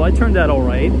public school, I turned out all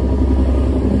right.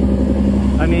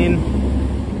 I mean,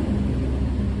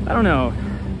 I don't know.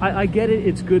 I get it,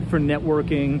 it's good for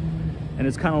networking, and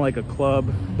it's kind of like a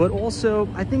club, but also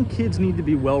I think kids need to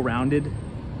be well-rounded.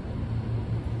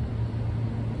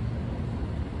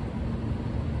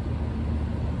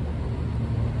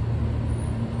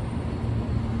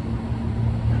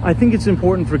 I think it's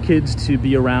important for kids to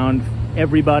be around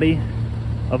everybody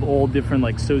of all different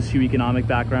like socioeconomic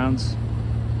backgrounds.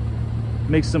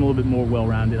 Makes them a little bit more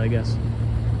well-rounded, I guess.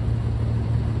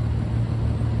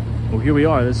 Well, here we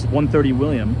are. This is 130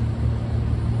 William.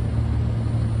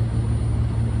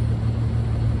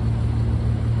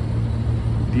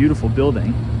 Beautiful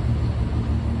building.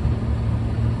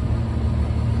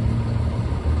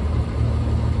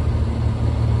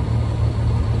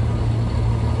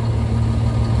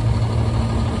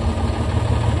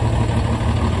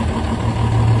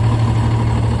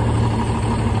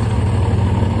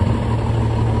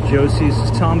 Josie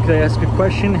says, Tom, could I ask a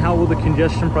question? How will the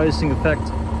congestion pricing affect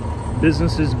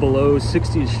businesses below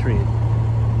 60th Street?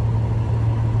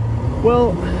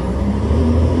 Well,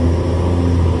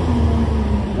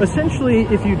 essentially,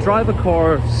 if you drive a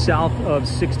car south of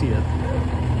 60th,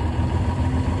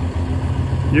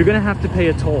 you're gonna have to pay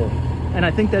a toll. And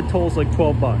I think that toll is like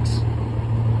 12 bucks.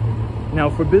 Now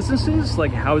for businesses,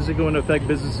 like how is it going to affect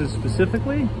businesses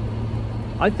specifically?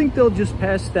 I think they'll just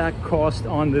pass that cost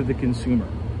on to the consumer.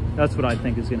 That's what I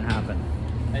think is going to happen.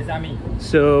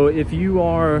 So if you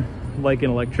are like an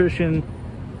electrician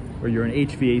or you're an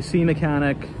HVAC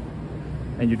mechanic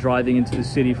and you're driving into the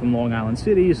city from Long Island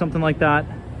City or something like that,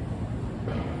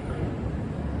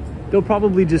 they'll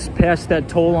probably just pass that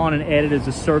toll on and add it as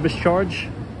a service charge,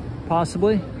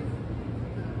 possibly.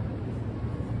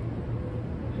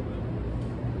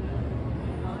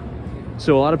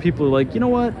 So a lot of people are like, you know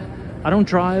what? I don't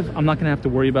drive. I'm not going to have to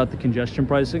worry about the congestion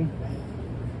pricing.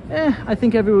 I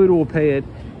think everybody will pay it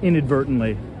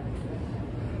inadvertently.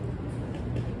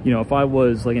 If I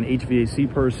was like an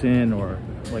HVAC person or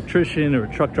electrician or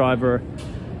a truck driver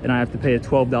and I have to pay a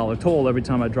 $12 toll every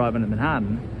time I drive into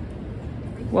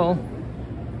Manhattan, well,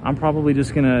 I'm probably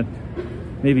just gonna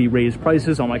maybe raise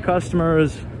prices on my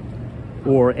customers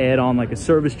or add on like a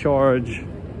service charge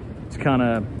to kind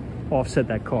of offset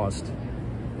that cost.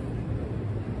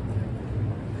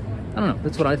 I don't know,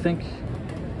 that's what I think.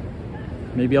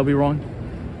 Maybe I'll be wrong.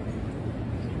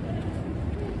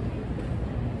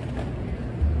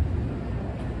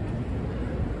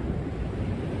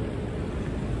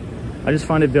 I just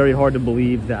find it very hard to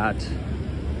believe that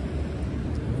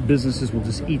businesses will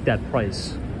just eat that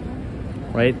price,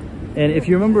 right? And if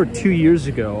you remember 2 years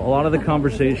ago, a lot of the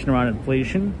conversation around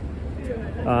inflation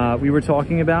we were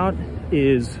talking about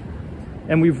is,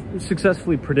 and we've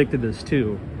successfully predicted this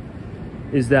too,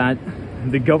 is that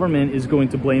the government is going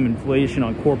to blame inflation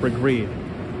on corporate greed,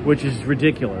 which is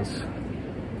ridiculous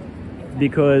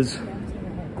because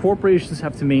corporations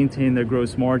have to maintain their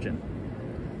gross margin.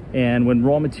 And when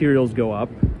raw materials go up,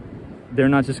 they're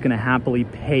not just going to happily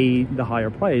pay the higher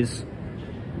price.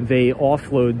 They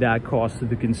offload that cost to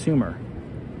the consumer.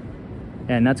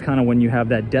 And that's kind of when you have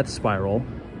that death spiral.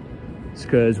 It's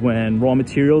because when raw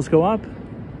materials go up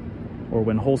or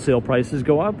when wholesale prices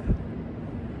go up,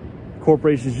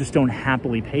 corporations just don't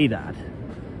happily pay that,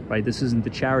 right? This isn't the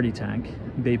charity tank.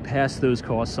 They pass those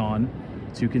costs on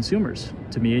to consumers,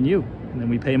 to me and you, and then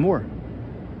we pay more.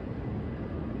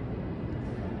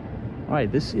 All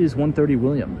right, this is 130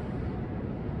 William.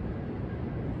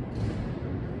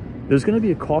 There's gonna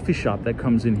be a coffee shop that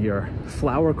comes in here,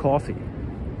 Flower Coffee.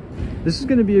 This is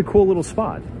gonna be a cool little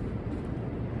spot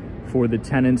for the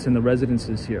tenants and the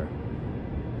residences here.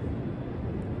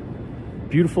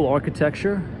 Beautiful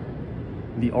architecture.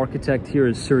 The architect here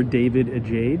is Sir David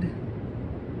Ajade.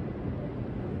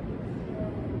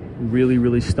 Really,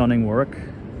 really stunning work.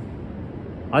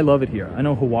 I love it here. I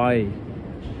know Hawaii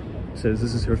says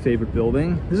this is her favorite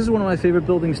building. This is one of my favorite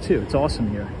buildings too. It's awesome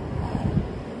here.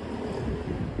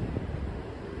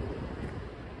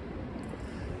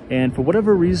 And for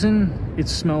whatever reason, it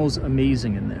smells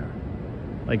amazing in there.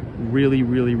 Like really,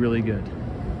 really, really good.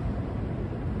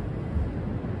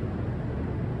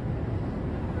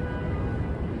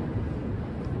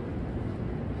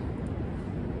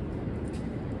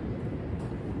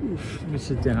 Oof, let me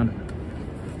sit down.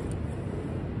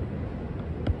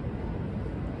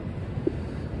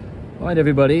 All right,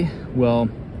 everybody. Well,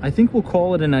 I think we'll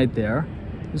call it a night there.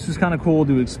 This was kind of cool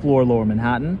to explore Lower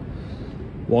Manhattan,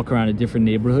 walk around a different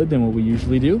neighborhood than what we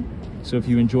usually do. So if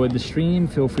you enjoyed the stream,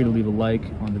 feel free to leave a like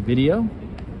on the video.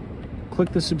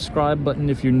 Click the subscribe button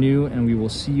if you're new, and we will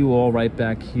see you all right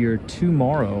back here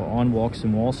tomorrow on Walks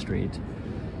in Wall Street.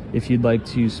 If you'd like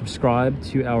to subscribe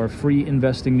to our free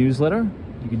investing newsletter,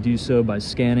 you can do so by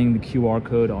scanning the QR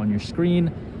code on your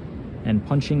screen and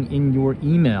punching in your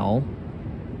email,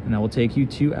 and that will take you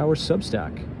to our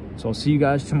Substack. So I'll see you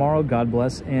guys tomorrow. God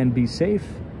bless and be safe.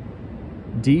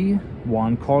 D,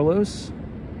 Juan Carlos,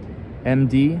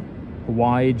 MD,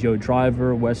 Hawaii, Joe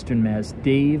Driver, Western Mass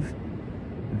Dave,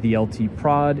 the LT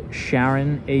Prod,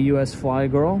 Sharon, AUS Fly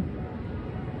Girl,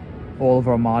 all of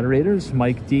our moderators,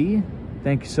 Mike D,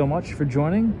 thank you so much for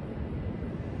joining.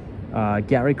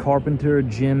 Gary Carpenter,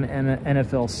 Jim,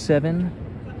 NFL 7.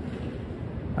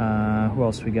 Who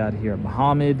else we got here?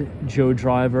 Muhammad, Joe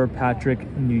Driver, Patrick,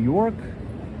 New York,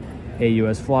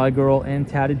 AUS Fly Girl, and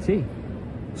Tatted T.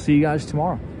 See you guys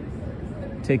tomorrow.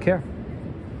 Take care.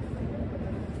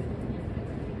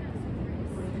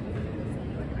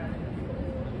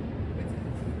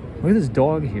 Look at this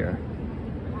dog here.